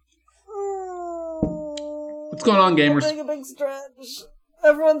What's going on, gamers? Take a big stretch.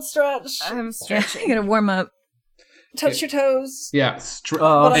 Everyone stretch. I'm stretching. You gotta warm up. Touch your toes. Yeah.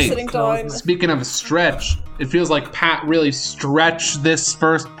 While I'm sitting down. Speaking of a stretch, it feels like Pat really stretched this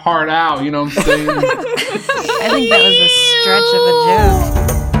first part out. You know what I'm saying? I think that was a stretch of a joke.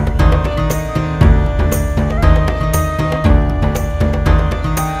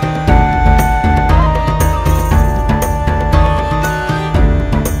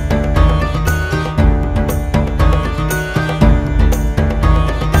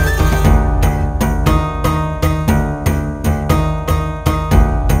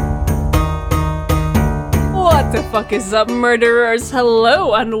 What the fuck is up, murderers?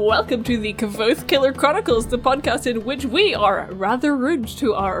 Hello, and welcome to the Kavoth Killer Chronicles, the podcast in which we are rather rude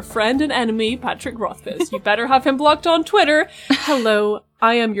to our friend and enemy, Patrick Rothfuss. You better have him blocked on Twitter. Hello,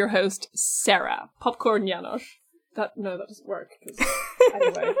 I am your host, Sarah. Popcorn Janosch. That doesn't work.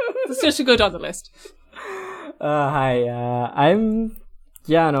 Anyway, let's just go down the list. Hi, I'm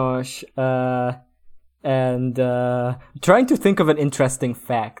Janosch, and trying to think of an interesting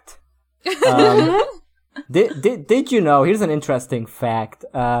fact. Did you know? Here's an interesting fact.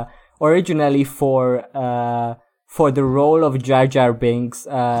 Originally, for the role of Jar Jar Binks,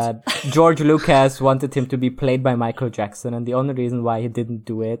 George Lucas wanted him to be played by Michael Jackson, and the only reason why he didn't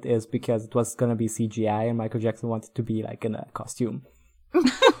do it is because it was gonna be CGI, and Michael Jackson wanted to be like in a costume.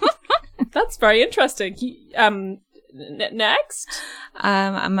 That's very interesting. Next?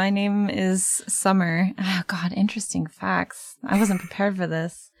 My name is Summer. Oh god, interesting facts. I wasn't prepared for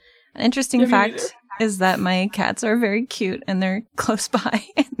this. An interesting fact is that my cats are very cute and they're close by,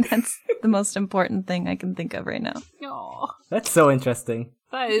 and that's the most important thing I can think of right now. Aww. That's so interesting.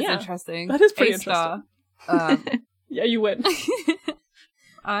 That is interesting. That is pretty A-star. interesting. Yeah, you win.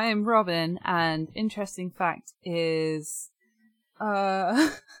 I'm Robin, and interesting fact is,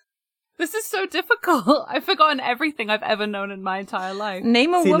 this is so difficult. I've forgotten everything I've ever known in my entire life.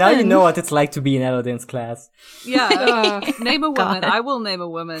 Name a See, woman. now you know what it's like to be in Elodin's class. Yeah, name a woman. God. I will name a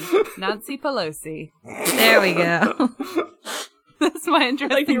woman. Nancy Pelosi. There we go. That's my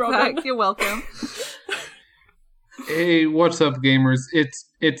interesting Robin. fact. You're welcome. Hey, what's up, gamers?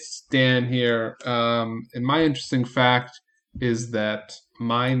 It's Dan here. And my interesting fact is that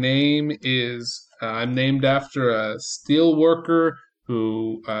my name is I'm named after a steel worker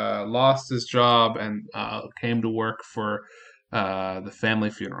who lost his job and came to work for the family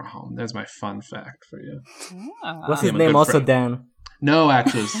funeral home. There's my fun fact for you. What's his I'm a name? good Also friend. Dan. No,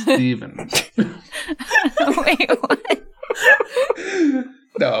 actually, Steven. Wait, what?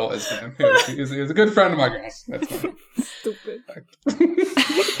 No, it was Dan. He was a good friend of mine, guys. That's fine. Stupid.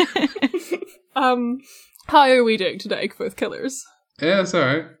 How are we doing today, Kavoth Killers? Yeah, it's all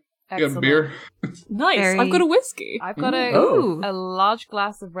right. You got a Excellent. beer? Nice. Very- I've got a whiskey. I've got Ooh. a large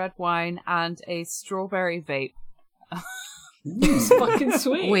glass of red wine and a strawberry vape. It's fucking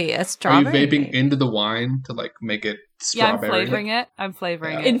sweet. Wait, a Are you strawberry? vaping into the wine to like make it Yeah, I'm strawberry? flavoring it.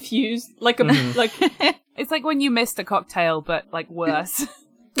 Infused like a like. It's like when you missed a cocktail, but like worse.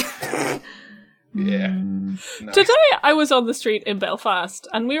 Yeah. Nice. Today I was on the street in Belfast,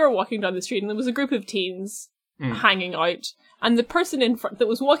 and we were walking down the street, and there was a group of teens hanging out, and the person in front that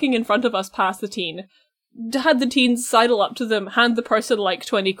was walking in front of us past the teen had the teens sidle up to them, hand the person like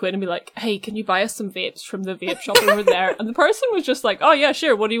 20 quid, and be like, "Hey, can you buy us some vapes from the vape shop over there?" And the person was just like, "Oh yeah,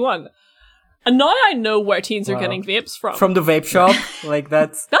 sure. What do you want?" And now I know where teens are Wow. getting vapes from. From the vape shop? Like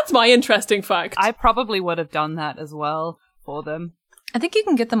that's... That's my interesting fact. I probably would have done that as well for them. I think you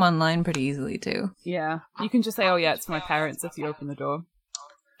can get them online pretty easily too. Yeah. You can just say, oh yeah, it's for my parents if you open the door.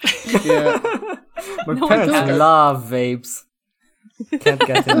 Yeah. My No, I parents don't. love vapes. Can't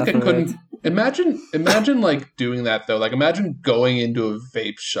get enough I of it. couldn't imagine like doing that though. Like imagine going into a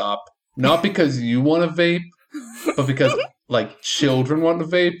vape shop, not because you want to vape, but because like children want to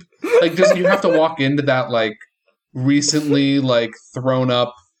vape. Like just you have to walk into that like recently like thrown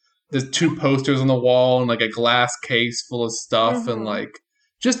up. There's two posters on the wall and like a glass case full of stuff and like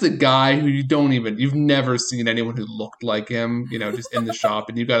just the guy who you've never seen anyone who looked like him, you know, just in the shop,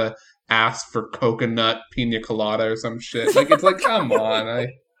 and you gotta ask for coconut pina colada or some shit. Like it's like, come on,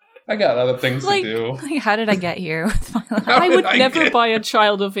 I got other things Like- to do. Like, how did I get here with my life? How I did would I never get- buy a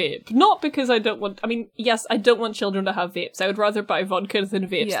child a vape. Not because I don't want... I mean, yes, I don't want children to have vapes. I would rather buy vodka than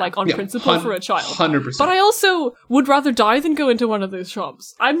vapes, Yeah. like, on principle for a child. 100%. But I also would rather die than go into one of those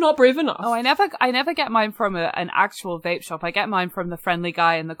shops. I'm not brave enough. Oh, I never get mine from an actual vape shop. I get mine from the friendly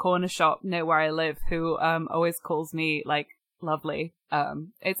guy in the corner shop near where I live who always calls me like lovely.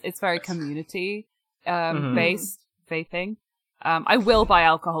 It's very community based vaping. I will buy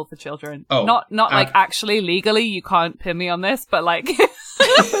alcohol for children. Oh, not like actually legally. You can't pin me on this, but like,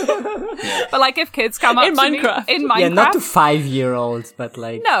 But like, if kids come up in to Minecraft, me, in Minecraft, Yeah, not to 5-year-olds, but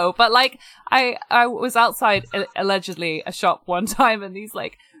like no, but like I was outside allegedly a shop one time, and these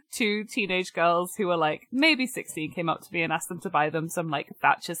like 2 teenage girls who were like maybe 16 came up to me and asked them to buy them some like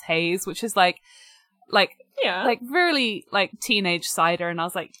Thatcher's Haze, which is like really like teenage cider, and I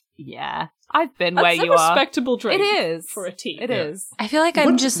was like, yeah, I've been where you are. It's a respectable drink. It is for a teen. It is. I feel like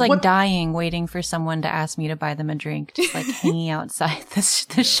I'm just like dying, waiting for someone to ask me to buy them a drink, just like hanging outside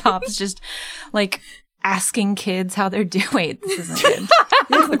the shops, just like asking kids how they're doing. Wait, this isn't good.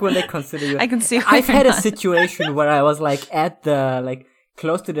 it's like when they consider you. I can see. I've had a situation where I was like at the like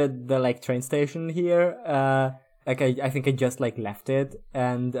close to the like train station here. Like I think I just like left it,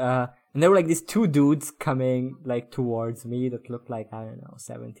 and there were like these 2 dudes coming like towards me that looked like, I don't know,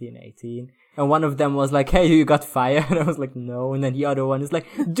 17, 18. And one of them was like, hey, you got fired? And I was like, no. And then the other one is like,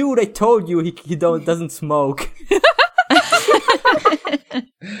 dude, I told you he doesn't smoke.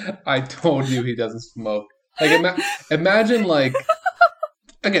 I told you he doesn't smoke. Like, imagine like,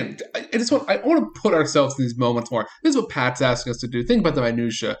 again, I want to put ourselves in these moments more. This is what Pat's asking us to do. Think about the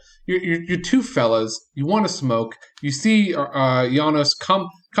minutia. You're 2 fellas. You want to smoke. You see Janos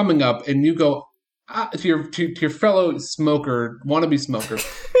coming up, and you go to your fellow smoker, wannabe smoker.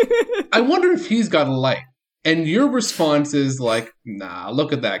 I wonder if he's got a light. And your response is like, nah,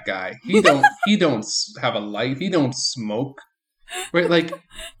 look at that guy. He don't have a light. He don't smoke. Right? Like,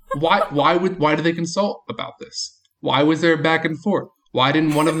 why do they consult about this? Why was there a back and forth? Why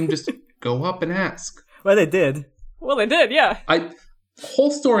didn't one of them just go up and ask? Well, they did. Well, they did, yeah.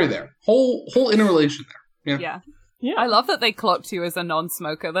 Whole story there. Whole interrelation there. Yeah. I love that they clocked you as a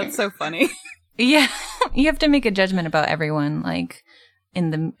non-smoker. That's so funny. Yeah. You have to make a judgment about everyone, like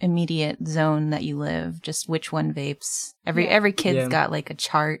in the immediate zone that you live, just which one vapes. Every kid's got like a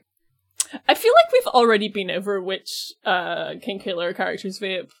chart. I feel like we've already been over which King Killer characters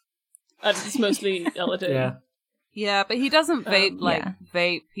vape. And it's mostly Illidan. Yeah. Yeah, but he doesn't vape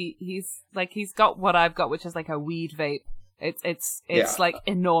vape. He's got what I've got, which is like a weed vape. It's like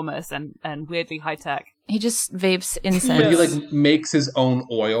enormous and weirdly high tech. He just vapes incense. But he like makes his own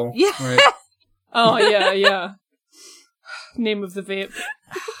oil. Yeah. Right? Oh yeah. Name of the vape.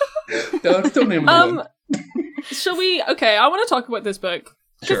 No, still name of the one. Shall we? Okay, I want to talk about this book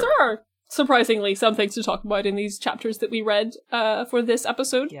because Sure. there are surprisingly some things to talk about in these chapters that we read for this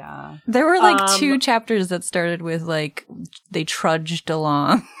episode. Yeah. There were like 2 chapters that started with like they trudged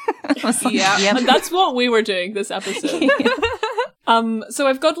along. Like, yep. And that's what we were doing this episode. So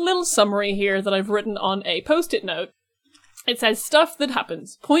I've got a little summary here that I've written on a post-it note. It says stuff that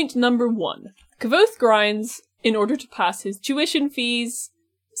happens. Point number 1. Kvothe grinds in order to pass his tuition fees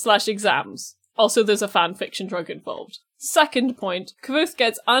 / exams. Also, there's a fan fiction drug involved. Second point, Kvothe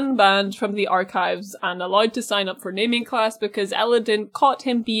gets unbanned from the archives and allowed to sign up for naming class because Illidan caught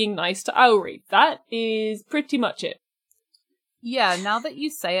him being nice to Auri. That is pretty much it. Yeah, now that you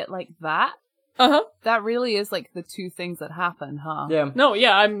say it like that, that really is like the 2 things that happen, huh? Yeah. No,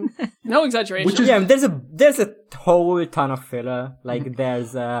 yeah, I'm no exaggeration. Yeah, there's a whole ton of filler. Like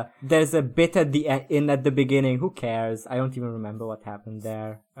there's a bit at the end at the beginning. Who cares? I don't even remember what happened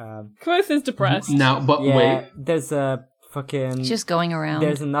there. Kvothe is depressed. Now, but wait. There's a fucking just going around.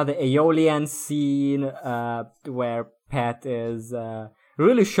 There's another Aeolian scene where Pat is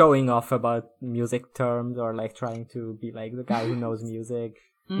really showing off about music terms or like trying to be like the guy who knows music.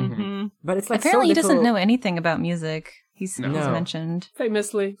 Mm-hmm. But it's like apparently so he doesn't know anything about music. He's No. mentioned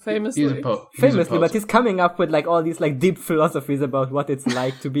Famously. He's a famously, but poser. he's coming up with like all these like deep philosophies about what it's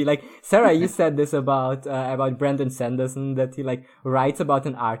like to be like Sarah. You said this about Brandon Sanderson, that he like writes about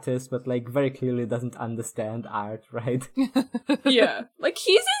an artist, but like very clearly doesn't understand art, right? Yeah, like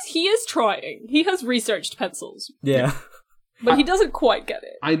he is trying. He has researched pencils, Yeah. but he doesn't quite get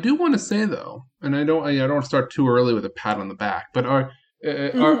it. I do want to say though, and I don't want to start too early with a pat on the back, but our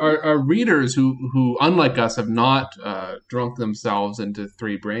readers who unlike us have not drunk themselves into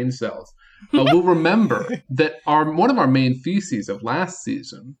 3 brain cells will remember that one of our main theses of last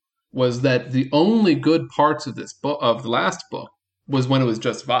season was that the only good parts of this book, of the last book, was when it was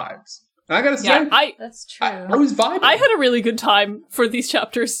just vibes. And I gotta say, that's true. I was vibing. I had a really good time for these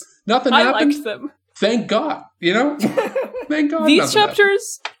chapters. Nothing I happened. liked them. Thank God. You know? Thank God.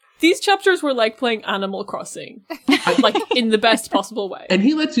 These chapters were like playing Animal Crossing, like in the best possible way. And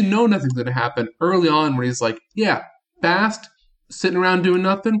he lets you know nothing's going to happen early on, where he's like, yeah, Bast, sitting around doing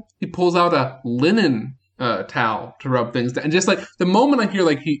nothing. He pulls out a linen towel to rub things down. And just like the moment I hear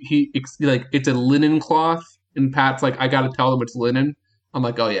like he like it's a linen cloth, and Pat's like, I got to tell them it's linen. I'm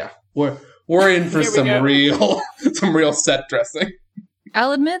like, oh yeah, we're in for some real set dressing.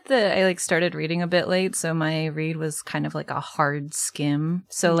 I'll admit that I started reading a bit late, so my read was kind of like a hard skim.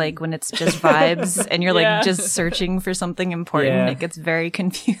 So when it's just vibes and you're just searching for something important, it gets very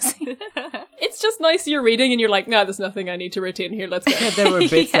confusing. It's just nice you're reading and you're like, nah, there's nothing I need to retain here. Let's go. Yeah, there were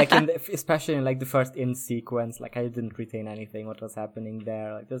bits especially in the first in sequence, I didn't retain anything. What was happening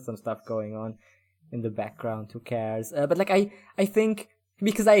there? There's some stuff going on in the background. Who cares? But I think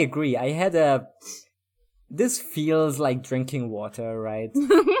because I agree, I had this feels like drinking water, right?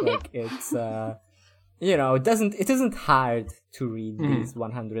 It's it isn't hard to read these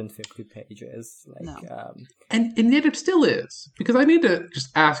 150 pages. And yet it still is, because I need to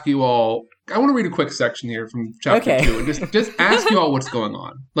just ask you all. I want to read a quick section here from chapter 2 and just ask you all what's going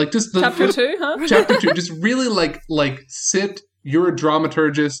on. Chapter 2, huh? Chapter 2, just really sit. You're a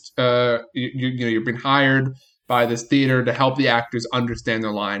dramaturgist. You've been hired by this theater to help the actors understand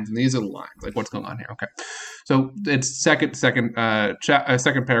their lines, and these are the lines. What's going on here? Okay, so it's second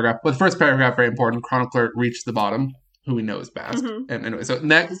paragraph. But the first paragraph, very important. Chronicler reached the bottom, who we know is Bast. Mm-hmm. And anyway, so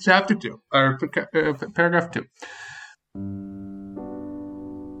next chapter 2 or paragraph 2.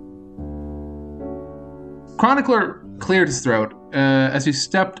 Chronicler cleared his throat as he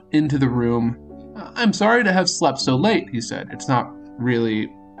stepped into the room. "I'm sorry to have slept so late," he said. "It's not really..."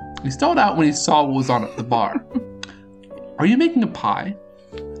 He stalled out when he saw what was on at the bar. "Are you making a pie?"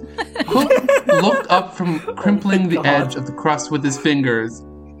 Quote looked up from crimpling the edge of the crust with his fingers.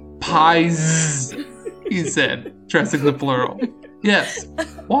 "Pies," he said, stressing the plural. "Yes.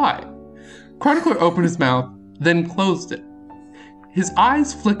 Why?" Chronicler opened his mouth, then closed it. His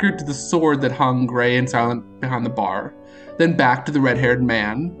eyes flickered to the sword that hung gray and silent behind the bar, then back to the red-haired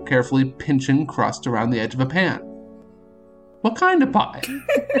man, carefully pinching crust around the edge of a pan. "What kind of pie?"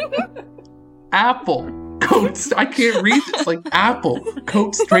 "Apple. Coat. I can't read this. Apple.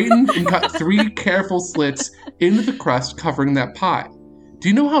 Coat straightened and cut 3 careful slits into the crust covering that pie. Do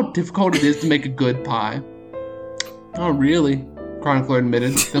you know how difficult it is to make a good pie?" "Oh, really?" Chronicler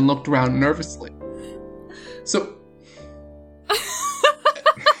admitted, then looked around nervously. So...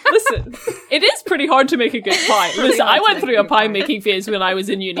 Listen, it is pretty hard to make a good pie. Listen, I went through a pie making phase when I was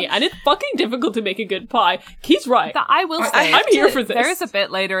in uni, and it's fucking difficult to make a good pie. He's right. But I will say, I'm here for this. There is a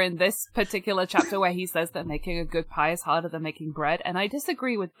bit later in this particular chapter where he says that making a good pie is harder than making bread, and I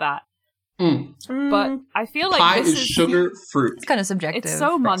disagree with that. But I feel like pie is sugar fruit. It's kind of subjective. It's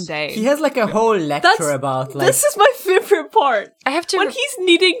so mundane. He has a whole lecture about This is my favorite part. I have to when he's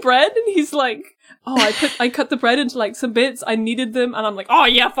kneading bread and he's like, "Oh, I cut the bread into some bits. I kneaded them," and I'm like, "Oh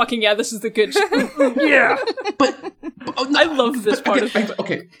yeah, fucking yeah, this is the good yeah." But I love this part of it.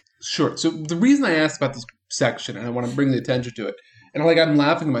 Okay, sure. So the reason I asked about this section, and I want to bring the attention to it, and I'm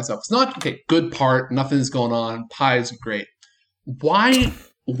laughing to myself. It's not good part. Nothing's going on. Pie is great.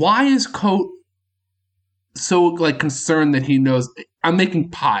 Why is Coat so concerned that he knows I'm making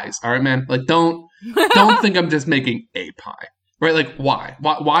pies? All right, man. Don't think I'm just making a pie. Right, why?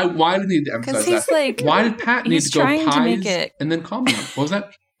 Why did he need to emphasize that? Why did Pat need to go pies and then comment on it? What was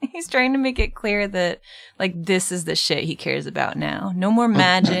that? He's trying to make it clear that, this is the shit he cares about now. No more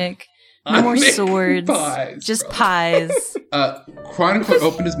magic, no more swords, just pies. Chronicler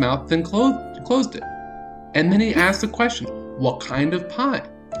opened his mouth, then closed it. And then he asked the question, "What kind of pie?"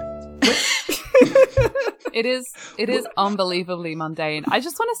 It is unbelievably mundane. I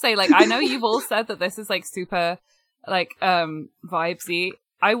just want to say, I know you've all said that this is super... vibesy.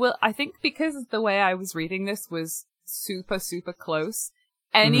 I think because the way I was reading this was super, super close.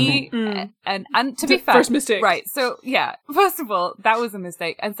 And to be fair, first mistake. Right. So yeah, first of all, that was a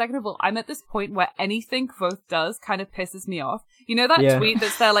mistake. And second of all, I'm at this point where anything Kvothe does kind of pisses me off. You know that tweet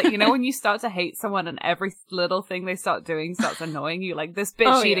that's there, when you start to hate someone and every little thing they start doing starts annoying you, this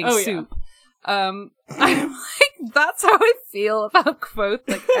bitch eating soup. Yeah. I'm that's how I feel about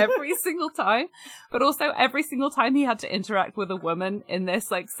Kvothe, every single time. But also every single time he had to interact with a woman in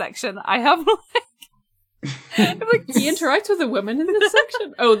this section, I have he interacts with a woman in this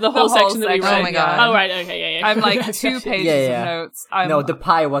section? Oh, the whole section that we read. Oh my god. Oh right, okay, yeah. I'm 2 pages of notes. No, the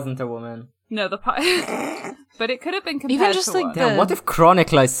pie wasn't a woman. No, the pie. But it could have been compared just to one. Damn, what if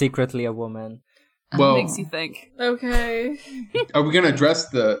Chronicler is secretly a woman? Well, makes you think. Okay. Are we going to address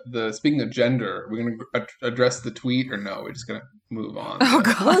the speaking of gender, are we going to address the tweet or no? We're just going to move on. Oh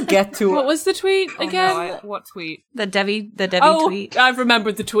god. We'll get to What was the tweet again? No, what tweet? The Devi tweet. I've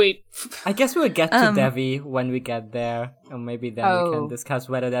remembered the tweet. I guess we'll get to Devi when we get there, and maybe then we can discuss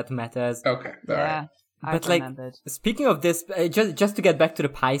whether that matters. Okay. All right. But remembered. Speaking of this, just to get back to the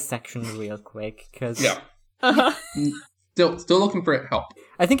pie section real quick, because still looking for help.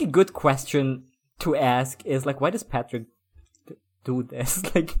 I think a good question to ask is why does Patrick do this?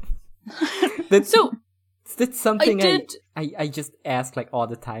 That's something I just ask like all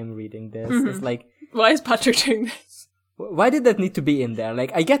the time reading this. It's like, why is Patrick doing this? Why did that need to be in there?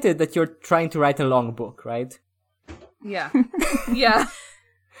 Like, I get it that you're trying to write a long book, right? Yeah. Yeah.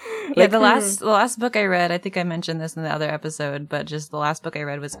 Yeah, the last book I read, I think I mentioned this in the other episode, but just the last book I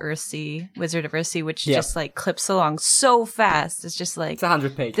read was Earthsea, Wizard of Earthsea, which just like clips along so fast. It's just like it's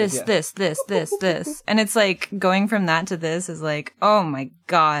 100 pages. This. And it's like going from that to this is like, oh my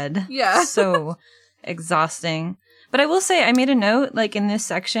God. Yeah. So exhausting. But I will say I made a note like in this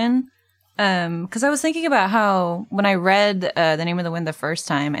section, because I was thinking about how when I read The Name of the Wind the first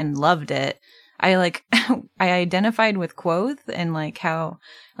time and loved it, I like I identified with Quoth and like how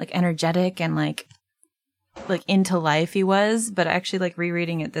like energetic and like into life he was, but actually like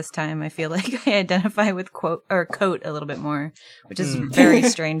rereading it this time, I feel like I identify with Coat a little bit more, which is very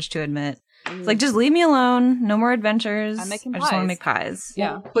strange to admit. It's like, just leave me alone, no more adventures. I just want to make pies.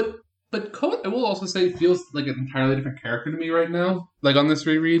 Yeah, but Coat, I will also say, feels like an entirely different character to me right now. Like on this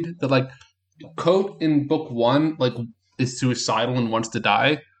reread, that like Coat in book 1 like is suicidal and wants to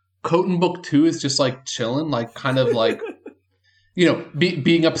die. Coat in book 2 is just like chilling, like kind of like, you know,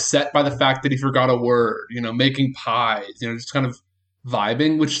 being upset by the fact that he forgot a word, you know, making pies, you know, just kind of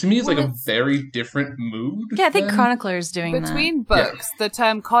vibing, which to me is like a very different mood. Yeah, I think Chronicler is doing Between that. books, the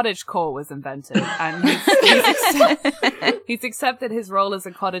term cottagecore was invented, and he's accepted his role as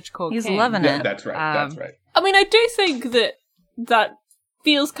a cottagecore He's king. loving it. That's right. That's right. I mean, I do think that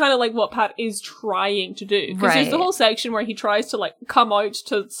feels kind of like what Pat is trying to do. Because there's the whole section where he tries to, like, come out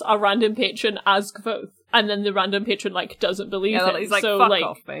to a random patron as Kvothe. And then the random patron, like, doesn't believe him. He's like, so, fuck like,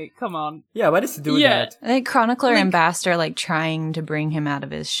 off, mate. Come on. Yeah, why does he do that? I think Chronicler and Bast are, like, trying to bring him out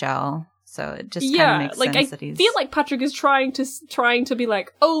of his shell. So it just kind of makes sense that he's... I feel like Patrick is trying to be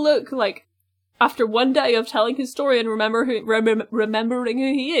like, oh, look, like, after one day of telling his story and remembering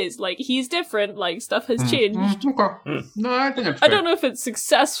who he is, like, he's different, like, stuff has changed. No, I think that's I fair. don't know if it's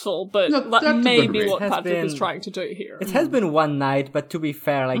successful, but that may be what Patrick is trying to do here. It has been one night, but to be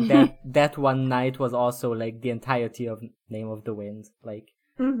fair, like, that one night was also, like, the entirety of Name of the Wind. Like,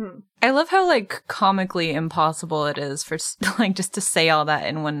 I love how, like, comically impossible it is for, like, just to say all that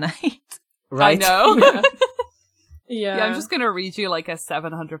in one night. Right? I know. Yeah, I'm just gonna read you like a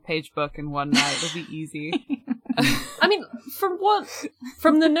 700-page book in one night. It'll be easy. I mean,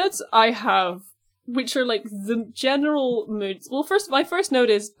 from the notes I have, which are like the general moods. Well, my first note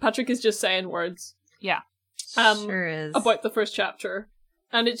is Patrick is just saying words. Yeah, Sure is. About the first chapter,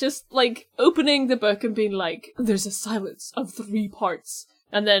 and it's just like opening the book and being like, "There's a silence of 3 parts."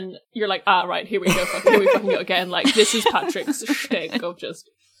 And then you're like, right, here we go, here we fucking go again. Like, this is Patrick's shtick of just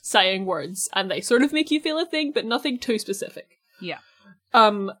saying words, and they sort of make you feel a thing, but nothing too specific. yeah.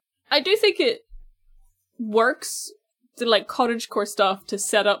 I do think it works, the like cottagecore stuff, to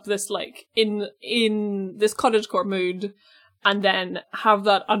set up this like in this cottagecore mood, and then have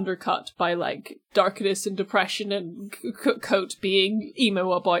that undercut by like darkness and depression and Coat being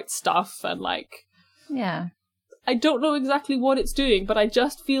emo about stuff, and like, Yeah. I don't know exactly what it's doing, but I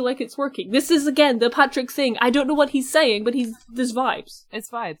just feel like it's working. This is, again, the Patrick thing. I don't know what he's saying, but there's vibes.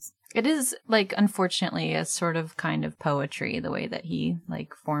 It's vibes. It is, like, unfortunately, a sort of kind of poetry, the way that he,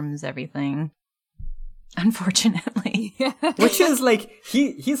 like, forms everything. Unfortunately. Which is, like,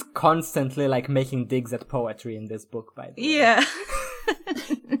 he's constantly, like, making digs at poetry in this book, by the way. Yeah.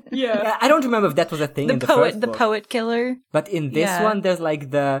 Yeah. I don't remember if that was a thing in the first book. The poet killer. But in this one, there's,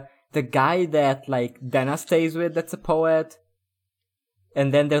 like, the guy that, like, Dana stays with that's a poet.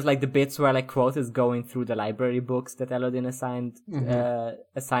 And then there's, like, the bits where, like, Quoth is going through the library books that Elodin assigned to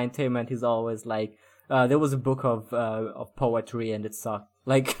him, and he's always like, there was a book of poetry and it sucked.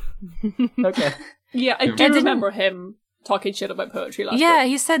 Like, okay. Yeah, I do remember him talking shit about poetry last Yeah,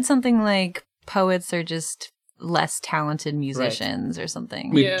 week. he said something like, poets are just less talented musicians or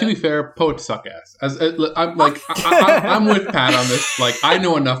something. I mean, to be fair, poets suck ass. I'm like, I'm with Pat on this. Like, I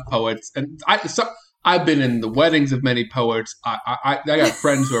know enough poets, and I've been in the weddings of many poets. I got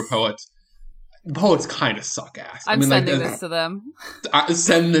friends who are poets. Poets kind of suck ass. I'm sending this to them. I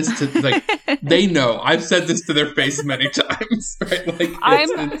send this to, like, they know. I've said this to their face many times. Right?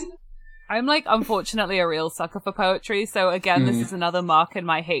 Like, I'm like, unfortunately, a real sucker for poetry. So again, this is another mark in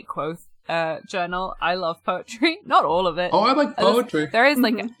my hate Quoth journal. I love poetry. Not all of it. Oh, I like poetry. There is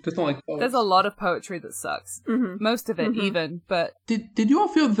like Just don't like poets. there's a lot of poetry that sucks. Most of it even, but Did you all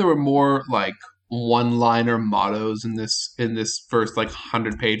feel that there were more like one-liner mottos in this first like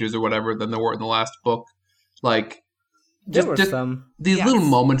 100 pages or whatever than there were in the last book? Like, There were just some. these little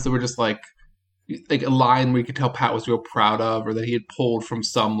moments that were just like a line where you could tell Pat was real proud of, or that he had pulled from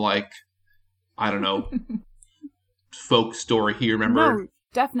some, like, I don't know, folk story he remembered.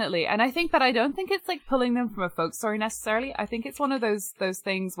 Definitely. And I think that I don't think it's like pulling them from a folk story necessarily. I think it's one of those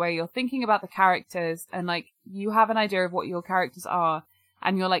things where you're thinking about the characters and like you have an idea of what your characters are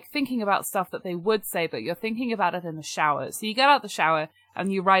and you're like thinking about stuff that they would say, but you're thinking about it in the shower. So you get out the shower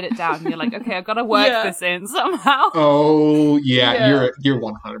and you write it down and you're like, okay, I've got to work this in somehow. Oh, yeah. You're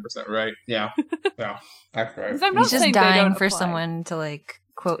 100% right. Yeah. Yeah. That's right. He's just dying for someone to like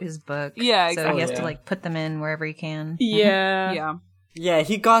quote his book. Yeah, exactly. So he has to like put them in wherever he can. Yeah. Yeah. Yeah,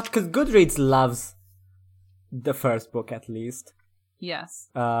 because Goodreads loves the first book at least. Yes.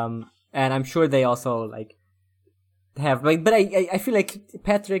 And I'm sure they also like have like, but I feel like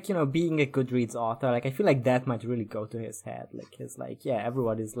Patrick, you know, being a Goodreads author, like I feel like that might really go to his head. Like his like, yeah,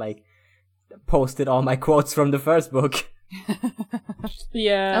 everyone is like posted all my quotes from the first book.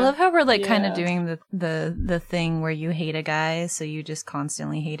 Yeah. I love how we're like kind of doing the thing where you hate a guy, so you just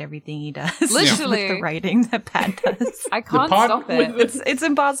constantly hate everything he does. Literally. With the writing that Pat does. I can't stop it. It's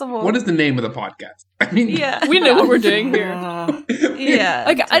impossible. What is the name of the podcast? I mean, we know what we're doing here. Yeah.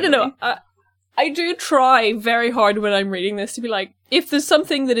 Like, I don't know. I do try very hard when I'm reading this to be like, if there's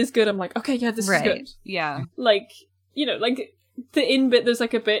something that is good, I'm like, okay, yeah, this is good. Yeah. Like, you know, like the in bit, there's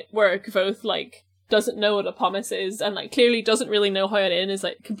like a bit where Kvothe like doesn't know what a pomace is and like clearly doesn't really know how an in is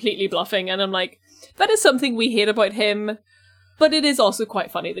like completely bluffing, and I'm like, that is something we hate about him, but it is also quite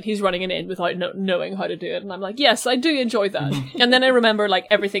funny that he's running an in without knowing how to do it, and I'm like, yes, I do enjoy that. And then I remember like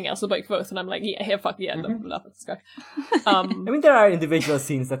everything else about Kvothe and I'm like, yeah, fuck yeah, love this guy. I mean, there are individual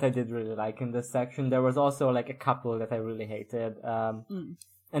scenes that I did really like in this section. There was also like a couple that I really hated, and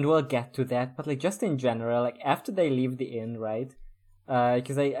we'll get to that, but like just in general, like after they leave the inn, right,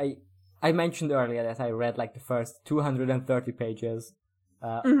 because I mentioned earlier that I read like the first 230 pages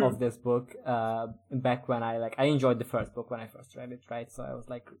of this book back when I enjoyed the first book when I first read it, right? So I was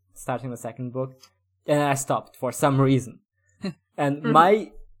like starting the second book and then I stopped for some reason. And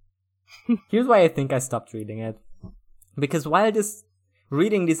here's why I think I stopped reading it. Because while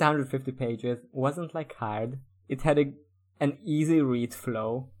reading these 150 pages wasn't like hard, it had an easy read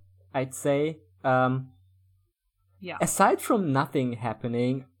flow, I'd say. Yeah. Aside from nothing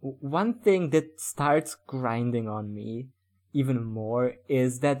happening, one thing that starts grinding on me even more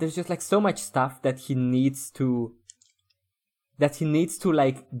is that there's just like so much stuff that he needs to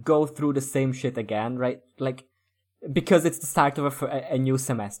like go through the same shit again, right? Like, because it's the start of a new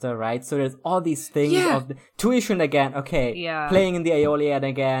semester, right? So there's all these things of the tuition again, playing in the Aeolian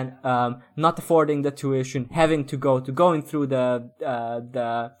again, not affording the tuition, having to going through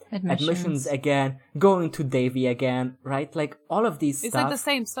the admissions again, going to Davy again, right? Like all of these It's like the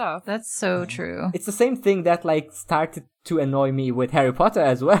same stuff. That's so true. It's the same thing that like started to annoy me with Harry Potter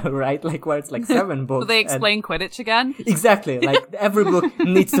as well, right? Like where it's like 7 books. Will they explain Quidditch again? Exactly. Like every book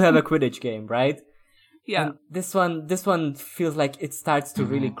needs to have a Quidditch game, right? Yeah. And this one feels like it starts to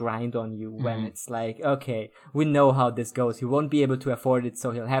really grind on you when it's like, okay, we know how this goes. He won't be able to afford it,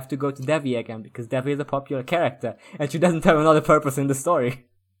 so he'll have to go to Devi again because Devi is a popular character and she doesn't have another purpose in the story.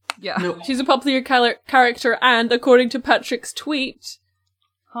 Yeah. No. She's a popular character and, according to Patrick's tweet,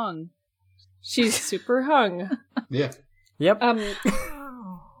 hung. She's super hung. Yeah. Yep.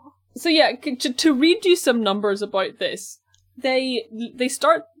 So yeah, to read you some numbers about this, they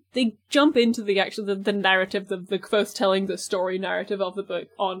jump into the narrative, the Kvothe telling the story narrative of the book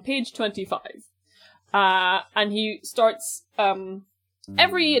on page 25. And he starts,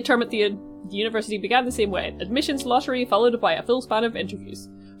 every term at the university began the same way. Admissions lottery followed by a full span of interviews.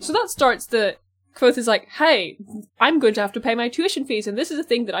 So that starts Kvothe is like, hey, I'm going to have to pay my tuition fees, and this is a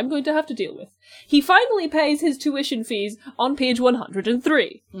thing that I'm going to have to deal with. He finally pays his tuition fees on page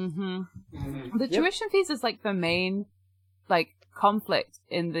 103. The tuition fees is like the main, like, conflict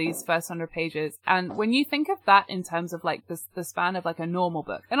in these first 100 pages. And when you think of that in terms of like the span of like a normal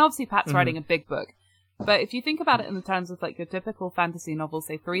book, and obviously Pat's writing a big book, but if you think about it in the terms of like your typical fantasy novel,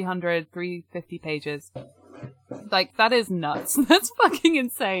 say 300, 350 pages, like that is nuts. That's fucking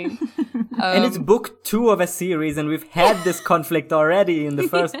insane. And it's book 2 of a series, and we've had this conflict already in the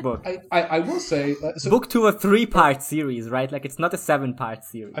first book. I will say... book 2 of 3-part series, right? Like, it's not a 7-part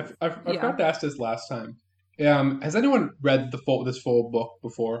series. I forgot to ask this last time. Has anyone read this full book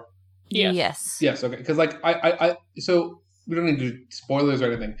before? Yeah. Yes. Yes, okay. Because, like, so we don't need to do spoilers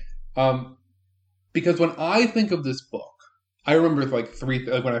or anything. Because when I think of this book, I remember, like,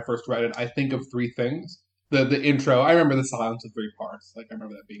 when I first read it, I think of 3 things. The intro, I remember the silence of 3 parts. Like, I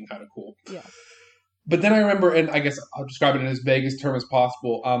remember that being kind of cool. Yeah. But then I remember, and I guess I'll describe it in as vague as term as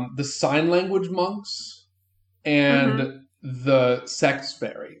possible, the sign language monks and the sex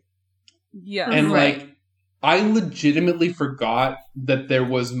fairy. Yeah. And, like, I legitimately forgot that there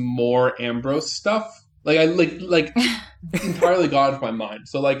was more Ambrose stuff Like I like entirely gone into my mind.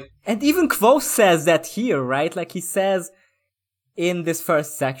 So like, and even Kvothe says that here, right? Like he says in this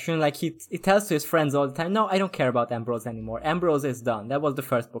first section, like he tells to his friends all the time, no, I don't care about Ambrose anymore. Ambrose is done. That was the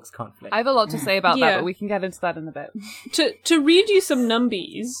first book's conflict. I have a lot to say about that, but we can get into that in a bit. To read you some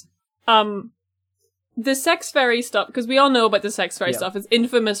numbies, the sex fairy stuff, because we all know about the sex fairy stuff. It's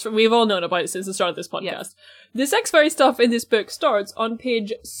infamous. We've all known about it since the start of this podcast. Yes. The sex fairy stuff in this book starts on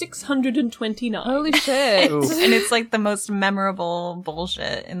page 629. Holy shit. And it's like the most memorable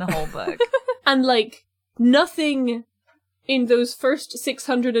bullshit in the whole book. And like, nothing in those first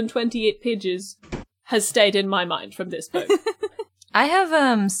 628 pages has stayed in my mind from this book. I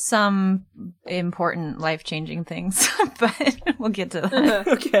have some important life-changing things, but we'll get to that.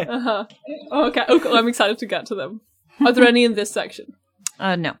 Okay. Okay, I'm excited to get to them. Are there any in this section?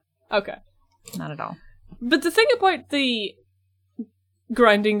 No. Okay. Not at all. But the thing about the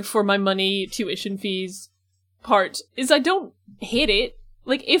grinding for my money, tuition fees part is I don't hate it.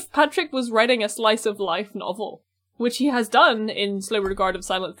 Like, if Patrick was writing a slice of life novel, which he has done in Slow Regard of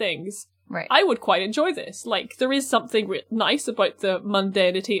Silent Things, right, I would quite enjoy this. Like, there is something nice about the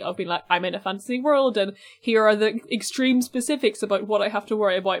mundanity of being like, I'm in a fantasy world, and here are the extreme specifics about what I have to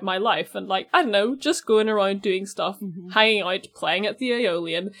worry about in my life. And like, I don't know, just going around doing stuff, hanging out, playing at the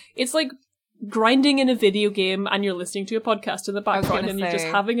Aeolian. It's like grinding in a video game and you're listening to a podcast in the background and you're just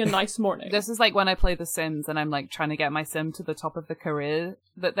having a nice morning. This is like when I play The Sims and I'm like trying to get my sim to the top of the career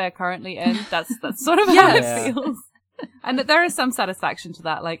that they're currently in. That's sort of how it feels. And there is some satisfaction to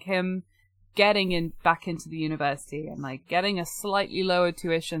that, like him getting back into the university and like getting a slightly lower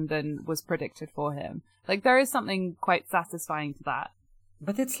tuition than was predicted for him. Like there is something quite satisfying to that.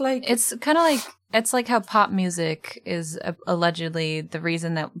 But it's like... It's kind of like... It's like how pop music is allegedly the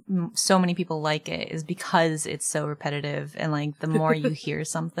reason that so many people like it is because it's so repetitive. And like the more you hear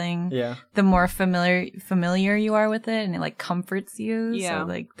something, the more familiar you are with it and it like comforts you. Yeah. So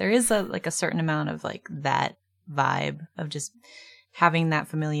like there is a certain amount of like that vibe of just having that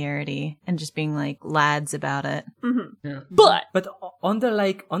familiarity and just being like lads about it. Mm-hmm. Yeah. But on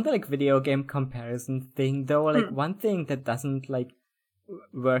the video game comparison thing though, like one thing that doesn't like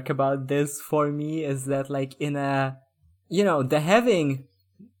work about this for me is that like in a, you know, the having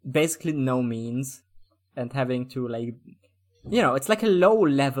basically no means and having to like, you know, it's like a low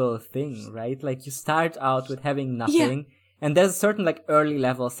level thing, right? Like you start out with having nothing and there's a certain like early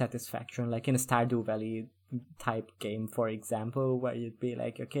level satisfaction, like in a Stardew Valley type game, for example, where you'd be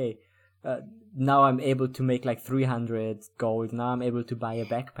like, okay, now I'm able to make like 300 gold, now I'm able to buy a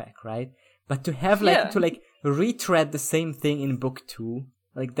backpack, right? But to have like to like retread the same thing in book 2,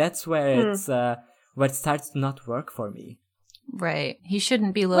 like that's where it's where it starts to not work for me. Right. He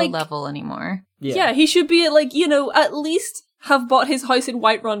shouldn't be low level anymore. Yeah, he should be like, you know, at least have bought his house in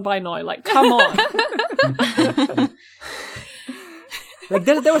Whiterun by now. Like, come on. Like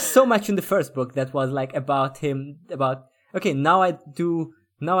there was so much in the first book that was like about him, about okay, now I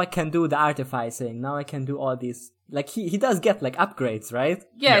can do the artificing, now I can do all these. Like he does get like upgrades, right?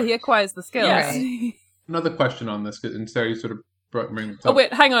 Yeah, he acquires the skills. Yes. Right. Another question on this, and Sarah, you sort of brought me. Oh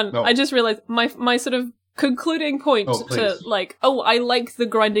wait, hang on. No. I just realized my sort of concluding point to like, I like the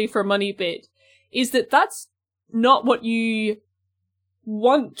grinding for money bit, is that that's not what you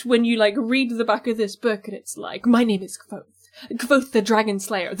want when you like read the back of this book and it's like, my name is Kvothe. Kvothe the Dragon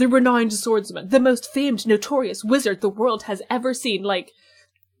Slayer, the renowned swordsman, the most famed, notorious wizard the world has ever seen. Like,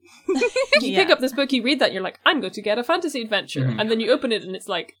 you pick up this book, you read that, and you're like, I'm going to get a fantasy adventure. Mm-hmm. And then you open it and it's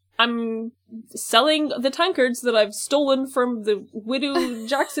like, I'm selling the tankards that I've stolen from the widow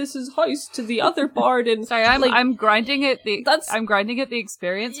Jaxus's house to the other bard. And sorry, I'm grinding at the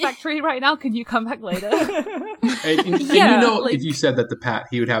experience factory right now. Can you come back later? and you know, like, if you said that to Pat,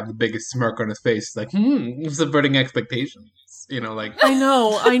 he would have the biggest smirk on his face, like, subverting expectations. You know, like I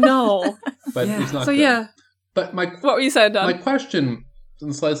know. But it's not. So good. But what were you saying, Dan? My question on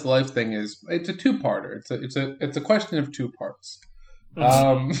the slice of life thing is, it's a two-parter. It's a question of two parts.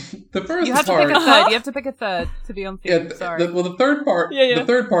 The first you have part, to pick a third. You have to pick a third to be on theme. Sorry. The third part. The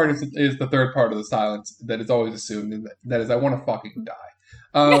third part is the third part of the silence that is always assumed, and that is I want to fucking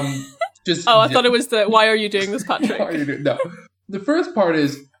die. Just. I thought it was the why are you doing this, Patrick? Why are you doing? No. The first part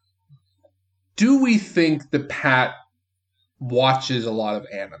is, do we think that Pat watches a lot of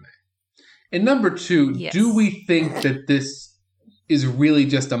anime? And number two, do we think that this is really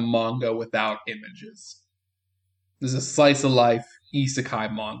just a manga without images? This is a slice of life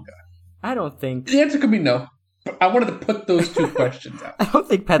isekai manga. I don't think... The answer could be no. But I wanted to put those two questions out. I don't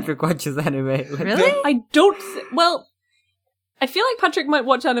think Patrick watches anime. Really? I don't... Well, I feel like Patrick might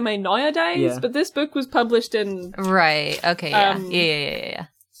watch anime nowadays, but this book was published in... Right, okay, yeah. Yeah.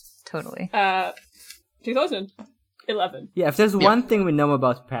 Totally. 2011. Yeah, if there's one thing we know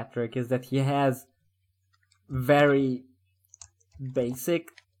about Patrick is that he has very basic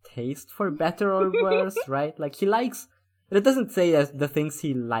taste, for better or worse, right? Like, he likes... It doesn't say that the things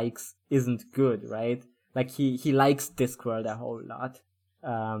he likes isn't good, right? Like, he likes Discworld a whole lot.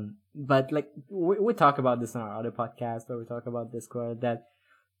 But, like, we talk about this on our other podcast where we talk about Discworld, that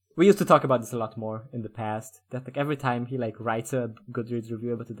we used to talk about this a lot more in the past, that, like, every time he, like, writes a Goodreads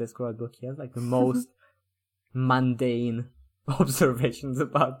review about the Discworld book, he has, like, the most mundane observations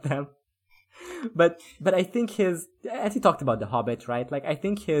about them. But I think as he talked about The Hobbit, right? Like, I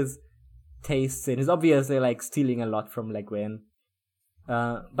think his tastes in is obviously, like, stealing a lot from Le Guin.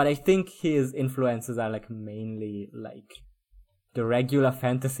 But I think his influences are, like, mainly, like, the regular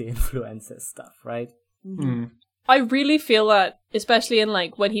fantasy influences stuff, right? Mm. I really feel that, especially in,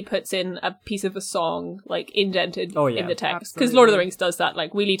 like, when he puts in a piece of a song, like, indented in the text. Because Lord of the Rings does that,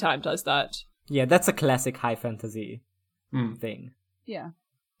 like, Wheelie Time does that. Yeah, that's a classic high fantasy thing. Yeah.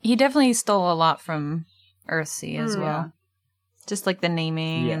 He definitely stole a lot from Earthsea as well. Yeah. Just like the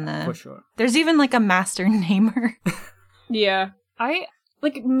naming and the... for sure. There's even like a master namer. Yeah.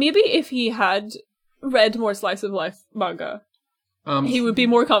 Maybe if he had read more slice of life manga, he would be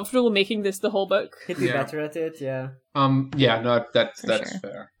more comfortable making this the whole book. He'd be better at it, yeah. That's sure.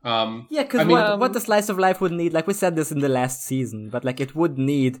 fair. Yeah, because what the slice of life would need, like we said this in the last season, but like it would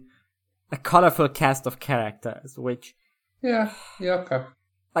need a colorful cast of characters, which... Yeah, okay.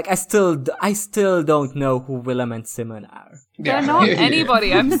 Like, I still don't know who Willem and Simon are. They're not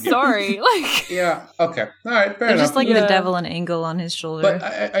anybody, I'm sorry. Like, yeah, okay. All right, fair They're enough. just like the devil and Angle on his shoulder. But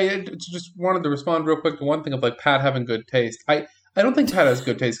I just wanted to respond real quick to one thing of, like, Pat having good taste. I don't think Pat has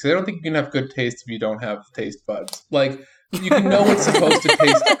good taste, because I don't think you can have good taste if you don't have taste buds. Like, you can know it's supposed to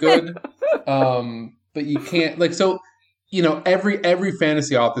taste good, but you can't, like, so, you know, every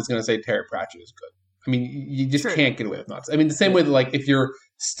fantasy author is going to say Terry Pratchett is good. I mean, you just can't get away with nonsense. I mean, the same way that, like, if you're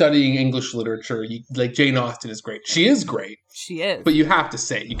studying English literature, like, Jane Austen is great. She is great. she is. But you have to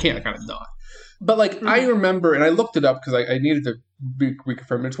say it. You can't kind of not. But, like, I remember, and I looked it up because I needed to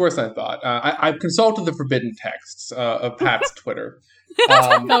reconfirm it. It's worse than I thought. I consulted the forbidden texts of Pat's Twitter.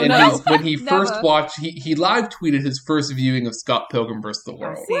 When he first watched, he live tweeted his first viewing of Scott Pilgrim vs. the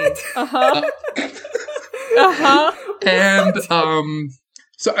World. And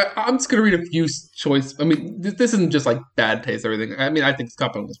so I'm just going to read a few choice. I mean, this isn't just like bad taste or everything. I mean, I think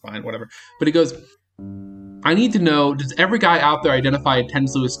Scott Pilgrim was fine, whatever. But he goes, I need to know, does every guy out there identify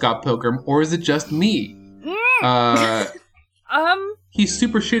intensely with Scott Pilgrim, or is it just me? He's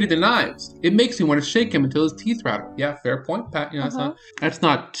super shitty to knives. It makes me want to shake him until his teeth rattle. Yeah, fair point, Pat. You know, that's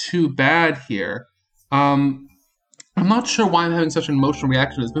not too bad here. I'm not sure why I'm having such an emotional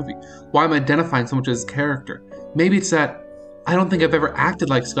reaction to this movie. Why I'm identifying so much with his character. Maybe it's that I don't think I've ever acted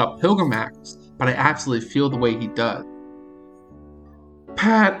like Scott Pilgrim acts, but I absolutely feel the way he does.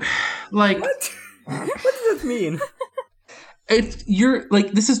 Pat, like... What? What does that mean?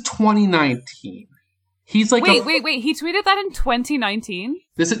 This is 2019. He's like... Wait, he tweeted that in 2019?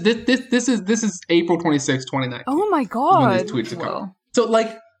 This is April 26, 2019. Oh my god. When these tweets are coming. So,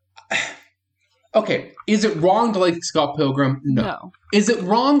 like... Okay, is it wrong to like Scott Pilgrim? No. Is it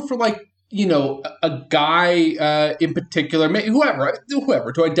wrong for, like, you know, a guy in particular, whoever,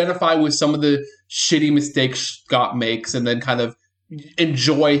 to identify with some of the shitty mistakes Scott makes and then kind of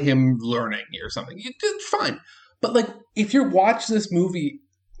enjoy him learning or something? It's fine. But, like, if you're watching this movie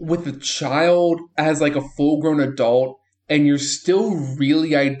with a child as, like, a full-grown adult and you're still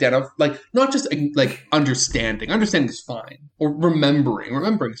really not just, like, understanding is fine, or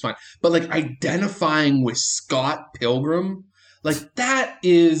remembering is fine, but, like, identifying with Scott Pilgrim, like, that's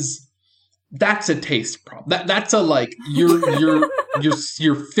a taste problem. That's a, like, you're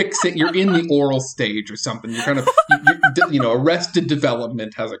fixing, you're in the oral stage or something. You're kind of, arrested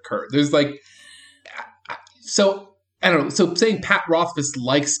development has occurred. There's, like, so, I don't know. So saying Pat Rothfuss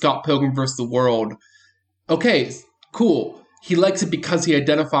likes Scott Pilgrim vs. the World, okay, cool. He likes it because he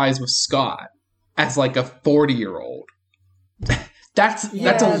identifies with Scott as, like, a 40-year-old. That's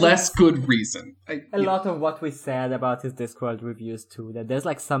a less good reason. A lot of what we said about his Discworld reviews too, that there's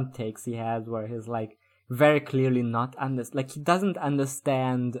like some takes he has where he's like very clearly not he doesn't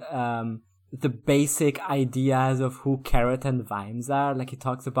understand the basic ideas of who Carrot and Vimes are. Like, he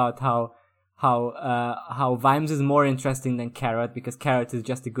talks about how Vimes is more interesting than Carrot because Carrot is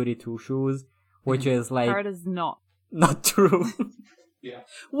just a goody two shoes, which is like Carrot is not true. Yeah.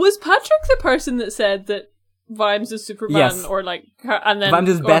 Was Patrick the person that said that Vimes is Superman, yes. or like, and then Vimes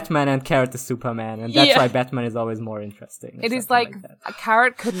is Batman and Carrot is Superman, and that's why Batman is always more interesting. It is like a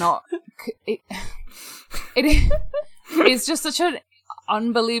Carrot could not. It's just such an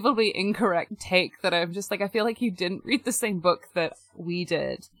unbelievably incorrect take that I'm just like, I feel like you didn't read the same book that we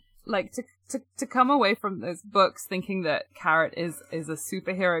did. Like, to come away from those books thinking that Carrot is a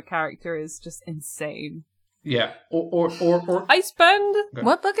superhero character is just insane. Yeah. Or I spend... Okay.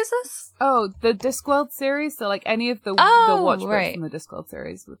 What book is this? Oh, the Discworld series? So, like, any of the Watch books right. from the Discworld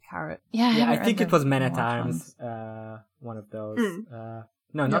series with Carrot. Yeah, I think it was Man at Watch Arms, ones. one of those.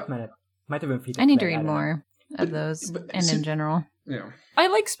 No, not Man at... Might have been Feet of I need to Clay, read don't know. more of those, and in general. Yeah. I,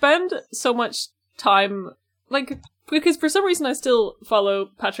 like, spend so much time... Like, because for some reason I still follow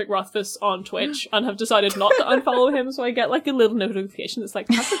Patrick Rothfuss on Twitch and have decided not to unfollow him, so I get, like, a little notification that's like,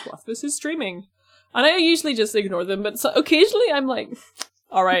 Patrick Rothfuss is streaming. And I usually just ignore them, but so occasionally I'm like,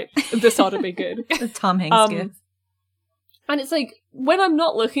 alright, this ought to be good. The Tom Hanks gift. And it's like, when I'm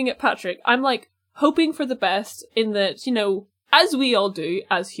not looking at Patrick, I'm like, hoping for the best in that, you know, as we all do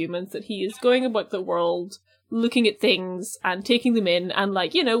as humans, that he is going about the world, looking at things and taking them in and,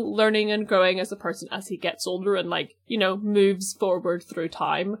 like, you know, learning and growing as a person as he gets older and, like, you know, moves forward through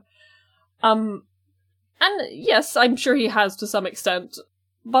time. And yes, I'm sure he has to some extent,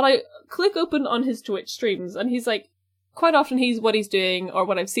 but I click open on his Twitch streams and he's like, quite often what he's doing, or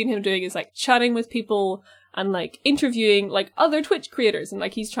what I've seen him doing, is like chatting with people and like interviewing like other Twitch creators, and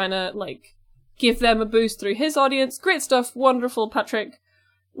like he's trying to like give them a boost through his audience. Great stuff. Wonderful, Patrick.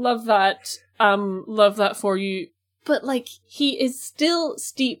 Love that. Love that for you. But like, he is still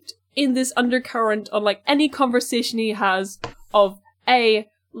steeped in this undercurrent on like any conversation he has of A,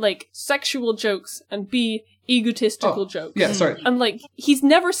 like sexual jokes, and B, egotistical jokes. Yeah, sorry. And like, he's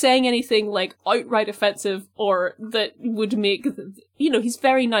never saying anything like outright offensive or that would make, you know, he's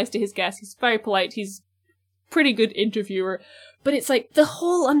very nice to his guests. He's very polite. He's pretty good interviewer. But it's like, the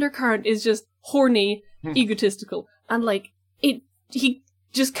whole undercurrent is just horny, egotistical. And like, he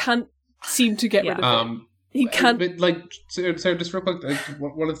just can't seem to get rid of it. He can't. But like, Sarah, just real quick, I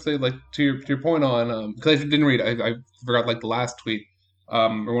wanted to say, like, to your point on, because I didn't read it, I forgot like the last tweet, or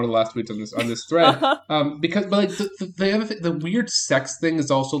one of the last tweets on this thread, because, but like the other thing, the weird sex thing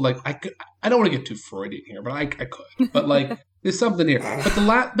is also like, I don't want to get too Freudian here, but I could, but like, there's something here,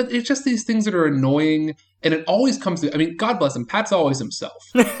 but it's just these things that are annoying, and it always comes to, I mean, God bless him, Pat's always himself,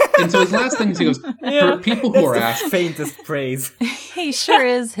 and so his last things he goes, for people who are asking, faintest praise. He sure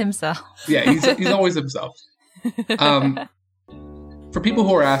is himself. Yeah, he's always himself. For people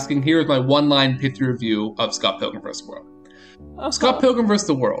who are asking, here's my one-line pithy review of Scott Pilgrim vs. the World. Scott Pilgrim vs.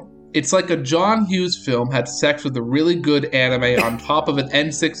 the World. It's like a John Hughes film had sex with a really good anime on top of an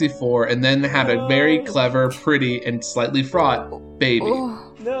N64 and then had a very clever, pretty, and slightly fraught baby.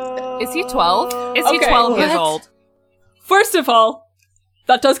 No. Is he 12? Is he Okay, 12 years what? old? First of all,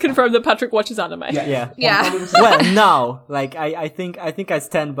 that does confirm that Patrick watches anime. Yeah. Yeah. Well, no. Like, I think I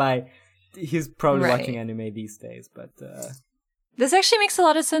stand by. He's probably Right. watching anime these days, but This actually makes a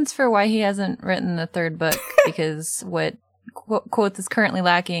lot of sense for why he hasn't written the third book, because what quote is currently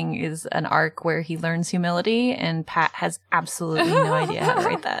lacking is an arc where he learns humility, and Pat has absolutely no idea how to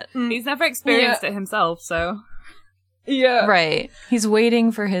write that. He's never experienced it himself, so. Yeah. Right. He's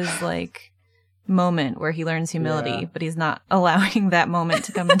waiting for his, like, moment where he learns humility, Yeah. but he's not allowing that moment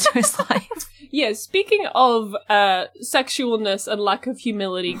to come into his life. Yeah, speaking of sexualness and lack of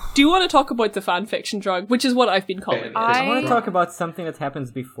humility, do you want to talk about the fanfiction drug, which is what I've been calling it? I want to talk about something that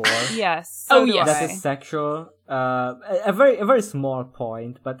happens before. Yes. Oh, so do yes. That I. is sexual. A very small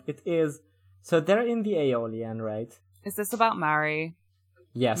point, but it is. So they're in the Aeolian, right? Is this about Mary?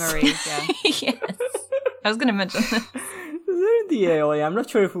 Yes. Marie, yeah. Yes. I was going to mention this. They're in the Aeolian. I'm not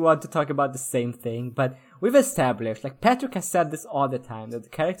sure if we want to talk about the same thing, but we've established, like Patrick has said this all the time, that the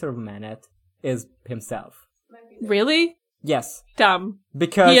character of Manet is himself. Really? Yes. Damn.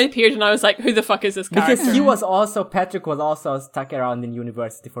 Because He appeared and I was like, who the fuck is this character? because Patrick was also stuck around in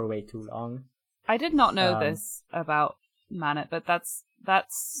university for way too long. I did not know this about Manet, but that's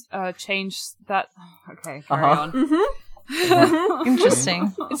changed that. Okay, carry on.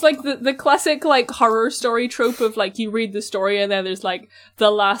 Interesting. It's like the classic like horror story trope of like you read the story and then there's like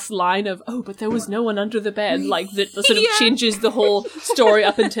the last line of, oh, but there was no one under the bed, like that sort of changes the whole story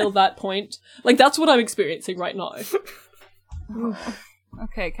up until that point. Like that's what I'm experiencing right now.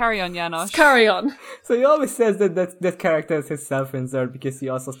 Okay, carry on, Janosch. Carry on. So he always says that character is his self-insert because he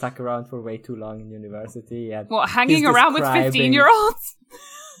also stuck around for way too long in university. And What, hanging he's around with describing- 15-year-olds?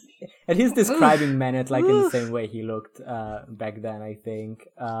 And he's describing Manet like in the same way he looked back then, I think.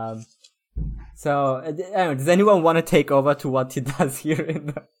 So, anyway, does anyone want to take over to what he does here in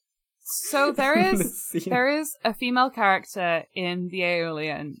the... So there in the is scene? there is a female character in the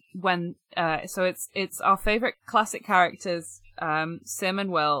Aeolian when so it's our favorite classic characters, Sim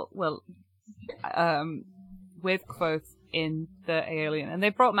and Will with Quoth in the Aeolian. And they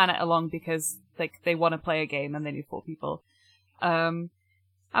brought Manet along because like they want to play a game and they need 4 people. And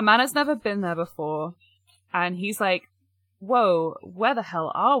Manet's never been there before. And he's like, whoa, where the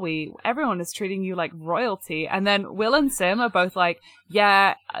hell are we? Everyone is treating you like royalty. And then Will and Sim are both like,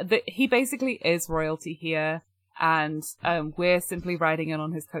 yeah, he basically is royalty here. And we're simply riding in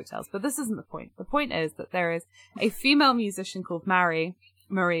on his coattails. But this isn't the point. The point is that there is a female musician called Marie.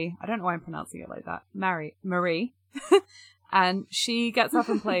 I don't know why I'm pronouncing it like that. Marie. And she gets up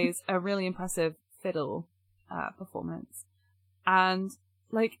and plays a really impressive fiddle performance. And,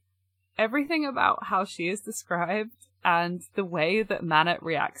 like, everything about how she is described and the way that Manet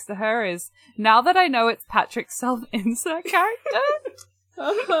reacts to her is, now that I know it's Patrick's self-insert character,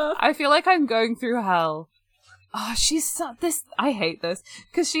 I feel like I'm going through hell. Oh, I hate this.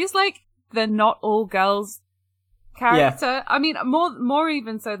 Because she's like the not all girls character. Yeah. I mean, more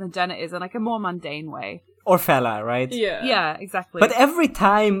even so than Jenna is in like a more mundane way. Or Fela, right? Yeah. Yeah, exactly. But every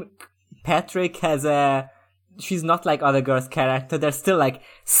time Patrick has she's not like other girls' character, they're still like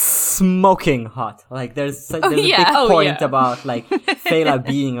smoking hot. Like there's a big point about like Fela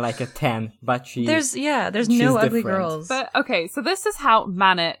being like a 10, but there's no ugly girls. But okay, so this is how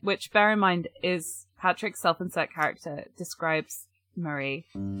Manet, which bear in mind is Patrick's self-insert character, describes Marie.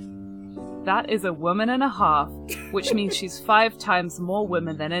 That is a woman and a half, which means she's 5 times more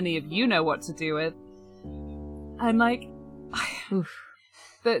women than any of you know what to do with. And like,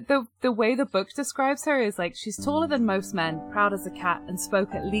 the way the book describes her is like, she's taller than most men, proud as a cat, and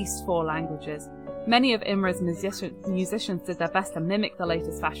spoke at least 4 languages. Many of Imra's musicians did their best to mimic the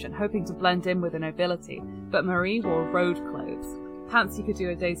latest fashion, hoping to blend in with the nobility, but Marie wore road clothes. Pants you could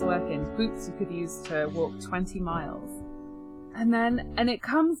do a day's work in, boots you could use to walk 20 miles. And it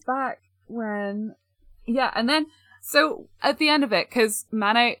comes back when, so at the end of it, because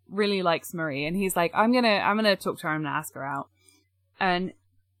Manet really likes Marie, and he's like, I'm gonna talk to her, I'm gonna ask her out. And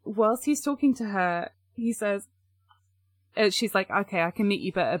whilst he's talking to her, he says, she's like, okay, I can meet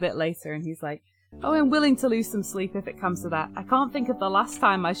you a bit later. And he's like, oh, I'm willing to lose some sleep if it comes to that. I can't think of the last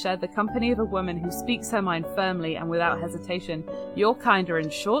time I shared the company of a woman who speaks her mind firmly and without hesitation. Your kind are in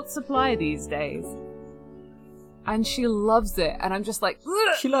short supply these days. And she loves it. And I'm just like,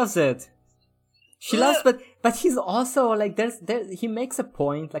 ugh! She loves it. She loves, but he's also like, he makes a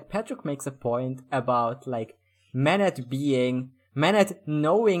point, like Patrick makes a point about like Manet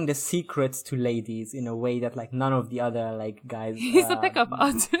knowing the secrets to ladies in a way that like none of the other like guys he's a pickup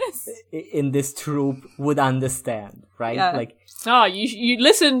artist in this troupe would understand, right? Yeah. Like you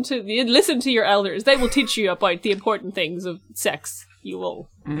listen to your elders. They will teach you about the important things of sex. You will.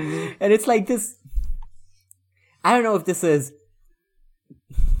 And it's like this, I don't know if this is,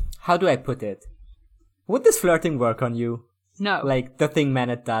 how do I put it? Would this flirting work on you? No. Like the thing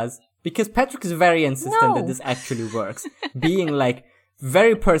Manet does? Because Patrick is very insistent that this actually works. Being like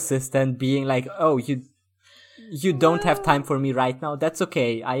very persistent, being like, oh, you don't have time for me right now. That's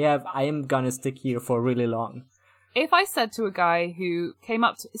okay. I am gonna stick here for really long. If I said to a guy who came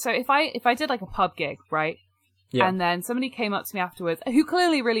up to, so if I did like a pub gig, right? Yeah. And then somebody came up to me afterwards who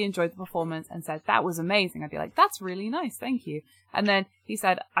clearly really enjoyed the performance and said, that was amazing. I'd be like, that's really nice. Thank you. And then he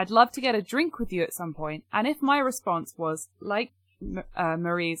said, I'd love to get a drink with you at some point. And if my response was like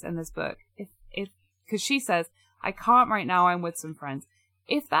Marie's in this book, if because she says, I can't right now, I'm with some friends.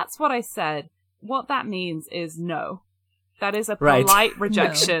 If that's what I said, what that means is no. That is a polite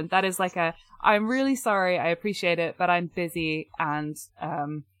rejection. No. That is like I'm really sorry, I appreciate it, but I'm busy and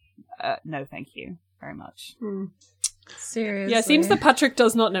no thank you very much. Seriously. Yeah, it seems that Patrick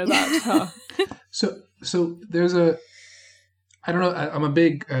does not know that. Huh? So there's I don't know, I'm a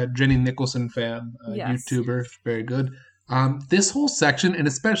big Jenny Nicholson fan, yes. YouTuber, very good. This whole section, and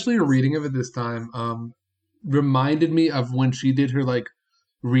especially a reading of it this time, reminded me of when she did her like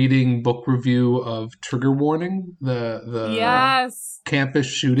reading book review of Trigger Warning, the yes. Campus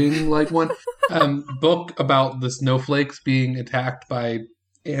shooting like one book about the snowflakes being attacked by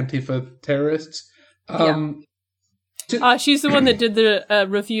Antifa terrorists. She's the one that did the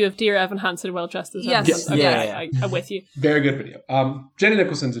review of Dear Evan Hansen, Well Dressed as Yes. Yes. Okay, yeah. I'm with you. Very good video. Jenny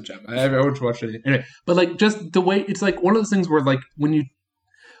Nicholson's a gem. I would watch it anyway. But like just the way it's like one of those things where like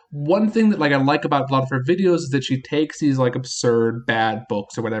one thing that like I like about a lot of her videos is that she takes these like absurd bad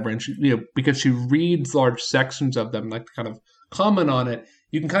books or whatever, and she because she reads large sections of them, like to kind of comment on it.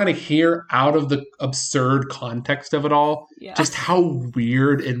 You can kind of hear out of the absurd context of it all, just how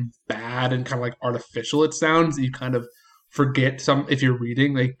weird and bad and kind of like artificial it sounds. You kind of forget if you're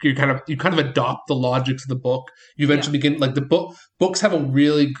reading, like you kind of adopt the logics of the book. You eventually begin like the books have a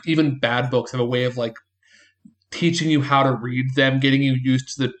really, even bad books have a way of like teaching you how to read them, getting you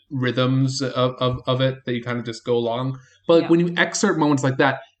used to the rhythms of it that you kind of just go along. But like, when you excerpt moments like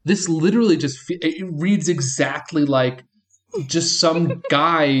that, this literally just it reads exactly like just some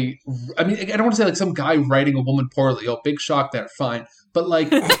guy. I mean, I don't want to say like some guy writing a woman poorly. Oh, big shock there, fine. But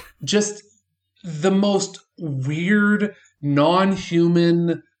like just the most weird,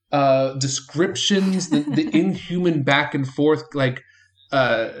 non-human descriptions, the inhuman back and forth like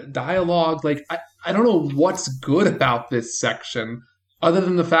dialogue. Like I don't know what's good about this section other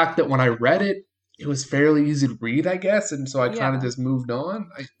than the fact that when I read it, it was fairly easy to read, I guess, and so I kind of just moved on.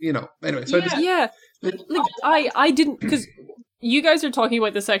 Anyway. So I didn't, because you guys are talking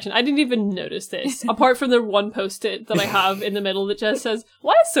about this section. I didn't even notice this, apart from the one post-it that I have in the middle that just says,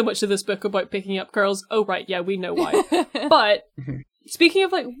 "Why is so much of this book about picking up girls?" Oh, right, yeah, we know why. But speaking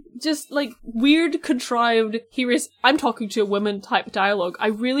of like just like weird, contrived, I'm talking to a woman type dialogue, I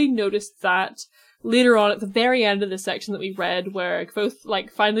really noticed that later on at the very end of the section that we read, where both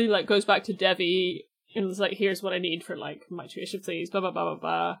like finally like goes back to Devi and was like, "Here's what I need for like my tuition, please." Blah blah blah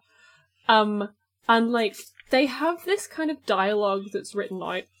blah blah. And like they have this kind of dialogue that's written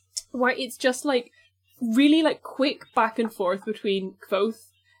out where it's just like really like quick back and forth between Kvothe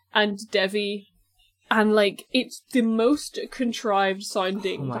and Devi. And, like, it's the most contrived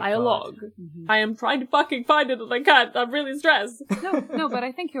sounding dialogue. I am trying to fucking find it and I can't. I'm really stressed. No, but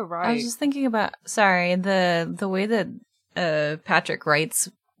I think you're right. I was just thinking about, the way that Patrick writes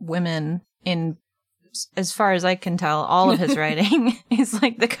women in, as far as I can tell, all of his writing is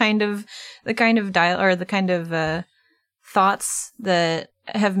like the kind of thoughts that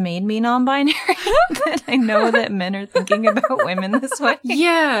have made me non-binary. That I know that men are thinking about women this way.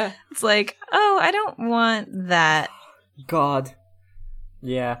 Yeah. It's like, oh, I don't want that. God.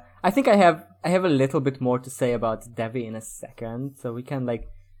 Yeah. I think I have a little bit more to say about Devi in a second, so we can like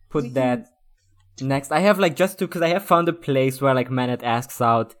put that next. I have like because I have found a place where like Manet asks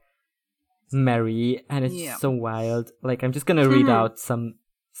out Mary, and it's so wild. Like I'm just gonna read out some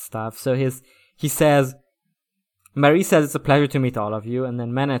stuff. So he says, Mary says, "It's a pleasure to meet all of you," and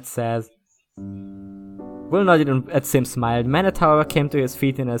then Manet says, Will nodded at Sim smiled. Manet, however, came to his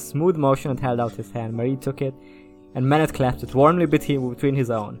feet in a smooth motion and held out his hand. Marie took it, and Manet clasped it warmly between his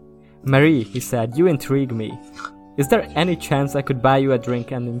own. "Marie," he said, "you intrigue me. Is there any chance I could buy you a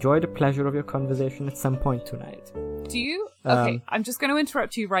drink and enjoy the pleasure of your conversation at some point tonight?" Do you? Okay, I'm just going to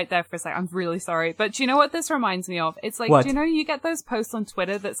interrupt you right there for a second. I'm really sorry. But do you know what this reminds me of? It's like, what? Do you know you get those posts on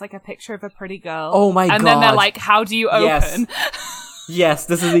Twitter that's like a picture of a pretty girl? Oh my God. And then they're like, "How do you open?" Yes. Yes,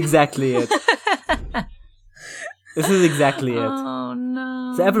 this is exactly it. This is exactly it. Oh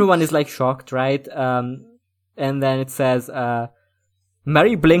no. So everyone is like shocked, right? And then it says,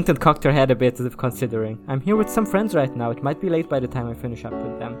 Mary blinked and cocked her head a bit as if considering. "I'm here with some friends right now. It might be late by the time I finish up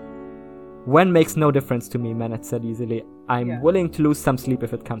with them." "When makes no difference to me," Manet said easily. "I'm willing to lose some sleep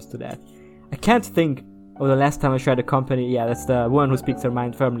if it comes to that. I can't think of the last time I shared a company." Yeah, that's the woman who speaks her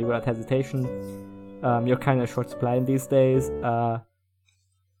mind firmly without hesitation. You're kind of short supply in these days.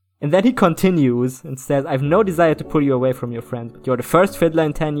 And then he continues and says, "I've no desire to pull you away from your friend, but you're the first fiddler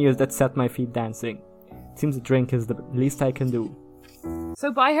in 10 years that set my feet dancing. It seems a drink is the least I can do."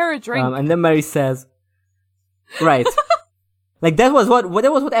 So buy her a drink. And then Mary says, right. Like that was what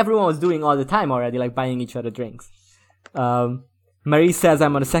everyone was doing all the time already, like buying each other drinks. Marie says,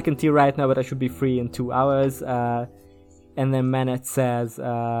 "I'm on a second tier right now, but I should be free in 2 hours." And then Manet says,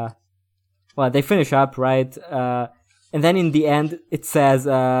 they finish up, right? And then in the end, it says,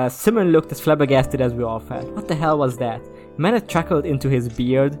 Simon looked as flabbergasted as we all felt. What the hell was that? Manet chuckled into his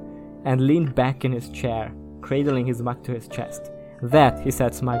beard and leaned back in his chair, cradling his mug to his chest. "That," he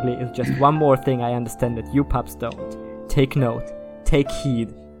said smugly, "is just one more thing I understand that you pups don't. Take note. Take heed."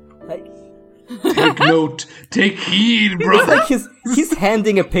 Like, take note. Take heed, brother. It's like he's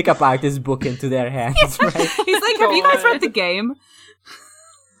handing a pickup artist book into their hands, right? He's like, "Have you guys read the game?"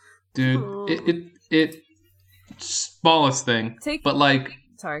 Dude, it smallest thing. But like,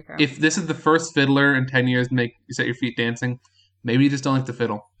 sorry, Carl. If this is the first fiddler in 10 years to make you set your feet dancing, maybe you just don't like the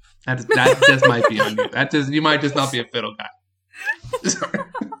fiddle. That just might be on you. You might just not be a fiddle guy. Sorry.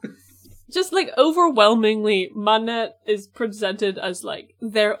 Just like overwhelmingly, Manet is presented as like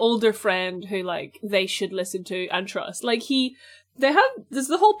their older friend who like they should listen to and trust. Like there's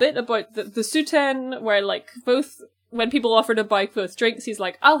the whole bit about the Suten where like both, when people offer to buy both drinks, he's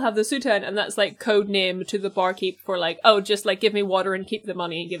like, "I'll have the Suten," and that's like code name to the barkeep for like, "Oh, just like give me water and keep the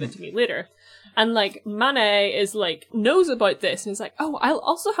money and give it to me later." And like Manet is like knows about this and is like, "Oh, I'll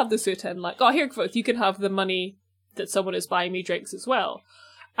also have the Suten." Like, "Oh, here, Kvothe, you can have the money that someone is buying me drinks as well."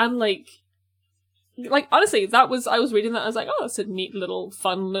 And like like, honestly, I was reading that, I was like, oh, it's a neat little,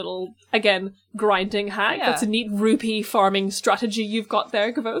 fun little, again, grinding hack. Yeah. That's a neat rupee farming strategy you've got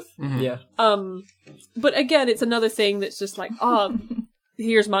there, Kvothe. Yeah. But again, it's another thing that's just like,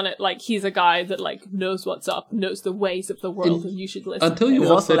 here's Manet, like, he's a guy that, like, knows what's up, knows the ways of the world, and you should listen. Until to you him.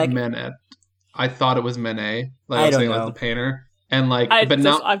 all also said like- Manet, I thought it was Manet. Like I I was don't saying, know. like the painter, and like, but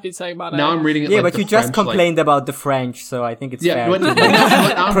I've been saying Manet. now I'm reading it. Yeah, like but the you just French, complained about the French, so I think it's Yeah, fair but- to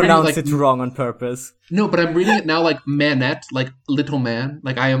now I'm pronounce reading, it wrong on purpose. No, but I'm reading it now like Manette, like little man.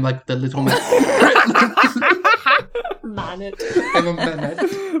 Like I am like the little man. Manet. I'm a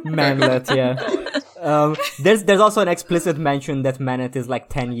Manette. Manlet, yeah. There's also an explicit mention that Manet is like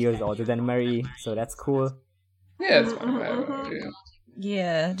 10 years older than Marie, so that's cool. Yeah, it's fine. Yeah.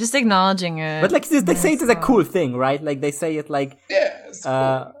 Yeah, just acknowledging it. But like they say it is a cool thing, right? Like they say it like It's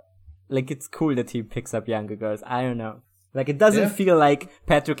cool. like it's cool that he picks up younger girls. I don't know. Like it doesn't Yeah. feel like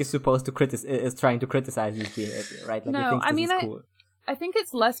Patrick is supposed to is trying to criticize his behavior, right? Like he No, thinks I this mean, is cool. I think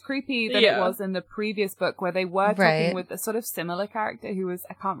it's less creepy than Yeah. it was in the previous book where they were talking Right. with a sort of similar character who was,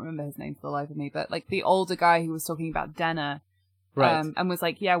 I can't remember his name for the life of me, but like the older guy who was talking about Denna, Right. and was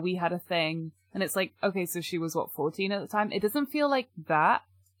like, yeah, we had a thing. And it's like, okay, so she was 14 at the time? It doesn't feel like that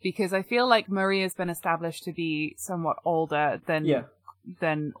because I feel like Maria's been established to be somewhat older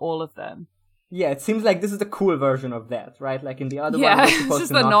than all of them. Yeah, it seems like this is the cool version of that, right? Like in the other one, Yeah, we're it's supposed just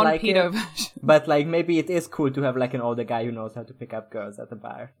to the not like non-pedo it. version. But like maybe it is cool to have like an older guy who knows how to pick up girls at the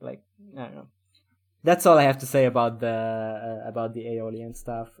bar. Like I don't know. That's all I have to say about the Aeolian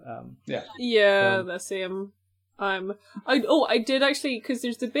stuff. Yeah, So- the same. I did actually, because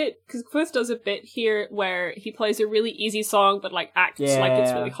there's the bit, because Kvothe does a bit here where he plays a really easy song, but like acts like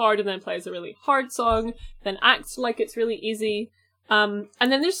it's Yeah. really hard, and then plays a really hard song, then acts like it's really easy. And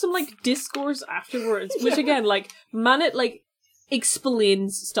then there's some like discourse afterwards, which again, like Manet like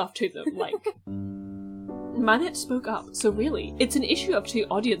explains stuff to them, like. Manet spoke up, so really, it's an issue of two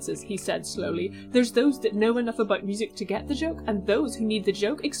audiences, he said slowly. There's those that know enough about music to get the joke, and those who need the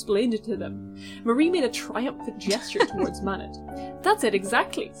joke explained it to them. Marie made a triumphant gesture towards Manet. That's it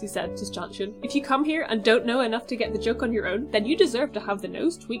exactly, she said to Stanchion. If you come here and don't know enough to get the joke on your own, then you deserve to have the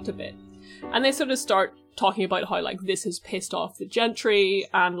nose tweaked a bit. And they sort of start talking about how, like, this has pissed off the gentry,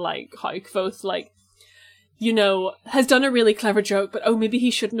 and, like, how Kvothe, like, you know, has done a really clever joke, but oh, maybe he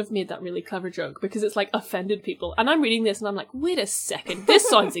shouldn't have made that really clever joke because it's like offended people. And I'm reading this and I'm like, wait a second, this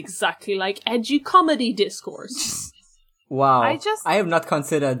sounds exactly like edgy comedy discourse. Wow. I have not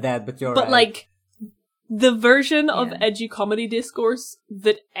considered that, but you're But right. like, the version of Yeah. edgy comedy discourse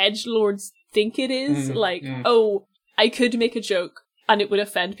that edgelords think it is, like, mm. oh, I could make a joke and it would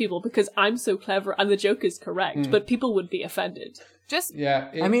offend people because I'm so clever and the joke is correct, but people would be offended. Just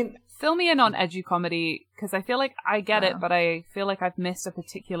Yeah. I mean, fill me in on edgy comedy, because I feel like I get it, but I feel like I've missed a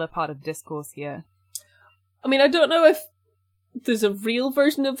particular part of discourse here. I mean, I don't know if there's a real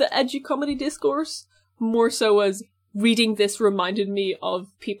version of the edgy comedy discourse, more so as reading this reminded me of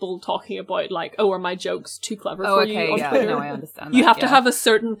people talking about, like, oh, are my jokes too clever Oh, for okay, you on yeah, Twitter? no, I understand You that, have to yeah. have a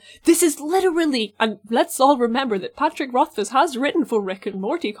certain, this is literally, and let's all remember that Patrick Rothfuss has written for Rick and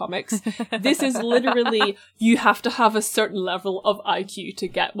Morty comics. This is literally, you have to have a certain level of IQ to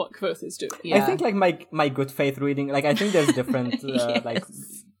get what Kvothe is doing. Yeah. I think like my good faith reading, like I think there's different like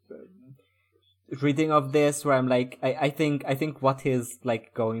reading of this where I'm like I think what he's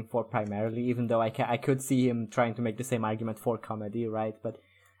like going for primarily, even though I could see him trying to make the same argument for comedy, right? But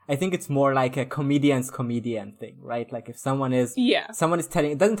I think it's more like a comedian's comedian thing, right? Like if someone is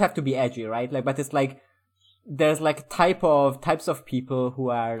telling, it doesn't have to be edgy, right? Like, but it's like there's like types of people who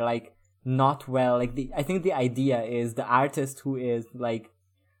are like not well. Like I think the idea is the artist who is like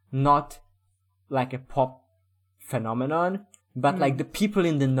not like a pop phenomenon, but like the people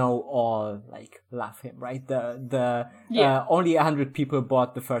in the know all like love him, right? Only 100 people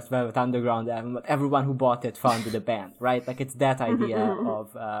bought the first Velvet Underground album, but everyone who bought it founded a band, right? Like it's that idea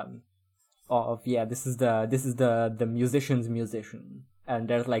of this is the musician's musician, and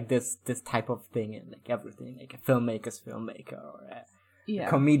there's like this type of thing in like everything, like a filmmaker's filmmaker or a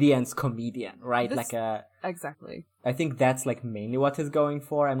comedian's comedian, right? Exactly. I think that's like mainly what he's going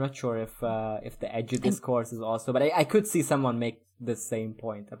for. I'm not sure if the edgy discourse is also, but I could see someone make the same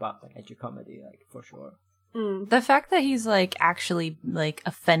point about like edgy comedy, like for sure. The fact that he's like actually like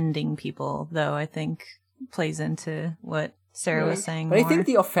offending people, though, I think plays into what Sarah was saying. But more. I think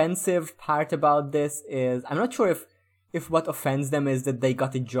the offensive part about this is I'm not sure if what offends them is that they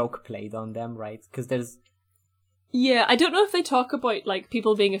got a joke played on them, right? Because there's Yeah, I don't know if they talk about, like,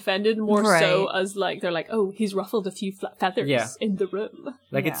 people being offended more so as, like, they're like, oh, he's ruffled a few feathers in the room.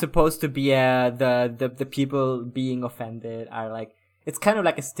 like it's supposed to be the people being offended are like it's kind of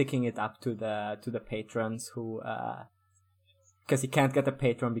like a sticking it up to the patrons who because he can't get a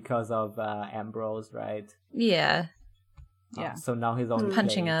patron because of Ambrose, right? Yeah. Yeah. So now he's only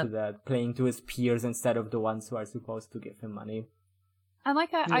Punching playing to his peers instead of the ones who are supposed to give him money. And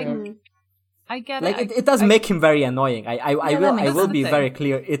like I get like it. it does make him very annoying. I will be sense. very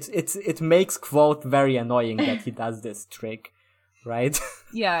clear. It makes Quoth very annoying that he does this trick, right?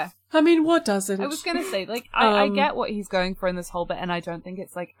 Yeah. I mean, what doesn't? I was gonna say, like, I get what he's going for in this whole bit, and I don't think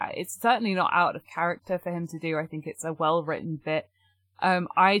it's like, it's certainly not out of character for him to do. I think it's a well-written bit.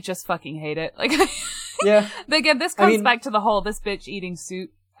 I just fucking hate it. Like, Yeah. Again, this comes back to the whole this bitch eating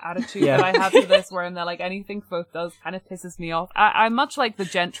soup attitude that I have to this, where I'm there, like, anything Quoth does kind of pisses me off. I'm much like the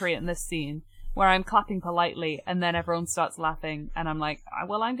gentry in this scene, where I'm clapping politely, and then everyone starts laughing, and I'm like,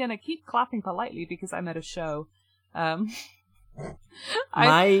 well, I'm gonna keep clapping politely because I'm at a show. This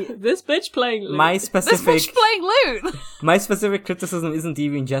bitch playing lute. My This bitch playing lute! My specific criticism isn't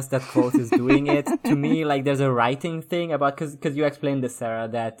even just that Quoth is doing it. To me, like, there's a writing thing about, because you explained this, Sarah,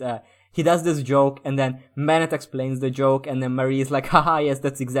 that he does this joke, and then Manet explains the joke, and then Marie is like, haha, yes,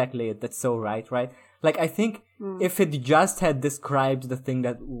 that's exactly it. That's so right? Like, I think if it just had described the thing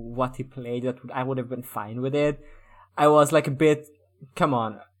what he played, I would have been fine with it. I was like a bit, come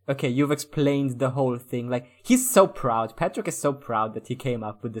on. Okay, you've explained the whole thing. Like, he's so proud. Patrick is so proud that he came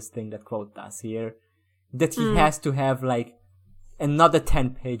up with this thing that Quoth does here. That he has to have, like, another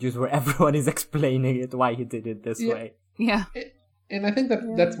 10 pages where everyone is explaining it, why he did it this way. Yeah. And I think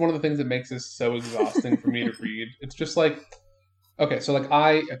that's one of the things that makes this so exhausting for me to read. It's just like, okay, so like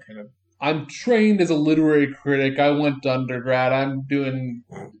I'm trained as a literary critic. I went to undergrad. I'm doing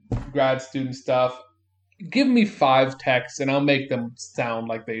grad student stuff. Give me 5 texts and I'll make them sound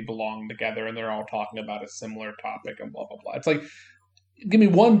like they belong together and they're all talking about a similar topic and blah, blah, blah. It's like, give me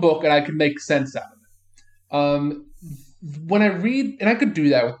one book and I can make sense out of it. When I read, and I could do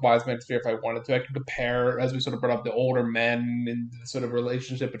that with Wise Man's Fear if I wanted to, I could compare, as we sort of brought up, the older men and the sort of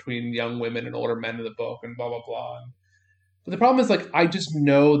relationship between young women and older men in the book and blah, blah, blah. But the problem is, like, I just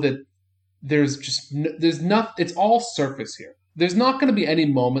know that there's not, it's all surface here. There's not going to be any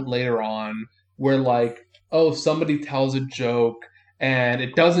moment later on where, like, oh, somebody tells a joke and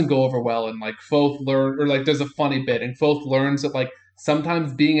it doesn't go over well and, like, Quoth or, like, there's a funny bit and Quoth learns that, like,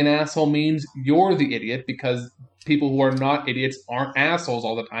 sometimes being an asshole means you're the idiot because people who are not idiots aren't assholes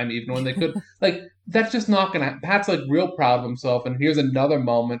all the time, even when they could. Like, that's just not going to... Pat's, like, real proud of himself, and here's another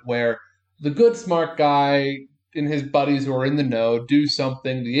moment where the good, smart guy and his buddies who are in the know do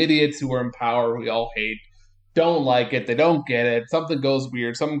something. The idiots who are in power, we all hate, don't like it. They don't get it. Something goes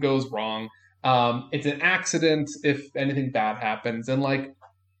weird. Something goes wrong. It's an accident if anything bad happens. And, like,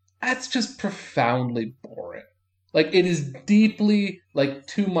 that's just profoundly boring. Like, it is deeply, like,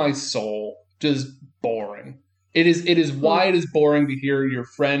 to my soul, just boring. It is why it is boring to hear your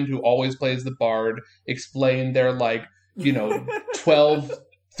friend who always plays the bard explain their, like, 12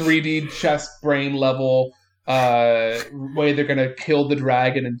 3D chess brain level way they're gonna kill the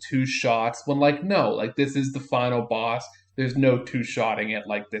dragon in 2 shots when, like, no, like, this is the final boss. There's no 2-shotting it.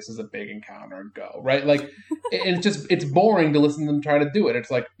 Like, this is a big encounter and go, right? Like, it's boring to listen to them try to do it.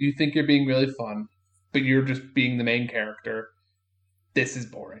 It's like, you think you're being really fun, but you're just being the main character. This is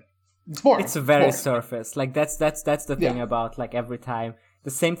boring. It's boring. It's very surface. Like, that's the thing about, like, every time.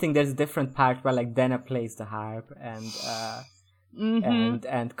 The same thing, there's a different part where, like, Dana plays the harp and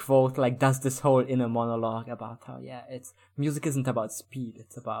Quoth, like, does this whole inner monologue about how, music isn't about speed,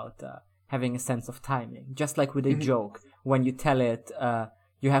 it's about having a sense of timing. Just like with a joke, when you tell it,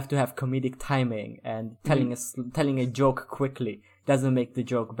 you have to have comedic timing, and telling a joke quickly doesn't make the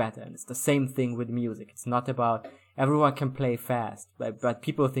joke better. And it's the same thing with music. It's not about everyone can play fast, but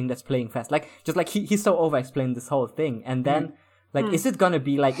people think that's playing fast. Like, just like he so over-explained this whole thing, and then like, is it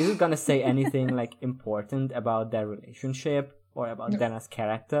gonna say anything like important about their relationship or about Dana's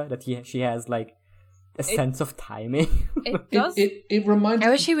character, that she has like a sense of timing? It does. It reminds. I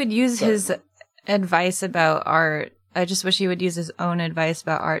wish he would use his advice about art. I just wish he would use his own advice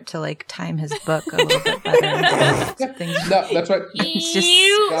about art to, like, time his book a little bit better. No, that's right. It's just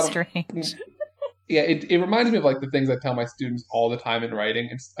strange. Yeah, it reminds me of, like, the things I tell my students all the time in writing.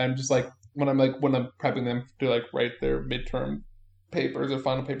 I'm just like, when I'm prepping them to, like, write their midterm papers or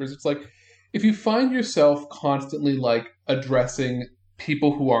final papers, it's like, if you find yourself constantly, like, addressing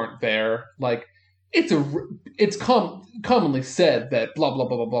people who aren't there, like, it's commonly said that blah blah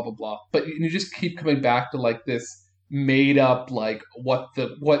blah blah blah blah blah, but you just keep coming back to, like, this made up, like, what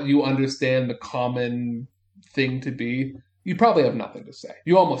you understand the common thing to be. You probably have nothing to say.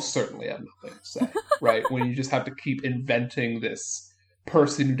 You almost certainly have nothing to say, right? When you just have to keep inventing this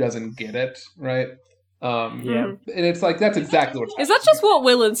person who doesn't get it, right? And it's like, that's exactly what Is that just what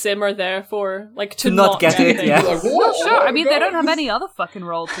Will and Sim are there for? Like, to not get it, yeah. Like, Well, sure. I mean, they don't have any other fucking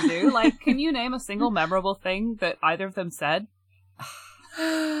role to do. Like, can you name a single memorable thing that either of them said?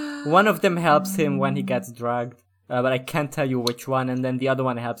 One of them helps him when he gets drugged, but I can't tell you which one, and then the other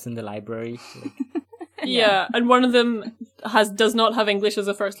one helps in the library. Like, Yeah, and one of them does not have English as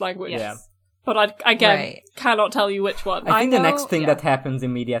a first language. yeah. But I cannot tell you which one. I think the know- next thing yeah. that happens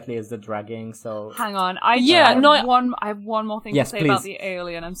immediately is the drugging, so... Hang on. I have one more thing Yes, to say about please. the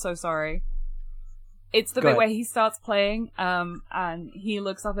alien. I'm so sorry. It's the Go bit where ahead. he starts playing, and he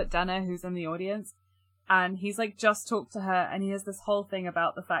looks up at Dana, who's in the audience, and he's like just talked to her, and he has this whole thing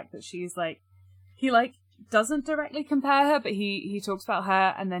about the fact that she's like, he like doesn't directly compare her, but he talks about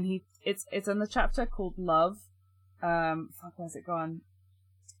her, and then it's in the chapter called Love. Where's it gone?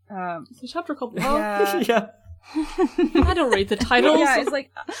 It's a chapter called Love. Yeah. yeah. I don't read the titles. Yeah, it's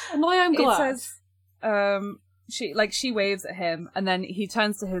like and I am glad. it says, she waves at him, and then he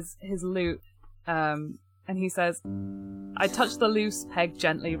turns to his lute, and he says, I touched the loose peg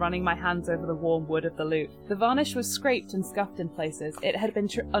gently, running my hands over the warm wood of the lute. The varnish was scraped and scuffed in places. It had been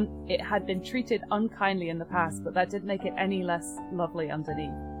treated unkindly in the past, but that didn't make it any less lovely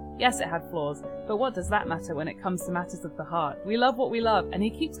underneath. Yes, it had flaws, but what does that matter when it comes to matters of the heart? We love what we love, and he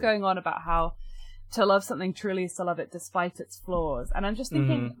keeps going on about how to love something truly is to love it despite its flaws. And I'm just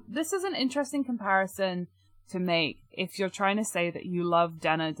thinking, this is an interesting comparison to make if you're trying to say that you love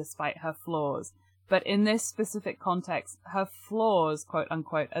Dana despite her flaws. But in this specific context, her flaws, quote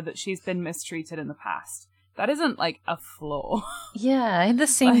unquote, are that she's been mistreated in the past. That isn't like a flaw. Yeah, I had the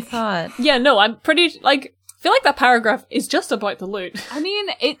same thought. Yeah, no, I'm pretty, like, I feel like that paragraph is just about the loot. I mean,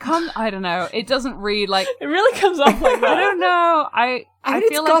 I don't know, it doesn't read like... It really comes off like that. I don't know, I mean,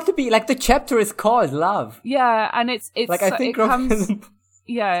 feel it's got to be, like, the chapter is called Love. Yeah, and it's Like, I think it comes... Robin-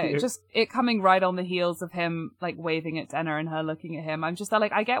 Yeah, just it coming right on the heels of him, like, waving at Dana and her looking at him. I'm just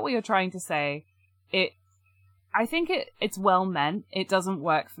like, I get what you're trying to say. I think it's well meant. It doesn't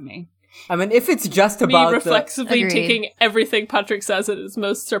work for me. I mean, if it's just Me about reflexively Agreed. taking everything Patrick says at its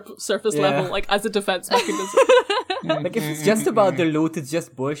most surface Yeah. level, like, as a defense mechanism. like, if it's just about the loot, it's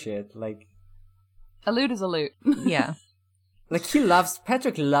just bullshit. Like, A loot is a loot. Yeah. like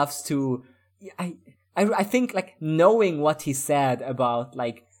Patrick loves to, I think, like, knowing what he said about,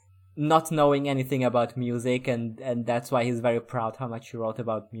 like, not knowing anything about music, and that's why he's very proud how much he wrote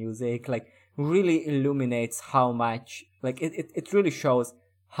about music, like, really illuminates how much, like, it really shows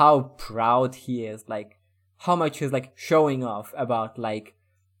how proud he is, like, how much he's, like, showing off about, like,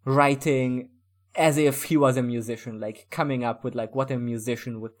 writing as if he was a musician, like, coming up with, like, what a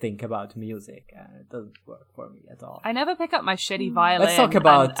musician would think about music. It doesn't work for me at all. I never pick up my shitty violin Let's talk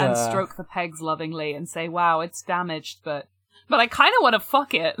about, and stroke the pegs lovingly and say, wow, it's damaged, but I kind of want to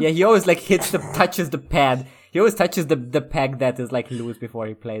fuck it. Yeah, he always, like, touches the pad. He always touches the peg that is, like, loose before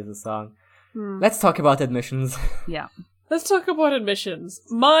he plays the song. Let's talk about admissions. Yeah. Let's talk about admissions.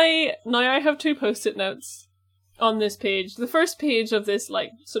 Now I have 2 post-it notes on this page. The first page of this,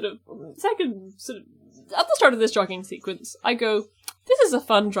 like, at the start of this drugging sequence, I go, this is a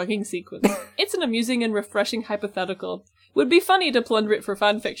fun drugging sequence. It's an amusing and refreshing hypothetical. Would be funny to plunder it for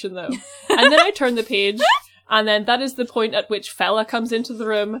fanfiction, though. And then I turn the page, and then that is the point at which Fella comes into the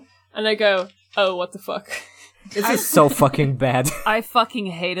room, and I go, oh, what the fuck? This is so fucking bad. I fucking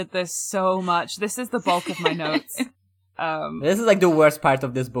hated this so much. This is the bulk of my notes. This is, like, the worst part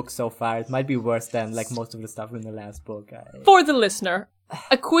of this book so far. It might be worse than, like, most of the stuff in the last book. For the listener,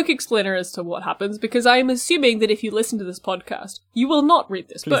 a quick explainer as to what happens, because I am assuming that if you listen to this podcast, you will not read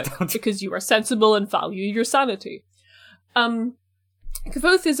this Please book, don't. because you are sensible and value your sanity.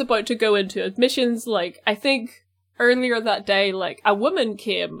 Kvothe is about to go into admissions, like, I think earlier that day, like, a woman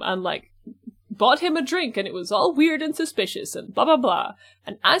came and, like, bought him a drink, and it was all weird and suspicious, and blah blah blah.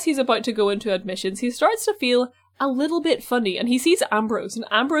 And as he's about to go into admissions, he starts to feel a little bit funny, and he sees Ambrose, and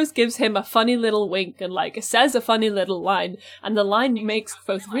Ambrose gives him a funny little wink and, like, says a funny little line, and the line makes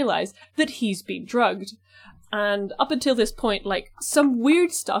Kvothe realize that he's been drugged. And up until this point, like, some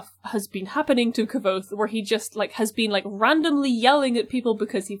weird stuff has been happening to Kvothe, where he just, like, has been, like, randomly yelling at people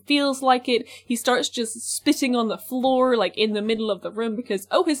because he feels like it. He starts just spitting on the floor, like, in the middle of the room because,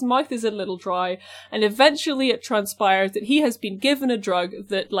 oh, his mouth is a little dry. And eventually it transpires that he has been given a drug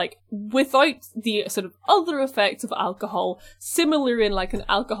that, like, without the sort of other effects of alcohol, similar in, like, an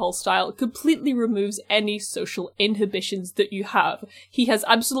alcohol style, completely removes any social inhibitions that you have. He has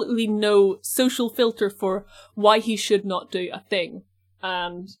absolutely no social filter for why he should not do a thing.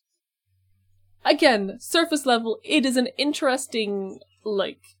 And again, surface level, it is an interesting,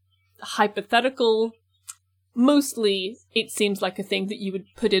 like, hypothetical. mostly it seems like a thing that you would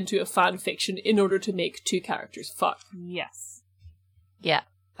put into a fan fiction in order to make two characters fuck. Yes. Yeah.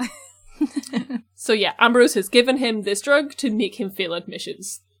 So yeah, Ambrose has given him this drug to make him fail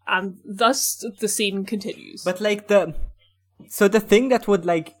admissions, and thus the scene continues. But like so the thing that would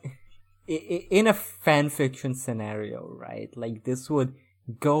like in a fan fiction scenario, right? Like this would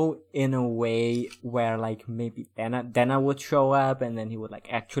go in a way where like maybe Denna would show up and then he would like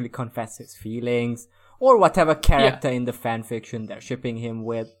actually confess his feelings, or whatever character in the fan fiction they're shipping him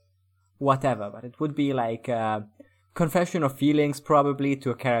with, whatever. But it would be like confession of feelings probably to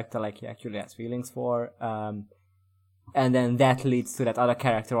a character like he actually has feelings for, and then that leads to that other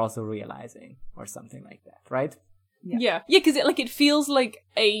character also realizing or something like that, right? Yeah, because it feels like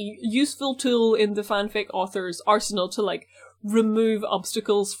a useful tool in the fanfic author's arsenal to like remove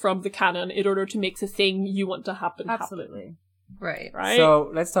obstacles from the canon in order to make the thing you want to happen. Absolutely. Right. So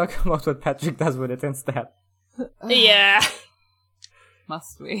let's talk about what Patrick does with it instead. Yeah.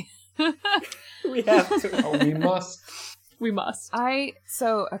 Must we? We have to. Oh, we must. We must.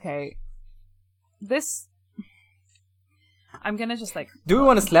 Okay. This... I'm gonna just like... Do we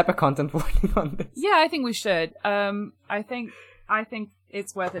want to slap a content warning on this? Yeah, I think we should. I think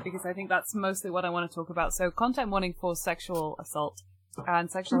it's worth it because I think that's mostly what I want to talk about. So, content warning for sexual assault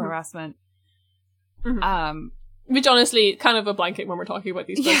and sexual harassment. Mm-hmm. Which honestly, kind of a blanket when we're talking about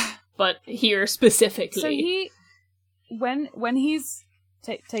these things, but here specifically. So when he's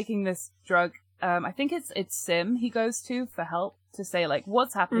taking this drug, I think it's Sim he goes to for help to say like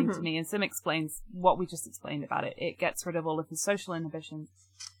what's happening to me, and Sim explains what we just explained about it. It gets rid of all of his social inhibitions,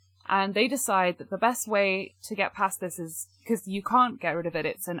 and they decide that the best way to get past this is because you can't get rid of it.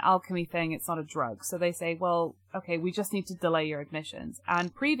 It's an alchemy thing. It's not a drug. So they say, well, okay, we just need to delay your admissions.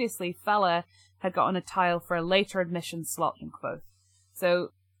 And previously, Fella had gotten a tile for a later admission slot than Kvothe.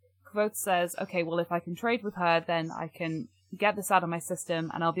 So Kvothe says, okay, well, if I can trade with her, then I can get this out of my system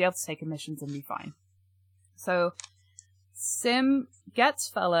and I'll be able to take admissions and be fine. So Sim gets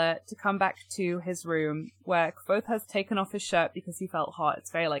Fella to come back to his room where Kvothe has taken off his shirt because he felt hot. It's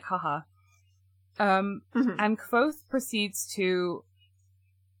very like, haha. And Kvothe proceeds to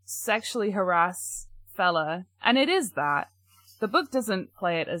sexually harass Fella. And it is that. The book doesn't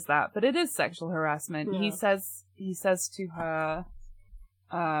play it as that, but it is sexual harassment. Yeah. He says to her,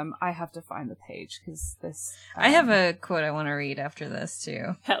 I have to find the page because this... I have a quote I want to read after this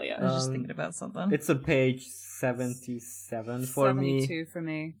too. Hell yeah. I was just thinking about something. It's a page 77 for me. 72 for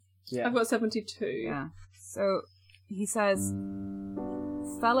me. Yeah. I've got 72. Yeah. So he says,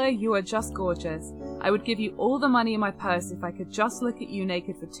 Fella, you are just gorgeous. I would give you all the money in my purse if I could just look at you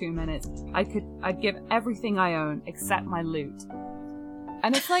naked for 2 minutes. I'd give everything I own except my loot.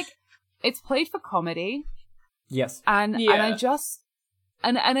 And it's like, it's played for comedy. Yes. And I just...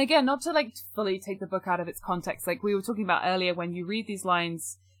 And again, not to like fully take the book out of its context, like we were talking about earlier, when you read these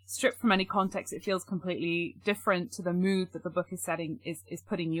lines stripped from any context, it feels completely different to the mood that the book is setting, is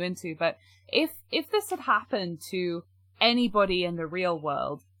putting you into. But if this had happened to anybody in the real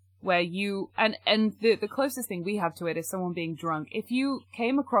world, where you, and the closest thing we have to it is someone being drunk, if you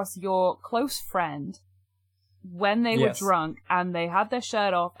came across your close friend when they were drunk and they had their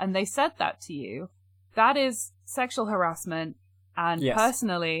shirt off and they said that to you, that is sexual harassment. And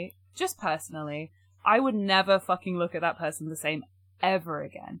personally, I would never fucking look at that person the same ever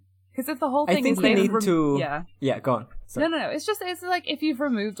again. Because if the whole thing is we need to... Yeah, go on. Sorry. No. It's like if you've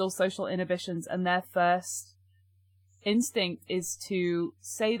removed all social inhibitions and their first instinct is to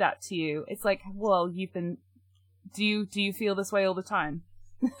say that to you, it's like, well, you've been... Do you feel this way all the time?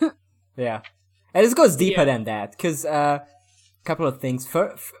 Yeah. And this goes deeper than that. Because a couple of things.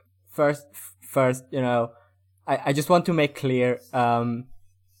 First, you know... I just want to make clear, you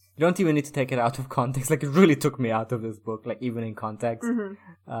don't even need to take it out of context. Like, it really took me out of this book, like, even in context.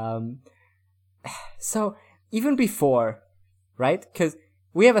 So, even before, right? Because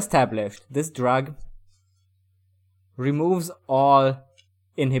we have established this drug removes all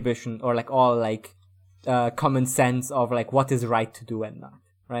inhibition or, like, all, like, common sense of, like, what is right to do and not,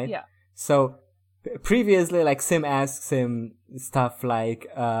 right? Yeah. So... Previously, like, Sim asks him stuff like,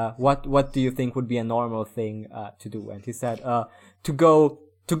 what do you think would be a normal thing to do? And he said, to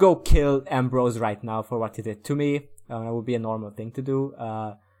go kill Ambrose right now for what he did to me. That would be a normal thing to do.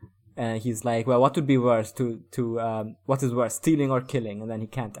 And he's like, well, what would be worse what is worse, stealing or killing? And then he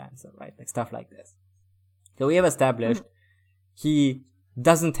can't answer, right? Like, stuff like this. So we have established he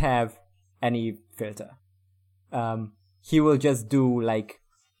doesn't have any filter. He will just do, like,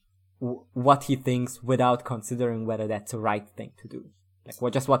 what he thinks without considering whether that's the right thing to do.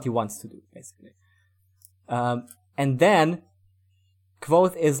 Like, just what he wants to do, basically. And then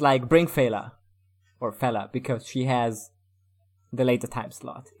Kvothe is like, bring Fela. or Fella, because she has the later time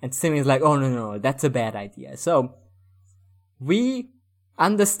slot. And Sim is like, oh no, that's a bad idea. So we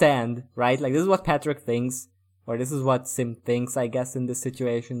understand, right? Like, this is what Patrick thinks, or this is what Sim thinks, I guess, in this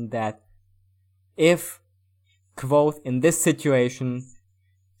situation, that if Kvothe in this situation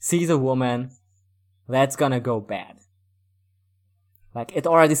sees a woman, that's gonna go bad. Like, it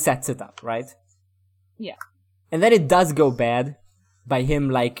already sets it up, right? Yeah. And then it does go bad by him,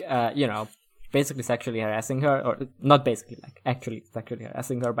 like, basically sexually harassing her, or not basically, like, actually sexually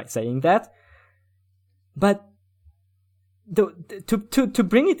harassing her by saying that. But to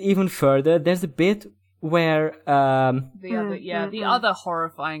bring it even further, there's a bit where the other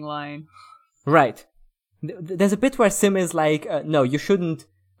horrifying line. Right. There's a bit where Sim is like, no, you shouldn't,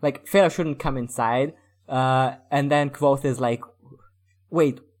 like, Fela shouldn't come inside, and then Kvothe is like,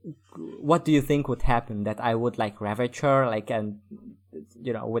 wait, what do you think would happen? That I would, like, ravage her, like, and,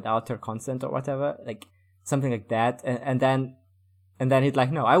 without her consent or whatever, like, something like that, and then he's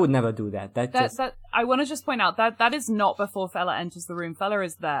like, no, I would never do that. That I want to just point out that is not before Fela enters the room. Fela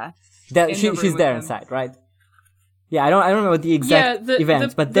is there. She's there inside, right? Yeah, I don't remember the exact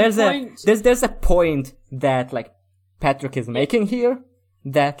events, but there's a point that, like, Patrick is making here,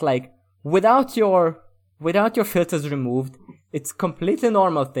 that, like, without your filters removed, it's completely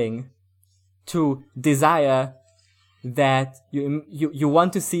normal thing to desire that you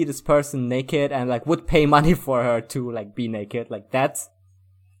want to see this person naked and, like, would pay money for her to, like, be naked. Like, that's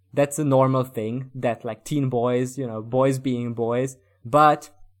a normal thing that, like, teen boys, boys being boys, but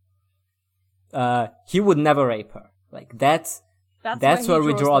he would never rape her. Like, that's where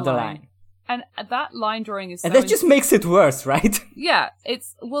we draw the line. And that line drawing is and that just makes it worse, right? Yeah,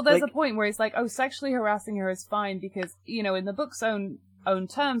 there's a point where it's like, oh, sexually harassing her is fine because, in the book's own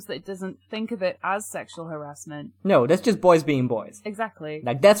terms, that it doesn't think of it as sexual harassment. No, that's just boys being boys. Exactly.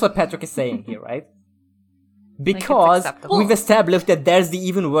 Like, that's what Patrick is saying here, right? Because we've established that there's the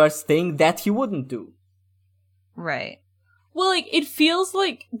even worse thing that he wouldn't do. Right. Well, like, it feels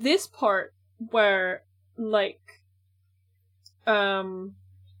like this part where, like,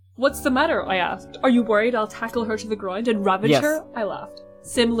 what's the matter? I asked. Are you worried I'll tackle her to the ground and ravage her? I laughed.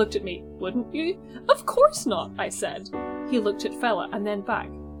 Sim looked at me. Wouldn't you? Of course not, I said. He looked at Fela and then back.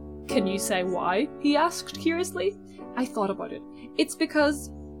 Can you say why? He asked curiously. I thought about it. It's because...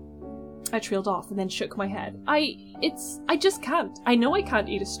 I trailed off and then shook my head. I just can't. I know I can't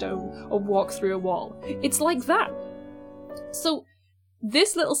eat a stone or walk through a wall. It's like that. So,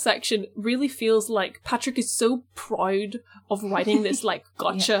 this little section really feels like Patrick is so proud of writing this, like,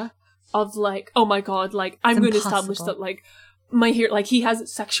 gotcha of, like, oh my god, like, I'm going to establish that, like, he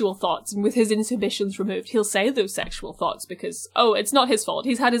has sexual thoughts, and with his inhibitions removed, he'll say those sexual thoughts because, oh, it's not his fault.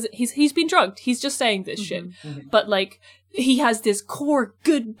 He's been drugged. He's just saying this shit. Mm-hmm. But, like, he has this core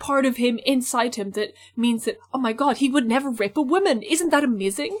good part of him inside him that means that, oh my god, he would never rape a woman. Isn't that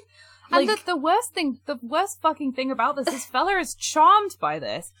amazing? Like, and the worst fucking thing about this is Fela is charmed by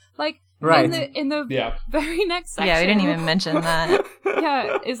this. Like, right. in the very next section. Yeah, we didn't even mention that.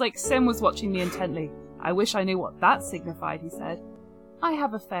 Yeah, it's like, Sim was watching me intently. I wish I knew what that signified, he said. I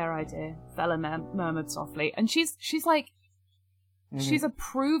have a fair idea, Fela murmured softly. And she's like, she's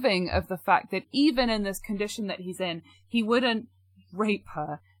approving of the fact that even in this condition that he's in, he wouldn't rape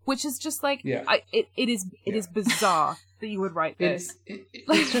her. Which is just like, it is bizarre that you would write this.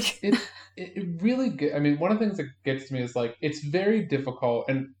 It really I mean, one of the things that gets to me is, like, it's very difficult,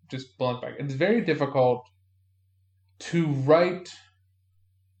 and just blunt back, it's very difficult to write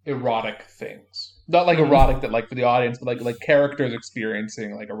erotic things. Not like erotic that, like, for the audience, but like characters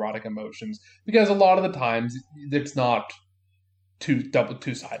experiencing, like, erotic emotions, because a lot of the times it's not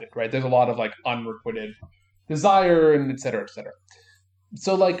two-sided, right? There's a lot of, like, unrequited desire and et cetera, et cetera.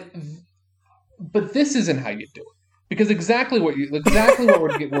 So, like, but this isn't how you do it, because exactly what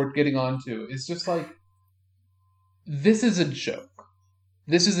we're getting onto is just like, this is a joke.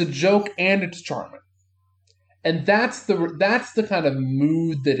 This is a joke, and it's charming, and that's the kind of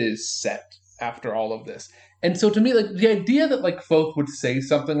mood that is set after all of this. And so, to me, like, the idea that, like, Kvothe would say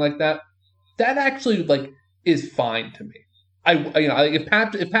something like that actually, like, is fine to me. If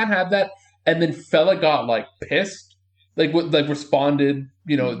Pat had that, and then Fela got, like, pissed. Responded,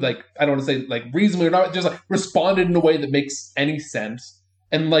 like, I don't want to say, like, reasonably or not, just, like, responded in a way that makes any sense,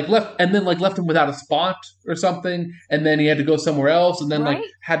 and, like, left him without a spot or something, and then he had to go somewhere else, and then, right? Like,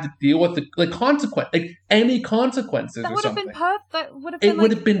 had to deal with the, like, consequence, like, any consequences or something. That would have been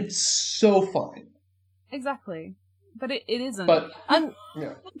would have been so fine. Exactly. But it isn't. But,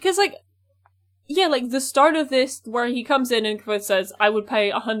 because, like, yeah, like, the start of this, where he comes in and Kvothe says, I would pay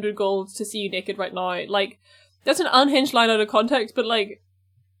 100 gold to see you naked right now, like, that's an unhinged line out of context, but, like,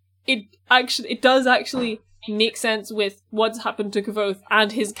 it does actually make sense with what's happened to Kvothe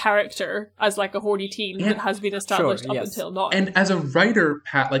and his character as like a horny teen that has been established up until now. And as a writer,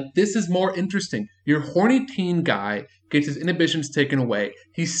 Pat, like this is more interesting. Your horny teen guy gets his inhibitions taken away.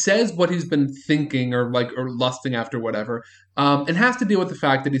 He says what he's been thinking or lusting after, whatever, and has to deal with the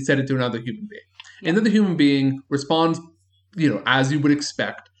fact that he said it to another human being. Yeah. And then the human being responds, as you would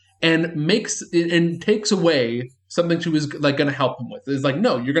expect, and takes away something she was like going to help him with. It's like,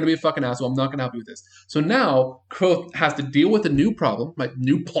 no, you're going to be a fucking asshole. I'm not going to help you with this. So now Kvothe has to deal with a new problem. Like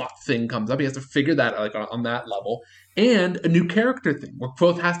new plot thing comes up. He has to figure that like on that level, and a new character thing where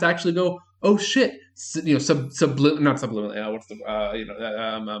Kvothe has to actually go, oh shit,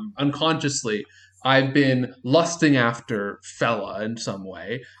 unconsciously, I've been lusting after Fela in some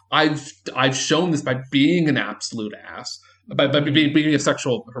way. I've shown this by being an absolute ass. By being a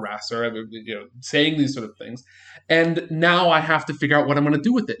sexual harasser, saying these sort of things, and now I have to figure out what I'm going to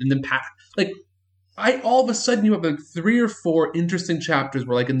do with it. And then all of a sudden you have like 3 or 4 interesting chapters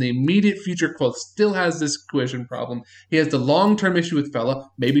where, like in the immediate future, Kvothe still has this coercion problem. He has the long-term issue with Fela.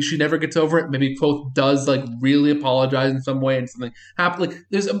 Maybe she never gets over it. Maybe Kvothe does like really apologize in some way, and something happens. Like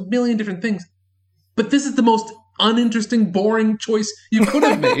there's a million different things, but this is the most uninteresting, boring choice you could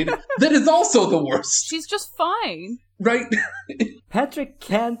have made. That is also the worst. She's just fine. Right. Patrick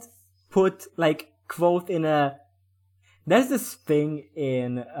can't put like Kvothe in a. There's this thing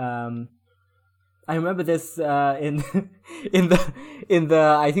in. I remember this in the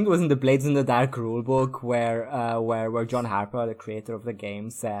I think it was in the Blades in the Dark rulebook where John Harper, the creator of the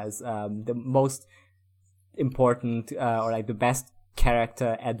game, says the most important or like the best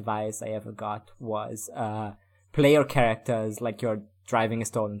character advice I ever got was play your characters like you're driving a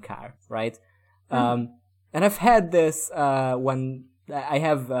stolen car, right? And I've had this when I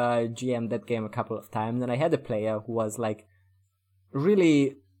have GM'd that game a couple of times, and I had a player who was like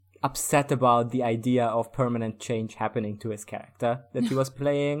really upset about the idea of permanent change happening to his character that he was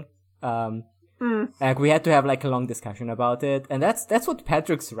playing. Like we had to have like a long discussion about it, and that's what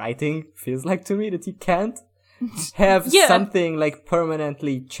Patrick's writing feels like to me, that he can't have something like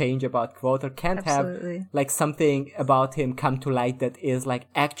permanently change about Kvothe, or can't have like something about him come to light that is like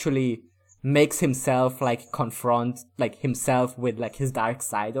actually makes himself like confront like himself with like his dark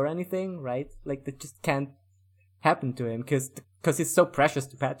side or anything, right? Like that just can't happen to him because he's so precious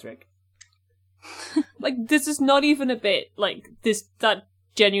to Patrick. Like this is not even a bit like this. That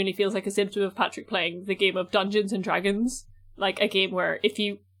genuinely feels like a symptom of Patrick playing the game of Dungeons and Dragons, like a game where if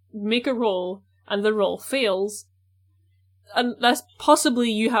you make a roll and the roll fails, unless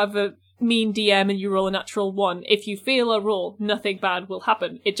possibly you have a mean DM and you roll a natural 1, if you fail a roll, nothing bad will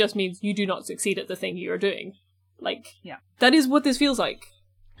happen. It just means you do not succeed at the thing you are doing. Like, that is what this feels like.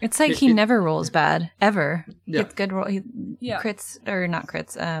 It's like he never rolls bad, ever. Yeah. Gets good roll. Crits, or not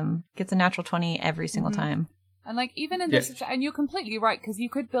crits, gets a natural 20 every single time. And like, even in this, and you're completely right, because you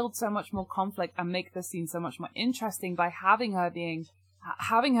could build so much more conflict and make the scene so much more interesting by having her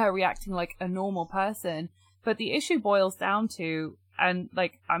reacting like a normal person. But the issue boils down to, and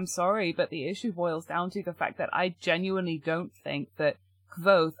like, I'm sorry, but the issue boils down to the fact that I genuinely don't think that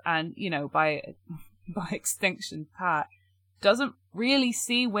Kvothe, and by extinction Pat, doesn't really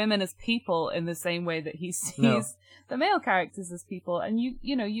see women as people in the same way that he sees the male characters as people. And you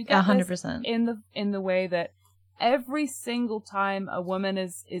get 100% this in the way that every single time a woman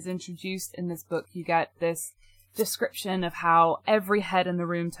is introduced in this book, you get this description of how every head in the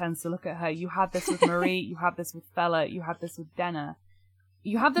room tends to look at her. You had this with Marie, you had this with Fela, you had this with Denna.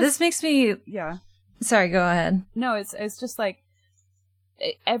 You have this. This makes me. Yeah. Sorry, go ahead. No, it's just like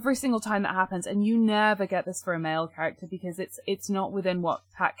every single time that happens, and you never get this for a male character because it's not within what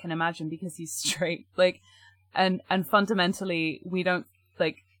Pat can imagine because he's straight. Like, and fundamentally, we don't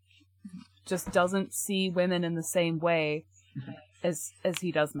just doesn't see women in the same way as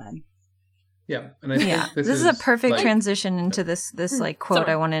he does men. Yeah, and I think this is a perfect transition into this like quote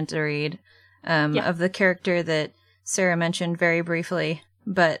I wanted to read of the character that Sarah mentioned very briefly,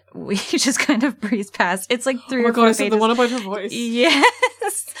 but we just kind of breezed past. It's like 3 or 4 pages. The one about her voice. Yes,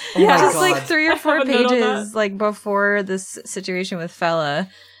 just like 3 or 4 pages like before this situation with Fela,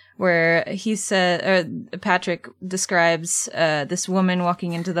 where he said Patrick describes this woman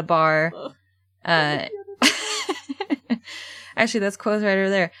walking into the bar. I Actually, that's quote right over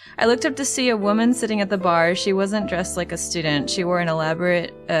there. I looked up to see a woman sitting at the bar. She wasn't dressed like a student. She wore an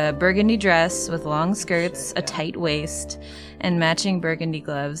elaborate burgundy dress with long skirts, a tight waist, and matching burgundy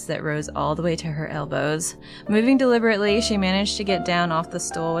gloves that rose all the way to her elbows. Moving deliberately, she managed to get down off the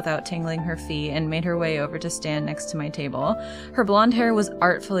stool without tingling her feet and made her way over to stand next to my table. Her blonde hair was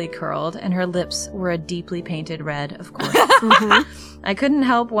artfully curled, and her lips were a deeply painted red, of course. I couldn't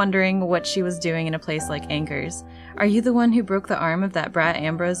help wondering what she was doing in a place like Anchor's. Are you the one who broke the arm of that brat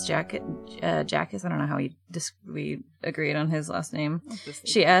Ambrose Jackus? I don't know how we agreed on his last name.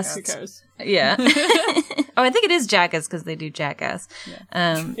 She asked. Who cares? Yeah. Oh, I think it is Jackass because they do Jackass.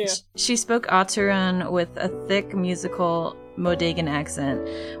 Yeah. She spoke Otteran with a thick musical Modegan accent.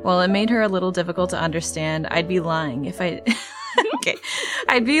 While it made her a little difficult to understand, I'd be lying if I... Okay.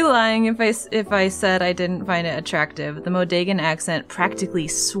 I'd be lying if I said I didn't find it attractive. The Modegan accent practically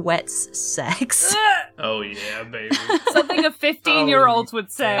sweats sex. Oh yeah, baby. Something a 15-year-old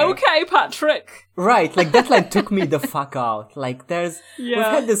would say. Okay, Patrick. Right, like that line took me the fuck out. Like we've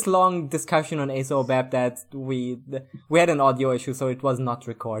Yeah. had this long discussion on ASOBAP that we had an audio issue, so it was not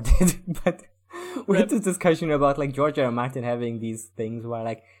recorded. But we had this discussion about like George R. R. Martin having these things where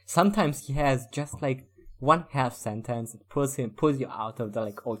like sometimes he has just like one half sentence that pulls you out of the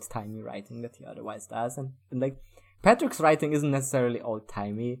like old timey writing that he otherwise does, and like Patrick's writing isn't necessarily old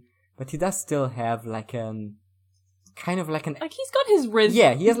timey, but he does still have like kind of like an Like, he's got his rhythm.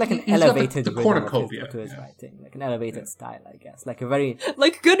 yeah, he has like an He's got elevated the rhythm cornucopia, to his yeah. writing, like an elevated style, I guess, like a very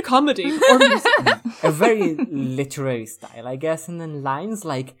Like good comedy. Or music. a very literary style, I guess, and then lines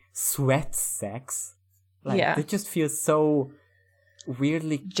like sweat sex, like Yeah. they just feel so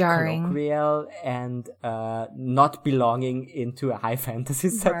weirdly Jarring. colloquial and not belonging into a high fantasy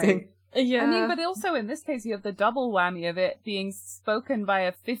setting. Yeah. I mean, but also in this case, you have the double whammy of it being spoken by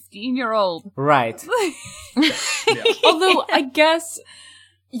a 15-year-old. Right. Although, I guess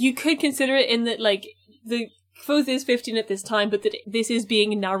you could consider it in that, like, the Kvothe is 15 at this time, but that this is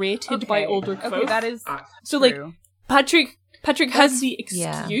being narrated by older Kvothe. Okay, that is So, like, true. Patrick has the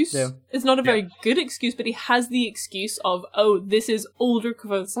yeah. excuse. Yeah. It's not a very good excuse, but he has the excuse of, oh, this is older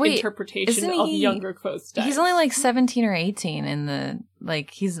Kvothe's Wait, interpretation isn't of he- younger Kvothe's day. He's only like 17 or 18 in the,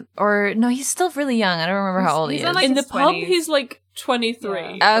 like, he's still really young. I don't remember how old he he's is. in, like, in the his pub, 20s. he's like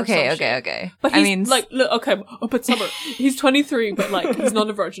 23. Yeah. or Okay. some shit. Okay. But I he's mean, like, look, okay, but Summer, he's 23, but like, he's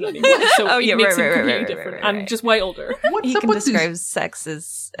not a virgin anymore. So Oh, it yeah, makes right, him right, completely right, different right. and just way older. What's he up can with describe these? sex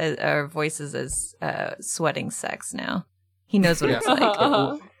as, or voices as sweating sex now. He knows what Yeah. it's like.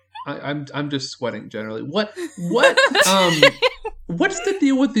 Uh-huh. I'm just sweating generally. What what's the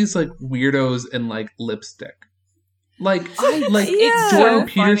deal with these like weirdos and like lipstick? Like yeah. Jordan So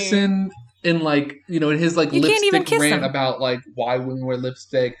Peterson in like, you know, in his like You can't even lipstick kiss rant them. about like why women wear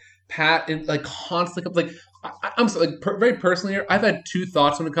lipstick. Pat and like constantly like I'm so, like very personally here. I've had two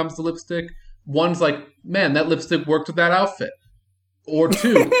thoughts when it comes to lipstick. One's like, man, that lipstick worked with that outfit, or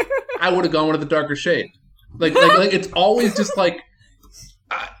two, I would have gone with a darker shade. Like it's always just like,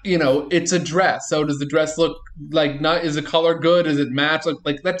 you know, it's a dress. So does the dress look like not? Is the color good? Does it match?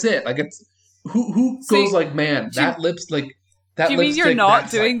 Like that's it. Like it's who See, goes like, man, that lips like that. Do you mean lipstick, you're not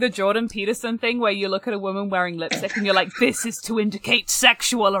that's, doing like, the Jordan Peterson thing where you look at a woman wearing lipstick and you're like, this is to indicate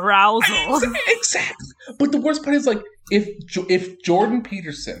sexual arousal? Exactly. But the worst part is like if Jordan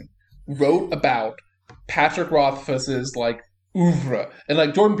Peterson wrote about Patrick Rothfuss's like oeuvre, and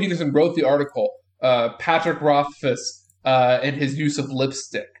like Jordan Peterson wrote the article, Patrick Rothfuss and his use of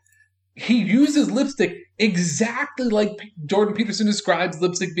lipstick. He uses lipstick exactly like Jordan Peterson describes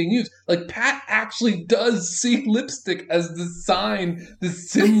lipstick being used. Like Pat actually does see lipstick as the sign, the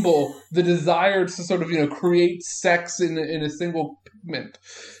symbol, the desire to sort of, you know, create sex in a single pigment.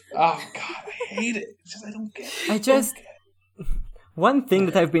 Oh God, I hate it. It's just, I don't get it. One thing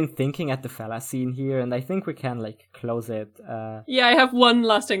that I've been thinking at the fella scene here, and I think we can like close it. Yeah, I have one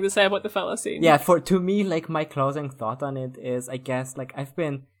last thing to say about the fella scene. Yeah, to me, like my closing thought on it is, I guess, like I've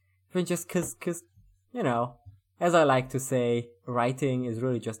been just cause, you know, as I like to say, writing is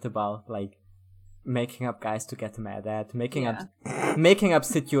really just about like making up guys to get mad at, making up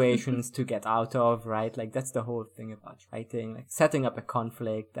situations to get out of, right? Like that's the whole thing about writing, like setting up a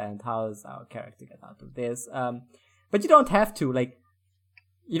conflict and how does our character get out of this. But you don't have to, like,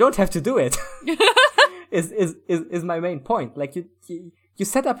 you don't have to do it. is my main point. Like you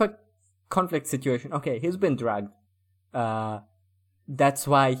set up a conflict situation. Okay, he's been drugged. That's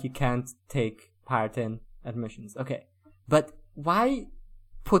why he can't take part in admissions. Okay, but why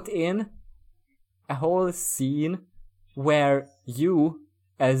put in a whole scene where you,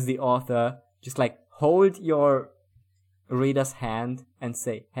 as the author, just like hold your reader's hand and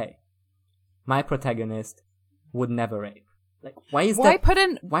say, "Hey, my protagonist would never rape. Like, why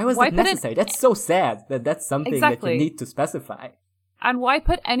was it necessary? That's so sad. That's something that you need to specify. And why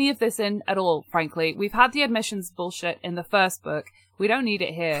put any of this in at all, frankly? We've had the admissions bullshit in the first book. We don't need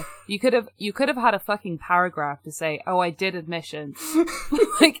it here. You could have had a fucking paragraph to say, "Oh, I did admissions."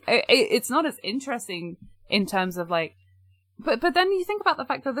 Like, it's not as interesting in terms of like, but then you think about the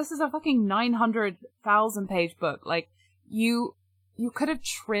fact that this is a fucking 900,000 page book. Like, you could have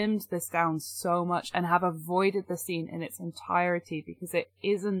trimmed this down so much and have avoided the scene in its entirety, because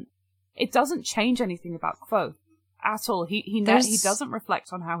it doesn't change anything about Kvothe at all. He doesn't reflect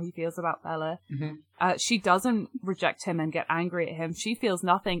on how he feels about Bella. Mm-hmm. She doesn't reject him and get angry at him. She feels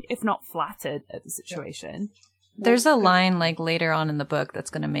nothing if not flattered at the situation. There's a line like later on in the book that's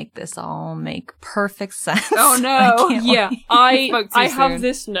going to make this all make perfect sense. Oh no! I have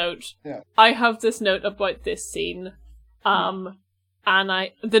this note. Yeah. I have this note about this scene.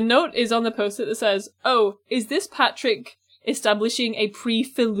 And the note is on the post-it that says, "Oh, is this Patrick establishing a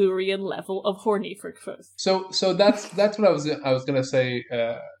pre-Felurian level of horny for Kvothe?" So that's what I was gonna say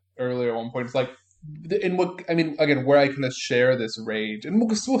earlier at one point. It's like, where I kind of share this rage, and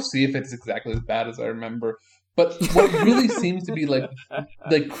we'll see if it's exactly as bad as I remember. But what really seems to be like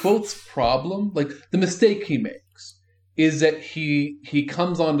Kvothe's problem, like the mistake he makes, is that he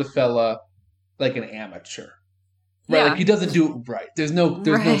comes on to Fela like an amateur. Right, yeah. Like he doesn't do it right. There's no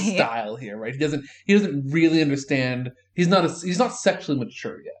style here, right? He doesn't really understand. He's not sexually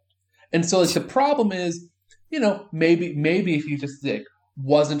mature yet, and so like the problem is, maybe if he just like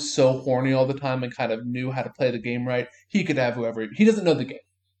wasn't so horny all the time and kind of knew how to play the game right, he could have whoever. He doesn't know the game.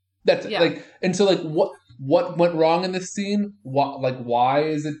 That's it. Yeah. Like, and so like what went wrong in this scene? Why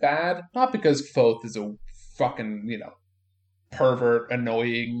is it bad? Not because Kvothe is a fucking pervert,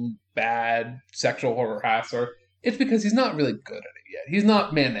 annoying, bad sexual harasser. It's because he's not really good at it yet. He's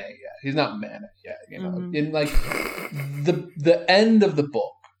not Manet yet. He's not Manet yet. Mm-hmm. In like the end of the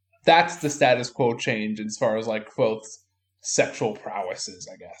book, that's the status quo change as far as like Kvothe's sexual prowesses,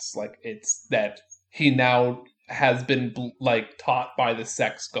 I guess. Like it's that he now has been like taught by the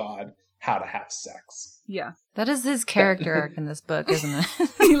sex god how to have sex. Yeah, that is his character arc in this book, isn't it?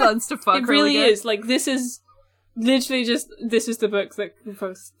 He learns to fuck. It really is. Like this is literally this is the book that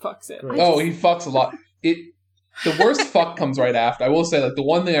fucks it. Oh, he fucks a lot. The worst fuck comes right after. I will say, like, the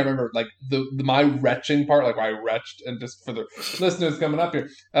one thing I remember, like, my retching part, like, where I retched, and just for the listeners coming up here,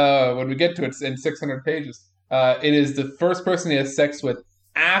 when we get to it, it's in 600 pages, it is the first person he has sex with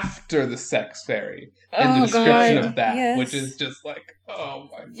after the sex fairy, and the description of that, yes. Which is just like, oh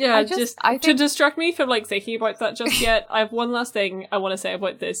my god. Yeah, to distract me from, like, thinking about that just yet, I have one last thing I want to say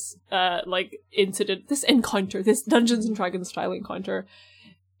about this, incident, this encounter, this Dungeons & Dragons style encounter,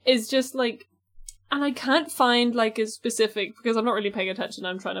 is just, like, and I can't find, like, a specific, because I'm not really paying attention,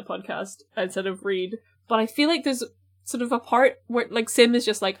 I'm trying to podcast instead of read, but I feel like there's sort of a part where, like, Sim is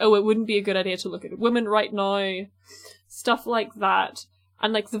just like, oh, it wouldn't be a good idea to look at women right now, stuff like that.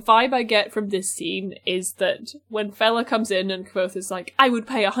 And, like, the vibe I get from this scene is that when Fela comes in and Kvothe is like, I would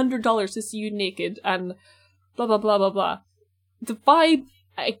pay $100 to see you naked, and blah, blah, blah, blah, blah. The vibe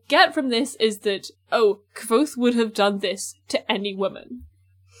I get from this is that, oh, Kvothe would have done this to any woman.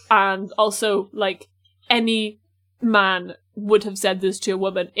 And also, like, any man would have said this to a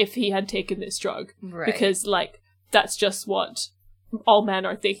woman if he had taken this drug. Right. Because, like, that's just what all men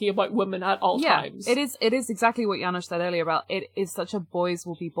are thinking about women at all times. It is exactly what Janos said earlier about it is such a boys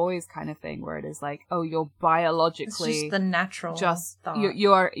will be boys kind of thing, where it is like, oh, you're biologically... It's just the natural thought.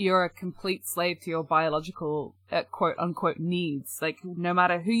 You're a complete slave to your biological, quote-unquote, needs. Like, no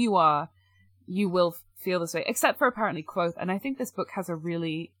matter who you are, you will feel this way. Except for apparently Kvothe. And I think this book has a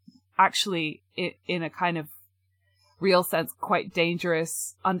really... actually, in a kind of real sense, quite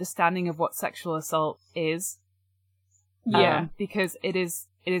dangerous understanding of what sexual assault is. Yeah. Because it is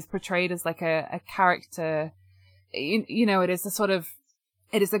portrayed as like a character, it is a sort of,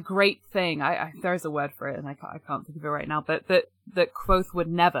 it is a great thing. There is a word for it and I can't think of it right now, but that Kvothe would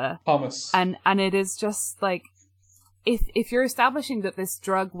never. Thomas. And it is just like, if you're establishing that this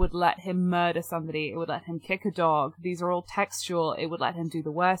drug would let him murder somebody, it would let him kick a dog, these are all textual, it would let him do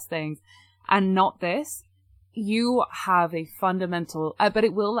the worst things, and not this, you have a fundamental, but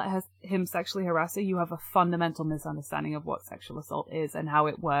it will let him sexually harass you, you have a fundamental misunderstanding of what sexual assault is and how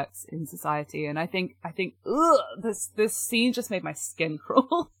it works in society. And I think, this scene just made my skin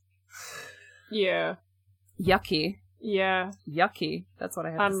crawl. Yeah. Yucky. Yeah. Yucky. That's what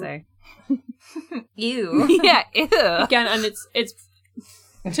I have to say. Ew. Yeah, ew. Again, and it's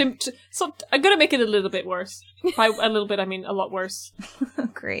so I'm gonna make it a little bit worse. By a little bit, I mean a lot worse.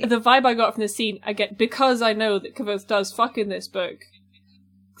 Great. The vibe I got from this scene, I get because I know that Kvothe does fuck in this book.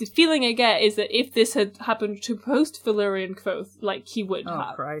 the feeling I get is that if this had happened to post-Valyrian Kvothe, like, he would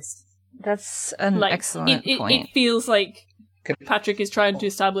have. Oh, Christ. That's an excellent point. It feels like Patrick is trying to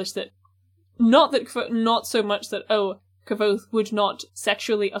establish that, not so much that, Kvothe would not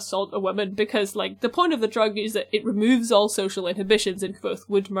sexually assault a woman, because, like, the point of the drug is that it removes all social inhibitions and Kvothe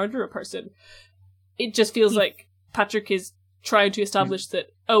would murder a person. It just feels like Patrick is trying to establish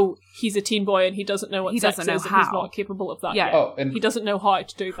that, he's a teen boy and he doesn't know what sex is and he's not capable of that yet. And he doesn't know how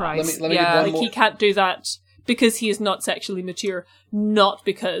to do that. Let me give one more. He can't do that because he is not sexually mature, not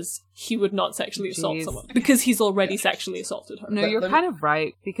because he would not sexually assault someone, because he's already sexually assaulted her. No, you're kind of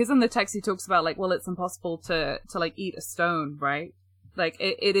right, because in the text he talks about, like, well, it's impossible to like, eat a stone, right? Like,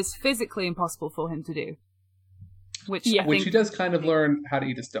 it is physically impossible for him to do. Which he does kind of learn how to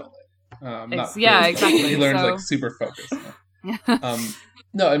eat a stone. Exactly. He learns, like, super focused.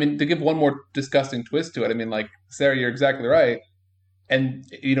 No, I mean, to give one more disgusting twist to it, I mean, like, Sarah, you're exactly right. And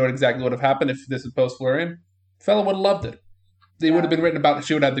you know exactly what would have happened if this was post-Valyrian? Fella would have loved it. They would have been written about,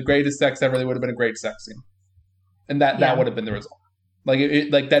 she would have the greatest sex ever, they would have been a great sex scene. And that would have been the result.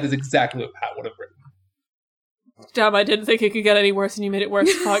 Like, that is exactly what Pat would have written. Damn, I didn't think it could get any worse, and you made it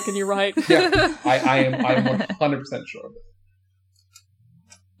worse. Fuck, and you're right. Yeah, I'm 100% sure of it.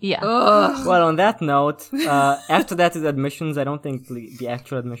 Yeah. Ugh. Well, on that note, after that is admissions. I don't think the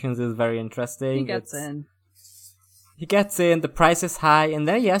actual admissions is very interesting. He gets in. He gets in, the price is high, and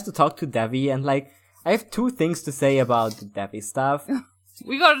then he has to talk to Devi, and, like, I have two things to say about the Devi stuff.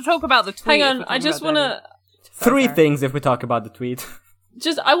 We gotta talk about the tweet. Hang on, I just wanna... Three things if we talk about the tweet.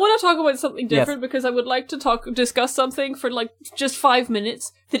 I want to talk about something different, because I would like to discuss something for, like, just 5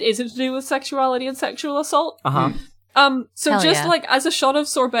 minutes that isn't to do with sexuality and sexual assault. Uh-huh. Like, as a shot of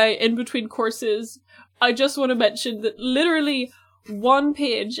sorbet in between courses, I just want to mention that literally one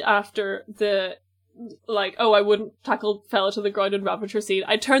page after the, like, I wouldn't tackle fella to the ground and Ravager scene,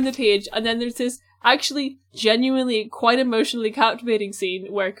 I turn the page, and then there's this actually genuinely quite emotionally captivating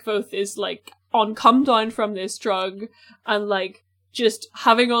scene where Kvothe is, like, on come down from this drug, and, like, just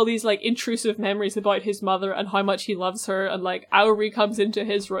having all these, like, intrusive memories about his mother and how much he loves her, and, like, Auri comes into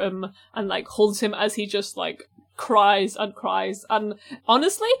his room and, like, holds him as he just, like, cries, and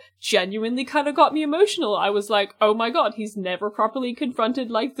honestly, genuinely kind of got me emotional. I was like, oh my god, he's never properly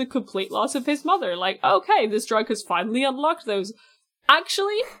confronted, like, the complete loss of his mother. Like, okay, this drug has finally unlocked those.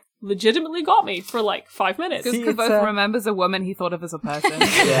 Actually, legitimately got me for, like, 5 minutes. Because Kvothe remembers a woman he thought of as a person.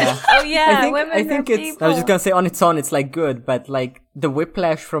 Yeah. Oh yeah, I think it's... I was just gonna say, on its own, it's, like, good, but, like, the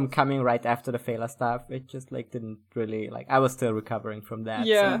whiplash from coming right after the Fela stuff, it just, like, didn't really, like, I was still recovering from that.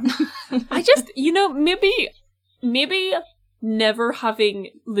 Yeah. So. I just, maybe never having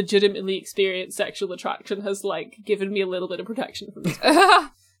legitimately experienced sexual attraction has, like, given me a little bit of protection from this.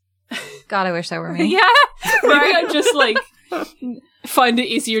 God, I wish that were me. Yeah! Maybe I just, like, find it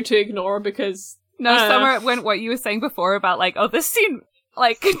easier to ignore because... No, Summer, when what you were saying before about, like, this scene,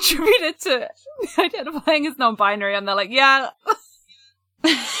 like, contributed to identifying as non-binary, and they're like, yeah...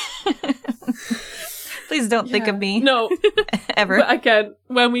 Please don't think of me. No. Ever. But again,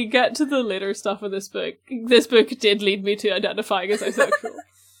 when we get to the later stuff of this book did lead me to identifying as asexual.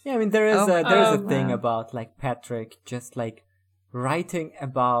 Yeah, I mean, there is a thing about, like, Patrick just, like, writing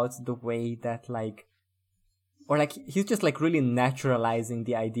about the way that, like, or, like, he's just, like, really naturalizing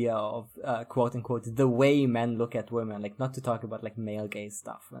the idea of, quote-unquote, the way men look at women. Like, not to talk about, like, male gaze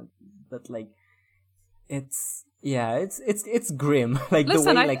stuff, but, like, it's grim. Like, the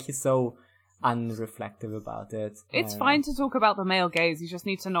way, like, he's so unreflective about it. It's fine to talk about the male gaze, you just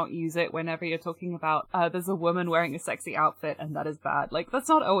need to not use it whenever you're talking about there's a woman wearing a sexy outfit and that is bad. Like, that's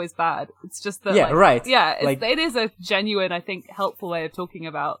not always bad. It's just that, it is a genuine, I think, helpful way of talking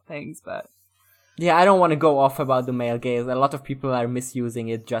about things, but... Yeah, I don't want to go off about the male gaze. A lot of people are misusing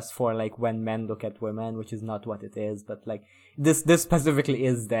it just for, like, when men look at women, which is not what it is, but, like, this specifically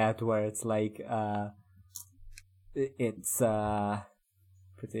is that, where it's, like, it's,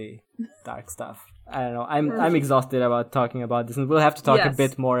 pretty dark stuff. I don't know. I'm exhausted about talking about this, and we'll have to talk a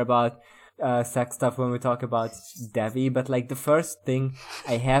bit more about sex stuff when we talk about Devi. But, like, the first thing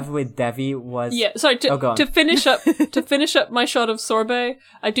I have with Devi was to finish up my shot of sorbet.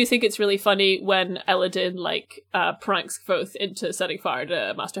 I do think it's really funny when Elladan, like, pranks Kvothe into setting fire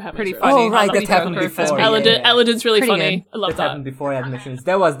to Master Hammond's pretty room. funny. Oh right, that happened before. Elladan's really Pretty funny. good. I love that happened before admissions.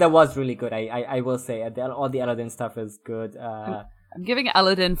 That was really good. I will say all the Elladan stuff is good. I'm giving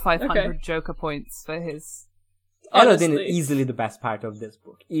Elladan 500 Joker points for his... Elladan is easily the best part of this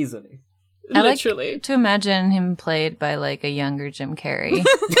book. Easily. Literally. I like to imagine him played by, like, a younger Jim Carrey.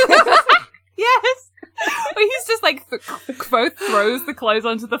 Yes! He's just like, Kvothe throws the clothes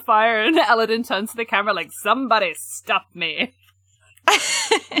onto the fire and Elladan turns to the camera like, somebody stop me.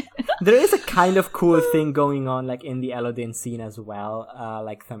 There is a kind of cool thing going on, like, in the Elodin scene as well,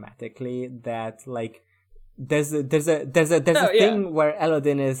 like, thematically, that, like, there's a thing where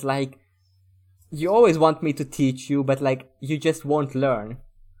Elodin is like, you always want me to teach you, but, like, you just won't learn.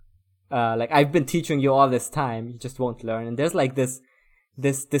 Like, I've been teaching you all this time, you just won't learn. And there's, like, this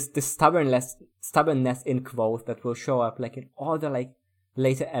stubbornness in Kvothe that will show up, like, in all the, like,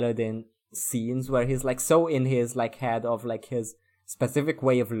 later Elodin scenes where he's, like, so in his, like, head of, like, his specific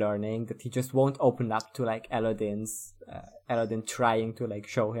way of learning that he just won't open up to, like, Elodin trying to, like,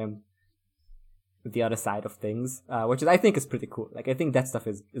 show him the other side of things, which I think is pretty cool. Like, I think that stuff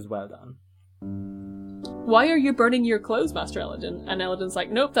is well done. Why are you burning your clothes, Master Elodin? And Elodin's like,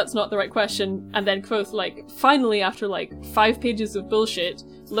 nope, that's not the right question. And then Kvothe, like, finally, after, like, 5 pages of bullshit,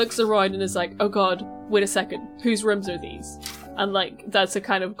 looks around and is like, oh god, wait a second, whose rooms are these? And, like, that's a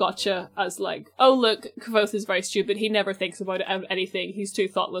kind of gotcha as, like, oh look, Kvothe is very stupid, he never thinks about anything, he's too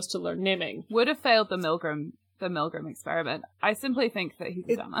thoughtless to learn naming. Would have failed the Milgram experiment. I simply think that he's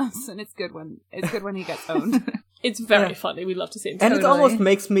a dumbass, and it's good when he gets owned. It's very funny. We'd love to see him. And it almost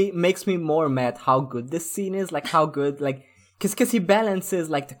makes me more mad how good this scene is. Like, how good, like, because he balances,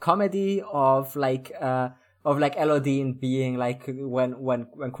 like, the comedy of Elodin being like, when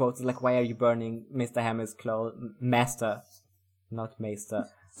Kvothe is like, why are you burning Mr. Hammer's clothes, Master, not Maester.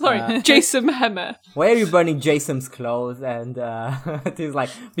 Sorry, Jason Hammer. Why are you burning Jason's clothes? And he's like,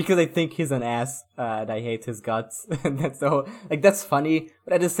 because I think he's an ass, and I hate his guts. And that's the whole, like, that's funny,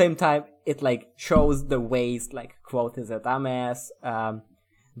 but at the same time, it, like, shows the ways, like, Kvothe is a dumbass,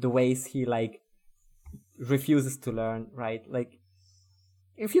 the ways he, like, refuses to learn, right? Like,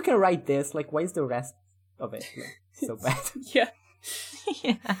 if you can write this, like, why is the rest of it, like, so bad? Yeah.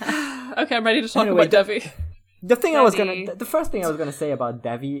 Okay, I'm ready to talk about Devi. The first thing I was gonna say about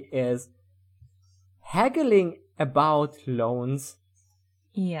Devi is haggling about loans.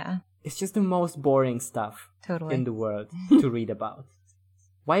 Yeah. It's just the most boring stuff Totally. in the world to read about.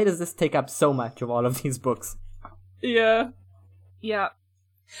 Why does this take up so much of all of these books? Yeah. Yeah.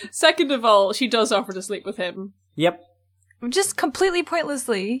 Second of all, she does offer to sleep with him. Yep. Just completely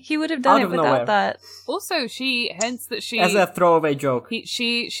pointlessly. He would have done it without nowhere. that. Also, she hints that she... As a throwaway joke.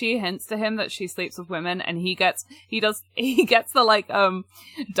 She hints to him that she sleeps with women, and he gets the, like,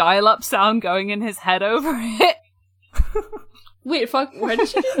 dial-up sound going in his head over it. Wait, fuck, where did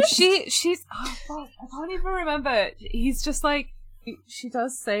she do this? She's... Oh, fuck, I can't even remember. He's just, like... She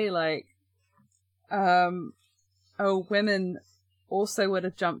does say, like... Oh, women... also would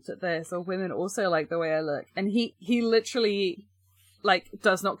have jumped at this, or women also like the way I look. And he literally, like,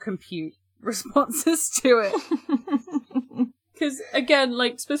 does not compute responses to it. Because, again,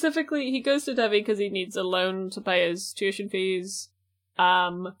 like, specifically, he goes to Devi because he needs a loan to pay his tuition fees.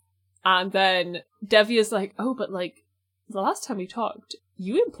 And then Devi is like, oh, but, like, the last time we talked,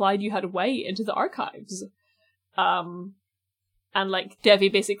 you implied you had a way into the archives. And, like, Devi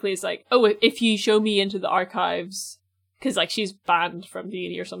basically is like, oh, if you show me into the archives... Because, like, she's banned from the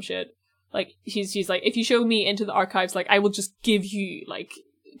uni or some shit. Like, she's like, if you show me into the archives, like, I will just give you, like,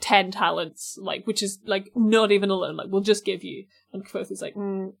 10 talents, like, which is, like, not even a loan, like, we'll just give you. And Kvothe is like,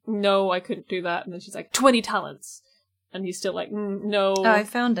 no, I couldn't do that. And then she's like, 20 talents. And he's still like, no. Oh, I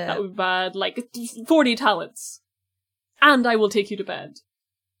found it. That would be bad. Like, 40 talents. And I will take you to bed.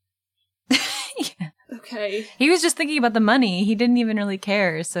 Yeah. Okay. He was just thinking about the money. He didn't even really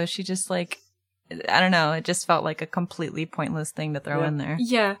care. So she just, like... I don't know, it just felt like a completely pointless thing to throw in there.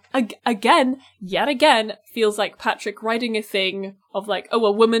 Yeah. Yet again, feels like Patrick writing a thing of like, oh,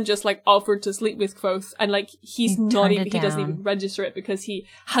 a woman just like offered to sleep with Kvothe, and like he doesn't even register it because he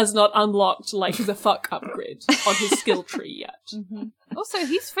has not unlocked like the fuck upgrade on his skill tree yet. Mm-hmm. Also,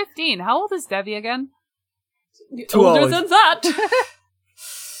 he's 15. How old is Devi again? Older than that.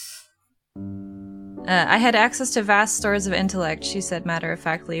 I had access to vast stores of intellect, she said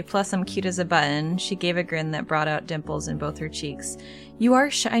matter-of-factly, plus I'm cute as a button. She gave a grin that brought out dimples in both her cheeks. You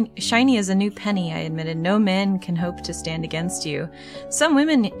are shiny as a new penny, I admitted. No man can hope to stand against you. Some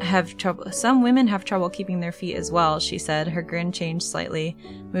women have trouble keeping their feet as well, she said. Her grin changed slightly,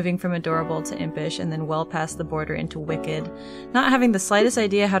 moving from adorable to impish and then well past the border into wicked. Not having the slightest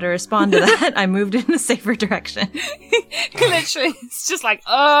idea how to respond to that, I moved in a safer direction. Literally, it's just like,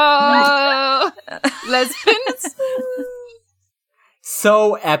 oh, lesbians.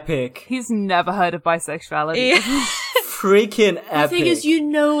 So epic. He's never heard of bisexuality. Yeah. Freaking epic. The thing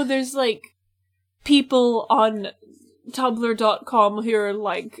is, there's like people on Tumblr.com who are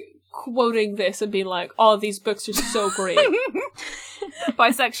like quoting this and being like, oh, these books are so great.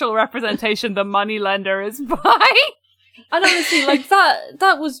 Bisexual representation, the moneylender is bi. And honestly, like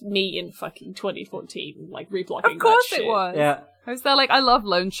that was me in fucking 2014, like reblocking. Of course that shit. It was. Yeah. I was there like, I love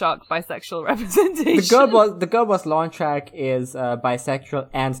Loan Shark bisexual representation. The girl boss Loan Shark is bisexual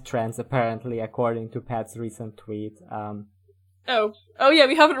and trans, apparently, according to Pat's recent tweet. Oh yeah,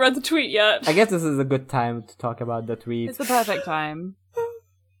 we haven't read the tweet yet. I guess this is a good time to talk about the tweet. It's the perfect time.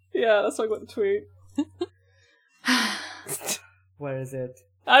 Yeah, let's talk about the tweet. Where is it?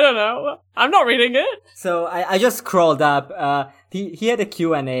 I don't know. I'm not reading it. So I just scrolled up. He had a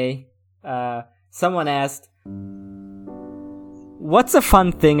Q&A. Someone asked, "What's a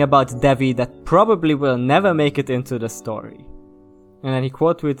fun thing about Devi that probably will never make it into the story?" And then he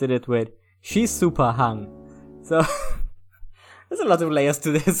quote tweeted it with, "She's super hung." So there's a lot of layers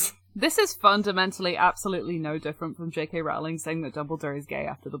to this. This is fundamentally absolutely no different from J.K. Rowling saying that Dumbledore is gay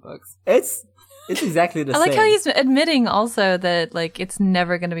after the books. It's exactly the same. I like how he's admitting also that like it's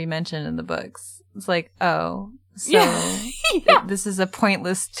never going to be mentioned in the books. It's like, oh, so this is a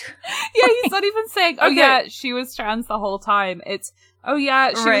pointless. Yeah, he's not even saying, "Oh yeah, she was trans the whole time." It's, "Oh yeah,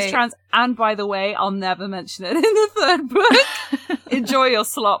 she was trans, and by the way, I'll never mention it in the third book." Enjoy your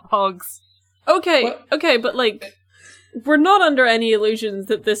slop hogs. Okay, but like, we're not under any illusions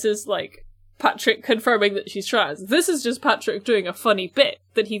that this is like Patrick confirming that she's trans. This is just Patrick doing a funny bit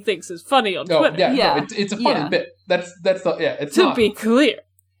that he thinks is funny on Twitter. Yeah. No, it's a funny bit. That's the It's to not. Be clear.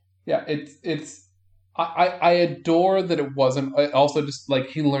 Yeah, it's. I adore that it wasn't. Also, just like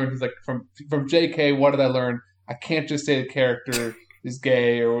he learned, he's like from J.K. What did I learn? I can't just say the character is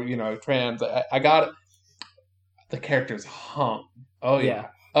gay or trans. I got it. The character's hung. Oh yeah.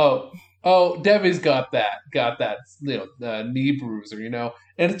 Oh, Debbie's got that knee bruiser, and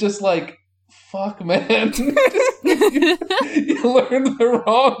it's just like, fuck, man, you learned the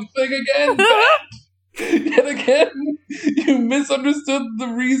wrong thing again, Pat. Yet again, you misunderstood the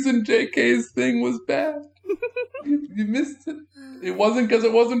reason JK's thing was bad. You missed it. It wasn't because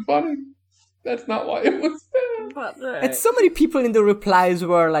it wasn't funny. That's not why it was bad. And so many people in the replies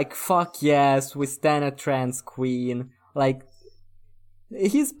were like, "Fuck yes, we stand a trans queen." Like,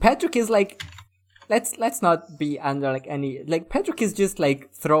 Patrick is like, let's not be under like any, like, Patrick is just like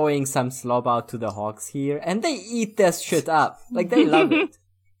throwing some slob out to the hogs here, and they eat this shit up. Like, they love it.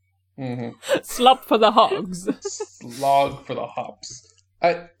 Mm-hmm. Slop for the hogs. Slog for the hops.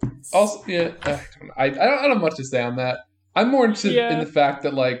 I don't have much to say on that. I'm more interested in the fact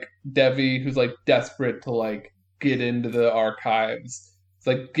that like Devi, who's like desperate to like get into the archives, it's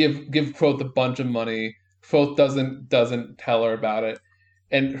like give Quoth a bunch of money. Quoth doesn't tell her about it,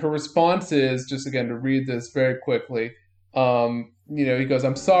 and her response is, just again to read this very quickly. He goes,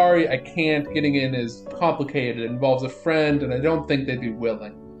 "I'm sorry, I can't. Getting in is complicated. It involves a friend, and I don't think they'd be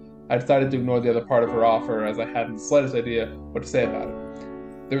willing. I decided to ignore the other part of her offer, as I hadn't the slightest idea what to say about it.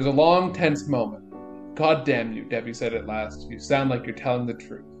 There was a long, tense moment. 'God damn you,' Debbie said at last. 'You sound like you're telling the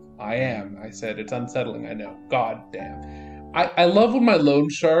truth.' 'I am,' I said. 'It's unsettling, I know. God damn.' I love when my loan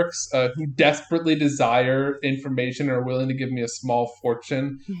sharks, who desperately desire information and are willing to give me a small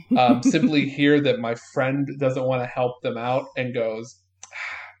fortune, simply hear that my friend doesn't want to help them out and goes,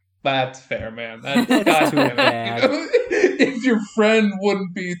 'That's fair, man. That's too bad. If your friend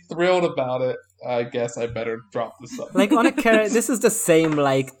wouldn't be thrilled about it, I guess I better drop this up.'" Like, on a character, this is the same,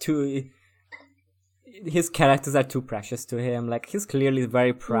 like, his characters are too precious to him. Like, he's clearly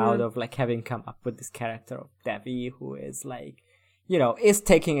very proud of, like, having come up with this character of Debbie, who is, like, is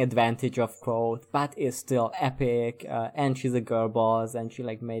taking advantage of Quoth, but is still epic, and she's a girl boss, and she,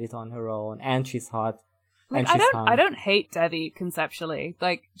 like, made it on her own, and she's hot. Like, I don't hate Debbie conceptually.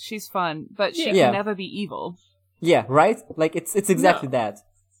 Like, she's fun, but she can never be evil. Yeah, right? Like, it's exactly that.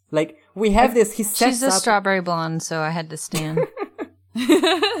 Like, we have this, she's a strawberry blonde, so I had to stand.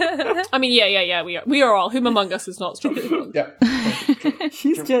 I mean, yeah, we are all. Whom among us is not strawberry blonde? Yeah.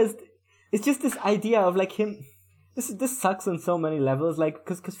 It's just this idea of, like, him, this sucks on so many levels, like,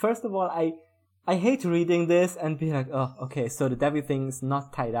 because first of all, I hate reading this and be like, oh, okay, so the Debbie thing is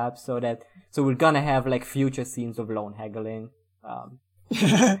not tied up, so we're gonna have, like, future scenes of lone haggling.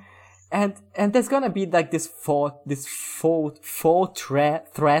 And there's gonna be, like, this faux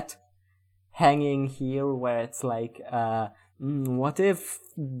threat hanging here where it's like, what if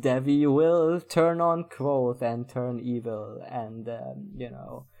Debbie will turn on Quoth and turn evil and,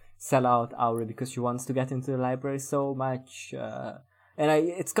 sell out Auri because she wants to get into the library so much, and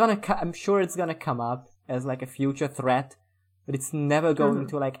I'm sure it's gonna come up as, like, a future threat, but it's never going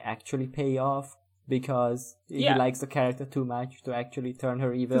to, like, actually pay off because he likes the character too much to actually turn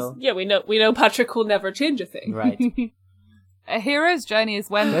her evil. Yeah, we know Patrick will never change a thing. Right. A hero's journey is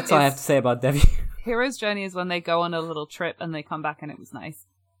when... That's all I have to say about Debbie. Hero's journey is when they go on a little trip and they come back and it was nice.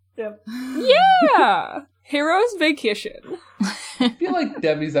 Yep. Yeah! Hero's vacation. I feel like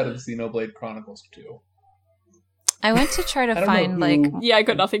Debbie's out of Xenoblade Chronicles too. I went to try to find Yeah, I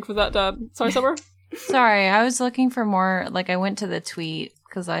got nothing for that, Dad. Sorry, Summer. Sorry, I was looking for more. I went to the tweet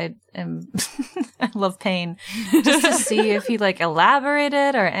because I am I love pain, just to see if he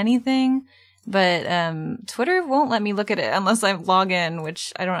elaborated or anything. But Twitter won't let me look at it unless I log in,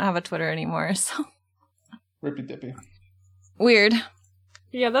 which I don't have a Twitter anymore. So rippy dippy. Weird.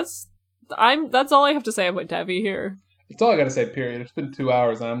 Yeah, that's all I have to say about Devi here. That's all I gotta say. Period. It's been 2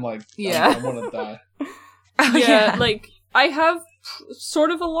 hours, and I'm like, I want to die. Yeah, I have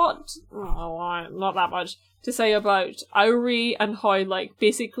sort of a lot, not that much, to say about Auri and how,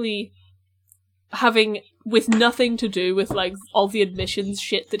 basically having, with nothing to do with, all the admissions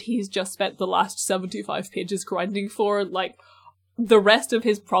shit that he's just spent the last 75 pages grinding for, the rest of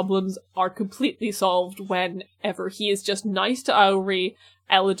his problems are completely solved whenever he is just nice to Auri.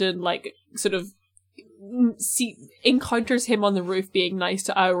 Elodin, sort of encounters him on the roof being nice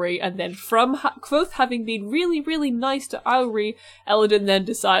to Auri, and then from Kvothe having been really, really nice to Auri, Elodin then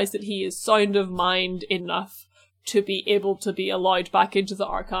decides that he is sound of mind enough to be able to be allowed back into the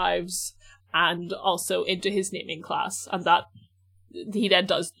archives and also into his naming class, and that he then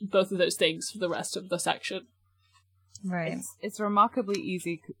does both of those things for the rest of the section. Right. It's remarkably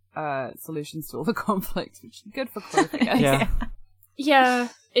easy solutions to all the conflict, which is good for Kvothe, I guess. Yeah. Yeah,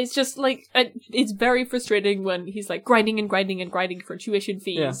 it's just it's very frustrating when he's grinding and grinding and grinding for tuition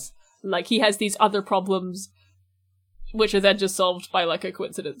fees. Yeah. He has these other problems, which are then just solved by a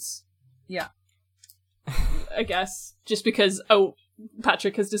coincidence. Yeah. I guess. Just because,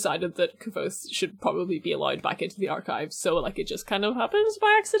 Patrick has decided that Kvothe should probably be allowed back into the archives, so it just kind of happens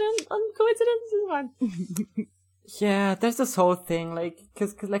by accident and coincidence is fine. Yeah, there's this whole thing,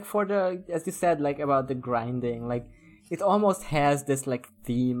 cause for the, as you said, about the grinding, it almost has this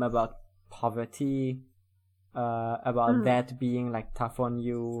theme about poverty, about that being tough on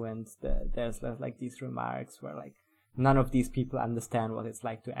you, and there's these remarks where none of these people understand what it's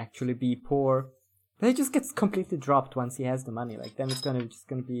like to actually be poor. But it just gets completely dropped once he has the money. Then it's just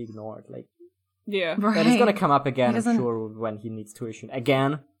gonna be ignored. Yeah, right. And it's gonna come up again, I'm sure, when he needs tuition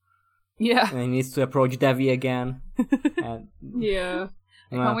again. Yeah, and he needs to approach Devi again. And yeah,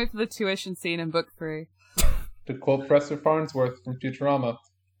 I can't wait for the tuition scene in book 3. To quote Professor Farnsworth from Futurama,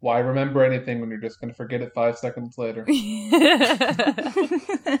 why remember anything when you're just going to forget it 5 seconds later?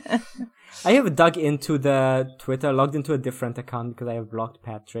 I have dug into the Twitter, logged into a different account because I have blocked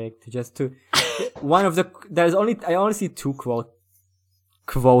Patrick one of the, I only see 2 quote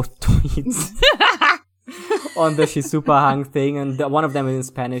tweets on the Shisupa Hang thing, and one of them is in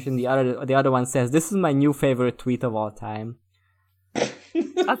Spanish, and the other one says, "This is my new favorite tweet of all time."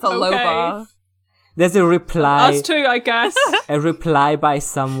 That's a low bar. There's a reply. Us too, I guess. A reply by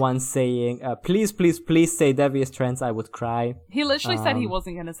someone saying, please, please, please say Devi is trans, I would cry. He literally said he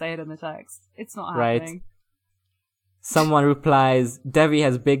wasn't going to say it in the text. It's not happening. Right. Someone replies, Devi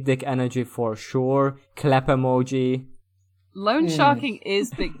has big dick energy for sure. Clap emoji. Loan sharking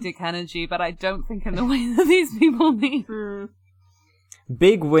is big dick energy, but I don't think in the way that these people mean.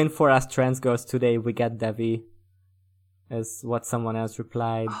 Big win for us trans girls today. We get Devi. Is what someone else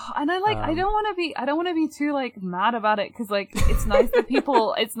replied. And I don't want to be too mad about it, because it's nice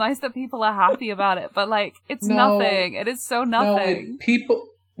that people are happy about it, but it's nothing. It is so nothing. People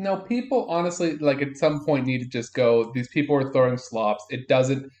honestly at some point need to just go, these people are throwing slops.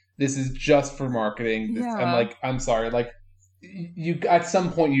 This is just for marketing. Yeah. I'm sorry, you at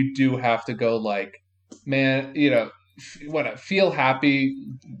some point you do have to go man, feel happy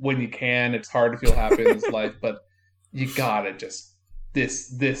when you can. It's hard to feel happy in this life, but you gotta just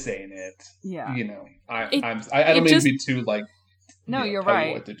this ain't it. Yeah. I don't mean to be too no, you're tell right.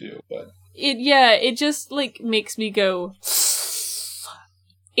 you what to do, but it just makes me go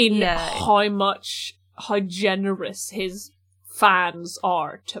how generous his fans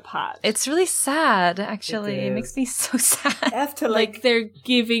are to Pat. It's really sad, actually. It makes me so sad. After they're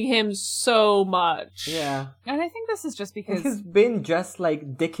giving him so much. Yeah. And I think this is just because he's been just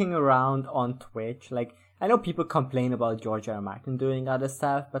dicking around on Twitch. I know people complain about George R. R. Martin doing other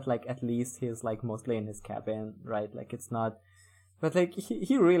stuff, but at least he's mostly in his cabin, right? It's not, but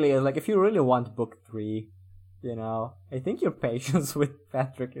he really is. If you really want book 3, I think your patience with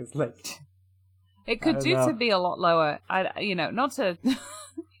Patrick is it could to be a lot lower. Not to.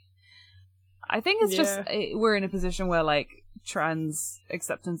 I think it's just we're in a position where trans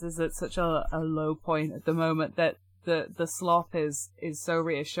acceptance is at such a low point at the moment that the slop is so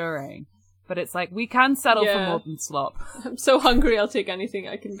reassuring. But it's we can settle for more than slop. I'm so hungry, I'll take anything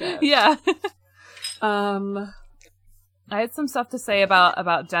I can get. Yeah. But I had some stuff to say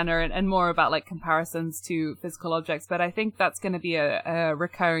about Denna and more about like comparisons to physical objects, but I think that's going to be a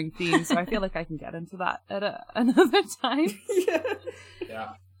recurring theme, so I feel like I can get into that at another time.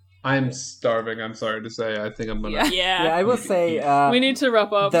 Yeah. I'm starving, I'm sorry to say. I think I'm gonna... Yeah, I will say... we need to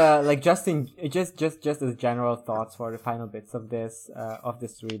wrap up. Just as general thoughts for the final bits of this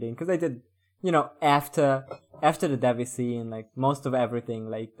reading, because I did, after the Devi scene, like, most of everything,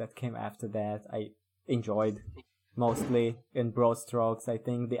 like, that came after that, I enjoyed mostly in broad strokes. I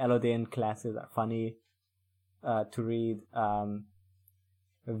think the Elodin classes are funny to read.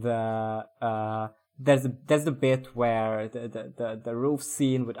 There's the bit where the roof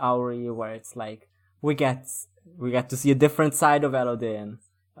scene with Auri, where it's like we get to see a different side of Elodin,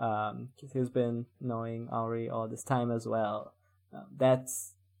 because he's been knowing Auri all this time as well.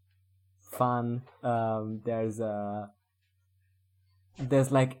 That's fun.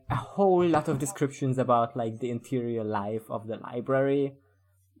 There's like a whole lot of descriptions about like the interior life of the library,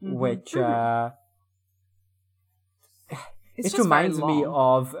 which it reminds me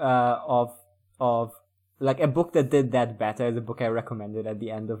of like a book that did that better is a book I recommended at the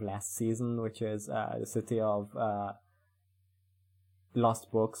end of last season, which is The City of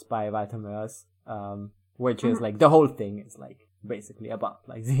Lost Books by Walter Mörs, which is like the whole thing is like basically about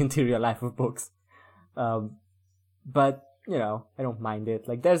like the interior life of books. But I don't mind it.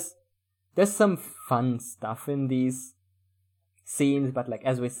 Like there's some fun stuff in these scenes, but like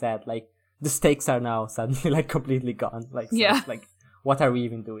as we said, like the stakes are now suddenly like completely gone. Like so it's like what are we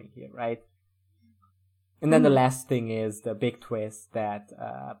even doing here, right? And then the last thing is the big twist that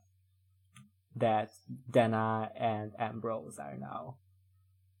Denna and Ambrose are now.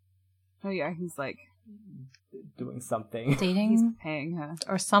 Oh yeah, he's like doing something, dating, he's paying her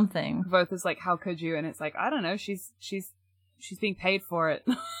or something. Both is like, how could you? And it's like, I don't know. She's being paid for it.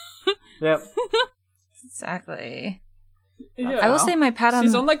 Yep. Exactly. Yeah. I will say my pat on...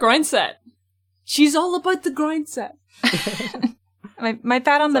 She's on the grind set. She's all about the grind set. my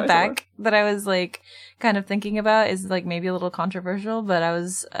pat on the back that I was like kind of thinking about is like maybe a little controversial, but I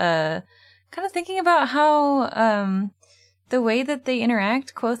was kind of thinking about how the way that they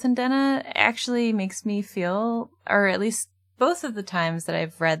interact, Kvothe and Denna, actually makes me feel, or at least both of the times that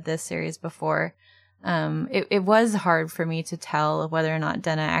I've read this series before, it was hard for me to tell whether or not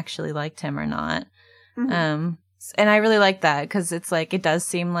Denna actually liked him or not. And I really like that because it's like, it does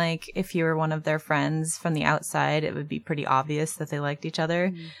seem like if you were one of their friends from the outside, it would be pretty obvious that they liked each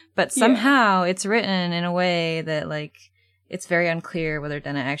other. But somehow it's written in a way that like, it's very unclear whether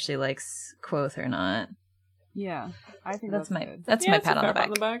Denna actually likes Kvothe or not. Yeah. I think that's my good. my pat on the back.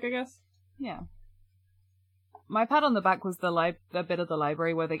 On the back, I guess. Yeah. My pat on the back was the bit of the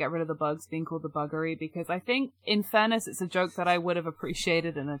library where they get rid of the bugs being called the buggery, because I think, in fairness, it's a joke that I would have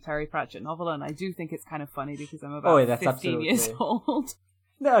appreciated in a Terry Pratchett novel, and I do think it's kind of funny because I'm about 15 years old.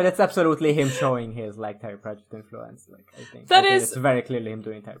 No, that's absolutely him showing his like Terry Pratchett influence. Like I think it's very clearly him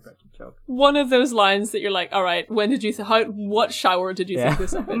doing Terry Pratchett joke. One of those lines that you're like, all right, when did you what shower did you think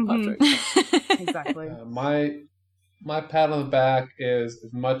this up in, Patrick? Exactly. My pat on the back is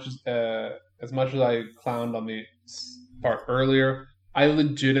as much as I clowned on the part earlier, I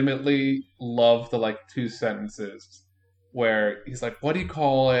legitimately love the like two sentences where he's like, what do you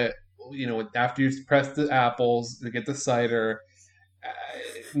call it? After you press the apples to get the cider.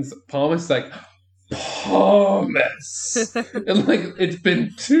 Pomace like, Pomace! And like, it's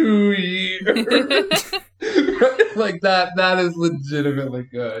been 2 years. Like that is legitimately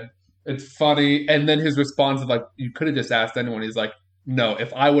good. It's funny. And then his response of like, you could have just asked anyone. He's like, no,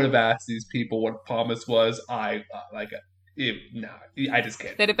 if I would have asked these people what Pomace was, I just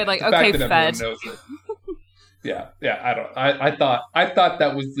can't. They'd have been like, okay, fed. Yeah. I thought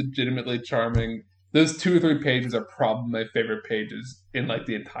that was legitimately charming. Those 2 or 3 pages are probably my favorite pages in like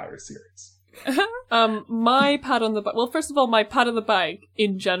the entire series. My pat on the back. Well, first of all, my pat on the back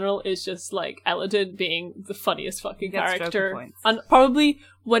in general is just like Elodin being the funniest fucking character, and probably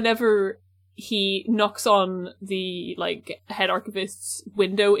whenever he knocks on the like head archivist's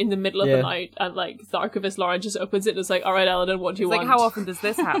window in the middle of the night, and like the archivist Lauren just opens it and is like, "All right, Elodin, what do you want?" Like, how often does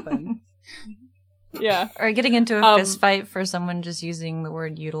this happen? Yeah. Or getting into a fist fight for someone just using the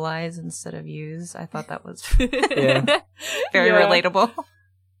word utilize instead of use. I thought that was very relatable.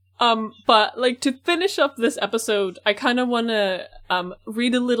 But like to finish up this episode, I kind of want to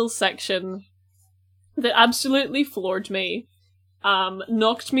read a little section that absolutely floored me,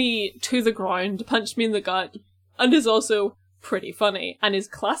 knocked me to the ground, punched me in the gut, and is also pretty funny and is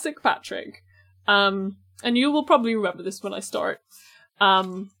classic Patrick. And you will probably remember this when I start.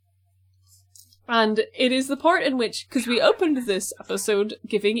 And it is the part in which, because we opened this episode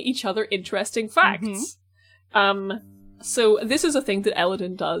giving each other interesting facts. So this is a thing that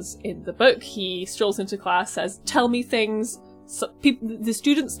Elodin does in the book. He strolls into class, says, "Tell me things." So the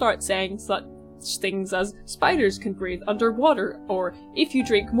students start saying such things as, "Spiders can breathe underwater," or "If you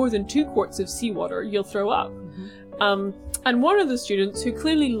drink more than 2 quarts of seawater, you'll throw up." And one of the students, who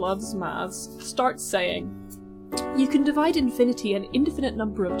clearly loves maths, starts saying, "You can divide infinity an infinite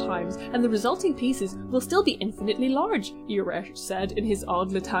number of times, and the resulting pieces will still be infinitely large," Uresh said in his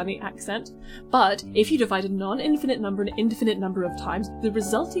odd Litani accent. "But if you divide a non-infinite number an infinite number of times, the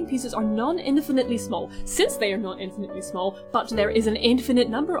resulting pieces are non-infinitely small. Since they are non-infinitely small, but there is an infinite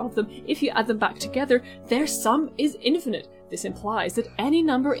number of them, if you add them back together, their sum is infinite. This implies that any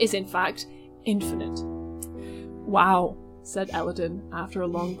number is in fact infinite." "Wow," said Elodin after a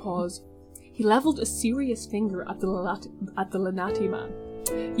long pause. He levelled a serious finger at the Lenati man.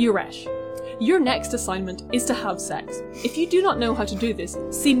 "Uresh, your next assignment is to have sex. If you do not know how to do this,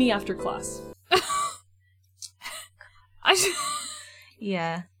 see me after class."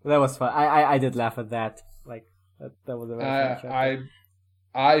 Yeah. That was fun. I did laugh at that. Like, that was a very fun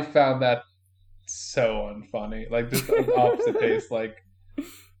I found that so unfunny. Like, just the opposite taste.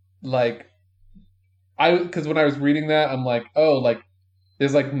 Because when I was reading that, I'm like, oh, like,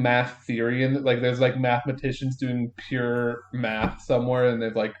 there's like math theory and like there's like mathematicians doing pure math somewhere, and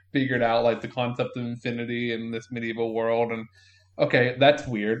they've like figured out like the concept of infinity in this medieval world, and okay, that's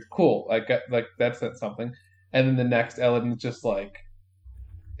weird. Cool, like that's something. And then the next element is just like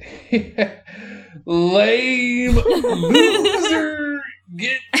lame loser,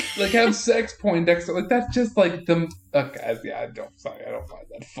 have sex Poindexter. Like that's just like the guys. Yeah, I don't find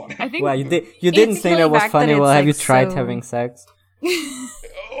that funny. I think. Well, you didn't think that was funny. Well, have you tried having sex?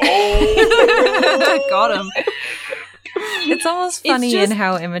 Got him. It's almost funny in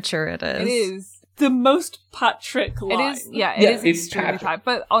how immature it is. It is the most Patrick line. It is. Yeah, it is extremely Patrick.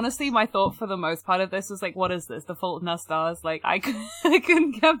 But honestly, my thought for the most part of this was like, "What is this? The Fault in Our Stars?" Like, I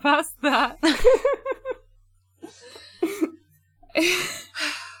couldn't get past that.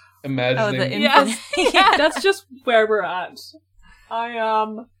 Imagining. Yeah, that's just where we're at. I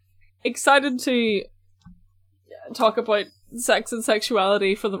am excited to talk about sex and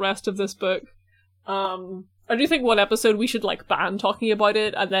sexuality for the rest of this book. I do think one episode we should like ban talking about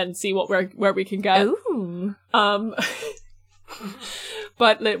it and then see where we can get. Ooh.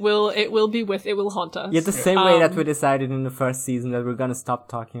 But it will haunt us. Yeah, the same way that we decided in the first season that we're gonna stop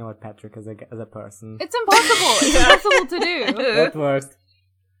talking about Patrick as a person. It's impossible. It's impossible to do. That worked.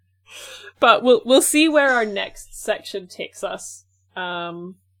 But we'll see where our next section takes us.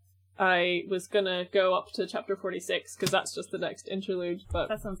 I was gonna go up to chapter 46 because that's just the next interlude, but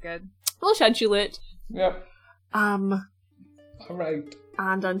that sounds good. We'll schedule it. Yep. All right.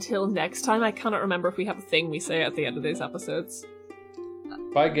 And until next time, I cannot remember if we have a thing we say at the end of these episodes.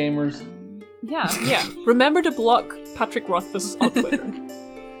 Bye, gamers. Yeah. Remember to block Patrick Rothfuss on Twitter.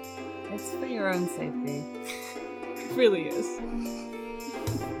 It's for your own safety. It really is.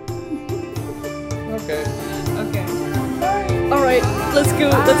 Okay. Bye. All right, let's go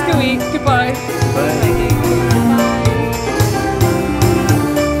eat. Goodbye. Bye.